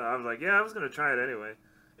good." So I was like, "Yeah, I was gonna try it anyway."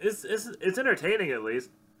 It's entertaining at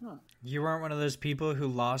least. You weren't one of those people who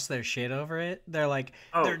lost their shit over it? They're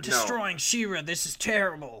they're no. destroying She-Ra. This is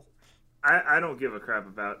terrible. I don't give a crap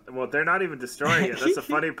about. Well, they're not even destroying it. That's the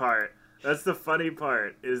funny part. That's the funny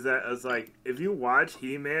part, is that it's if you watch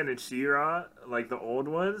He-Man and She-Ra, the old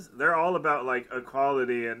ones, they're all about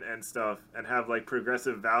equality and stuff, and have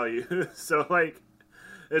progressive values. So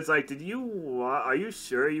it's are you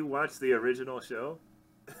sure you watched the original show?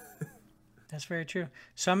 That's very true.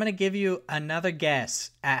 So I'm going to give you another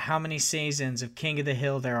guess at how many seasons of King of the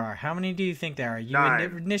Hill there are. How many do you think there are? You 9.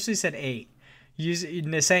 Initially said 8.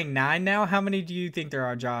 You're saying 9 now? How many do you think there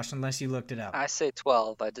are, Josh, unless you looked it up? I say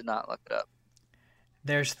 12. I did not look it up.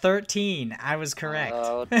 There's 13. I was correct.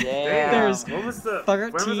 Oh, damn. There's what was the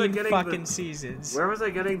 13 fucking seasons. Where was I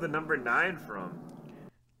getting the number 9 from?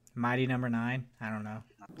 Mighty Number 9? I don't know.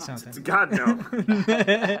 Something. God, no.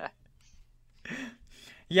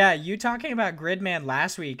 Yeah, you talking about Gridman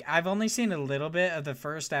last week. I've only seen a little bit of the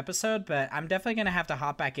first episode, but I'm definitely going to have to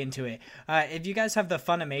hop back into it. If you guys have the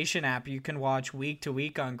Funimation app, you can watch week to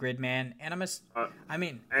week on Gridman. And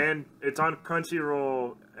and it's on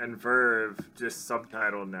Crunchyroll and Verve, just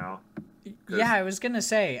subtitled now. Yeah, I was going to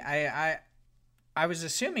say, I was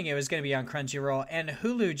assuming it was going to be on Crunchyroll, and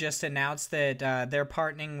Hulu just announced that they're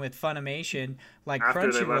partnering with Funimation like After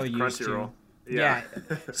Crunchyroll they left used Crunchyroll. to. Yeah.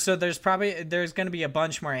 So there's going to be a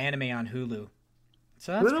bunch more anime on Hulu.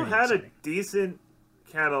 So that's Hulu had exciting. a decent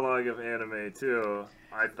catalog of anime too,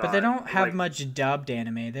 I thought. But they don't have much dubbed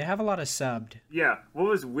anime. They have a lot of subbed. Yeah. What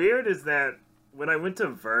was weird is that when I went to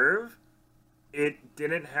Verve, it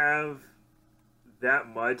didn't have that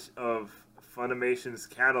much of Funimation's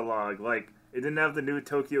catalog. Like, it didn't have the new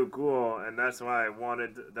Tokyo Ghoul, and that's what I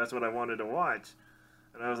wanted to watch.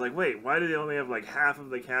 And I was like, wait, why do they only have like half of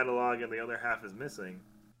the catalog and the other half is missing?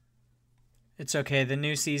 It's okay. The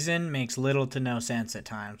new season makes little to no sense at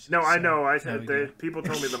times. No, so, I know. People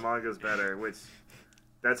told me the manga's better, which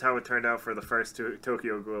that's how it turned out for the first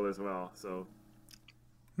Tokyo Ghoul as well. So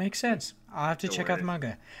makes sense. I'll have to check out the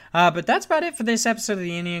manga. But that's about it for this episode of the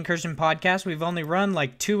Indie Incursion podcast. We've only run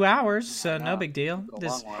like 2 hours, so no big deal.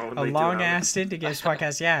 This a long-ass Indie Games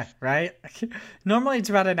podcast. Yeah, right? Normally it's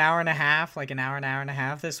about an hour and a half.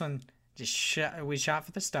 This one, we shot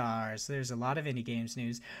for the stars. There's a lot of Indie Games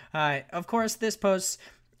news. Of course, this posts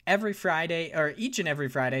every Friday, or each and every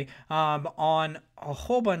Friday, on a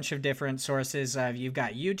whole bunch of different sources. You've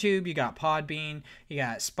got YouTube, you got Podbean, you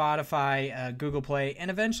got Spotify, Google Play, and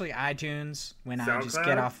eventually iTunes when SoundCloud? I just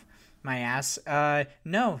get off my ass.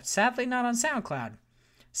 No, sadly not on SoundCloud.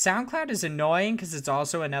 SoundCloud is annoying because it's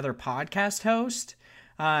also another podcast host.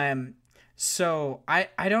 So I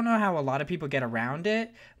don't know how a lot of people get around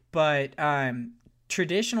it, but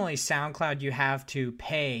traditionally SoundCloud you have to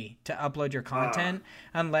pay to upload your content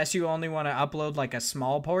unless you only want to upload like a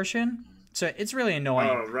small portion. So it's really annoying.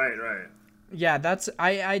 Oh, right. Yeah, that's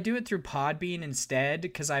I do it through Podbean instead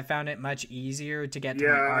because I found it much easier to get to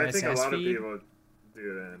my RSS feed. Yeah, I think a lot of people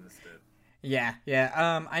do that instead.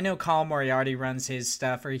 Yeah. I know Colin Moriarty runs his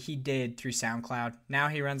stuff, or he did, through SoundCloud. Now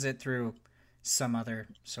he runs it through some other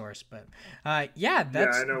source, but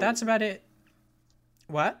that's about it.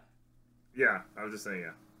 What? Yeah, I was just saying,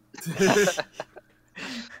 yeah.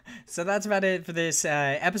 So that's about it for this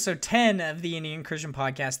episode 10 of the Indie Incursion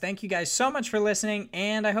podcast. Thank you guys so much for listening,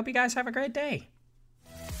 and I hope you guys have a great day.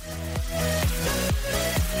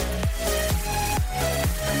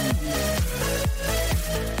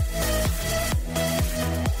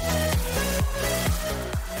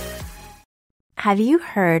 Have you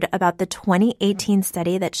heard about the 2018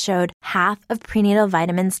 study that showed half of prenatal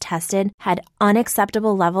vitamins tested had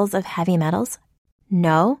unacceptable levels of heavy metals?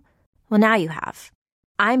 No? Well, now you have.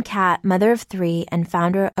 I'm Kat, mother of 3 and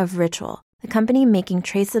founder of Ritual, the company making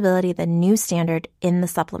traceability the new standard in the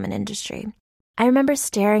supplement industry. I remember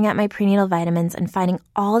staring at my prenatal vitamins and finding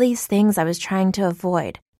all these things I was trying to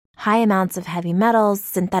avoid. High amounts of heavy metals,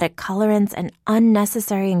 synthetic colorants, and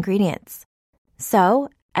unnecessary ingredients. So,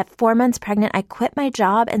 at 4 months pregnant, I quit my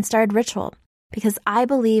job and started Ritual because I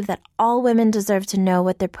believe that all women deserve to know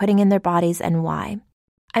what they're putting in their bodies and why.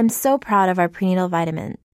 I'm so proud of our prenatal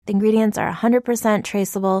vitamin. The ingredients are 100%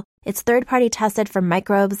 traceable, it's third-party tested for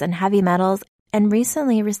microbes and heavy metals, and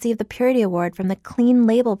recently received the Purity Award from the Clean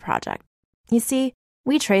Label Project. You see,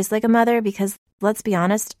 we trace like a mother because, let's be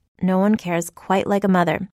honest, no one cares quite like a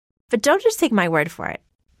mother. But don't just take my word for it.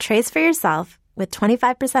 Trace for yourself with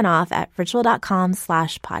 25% off at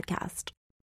ritual.com/podcast.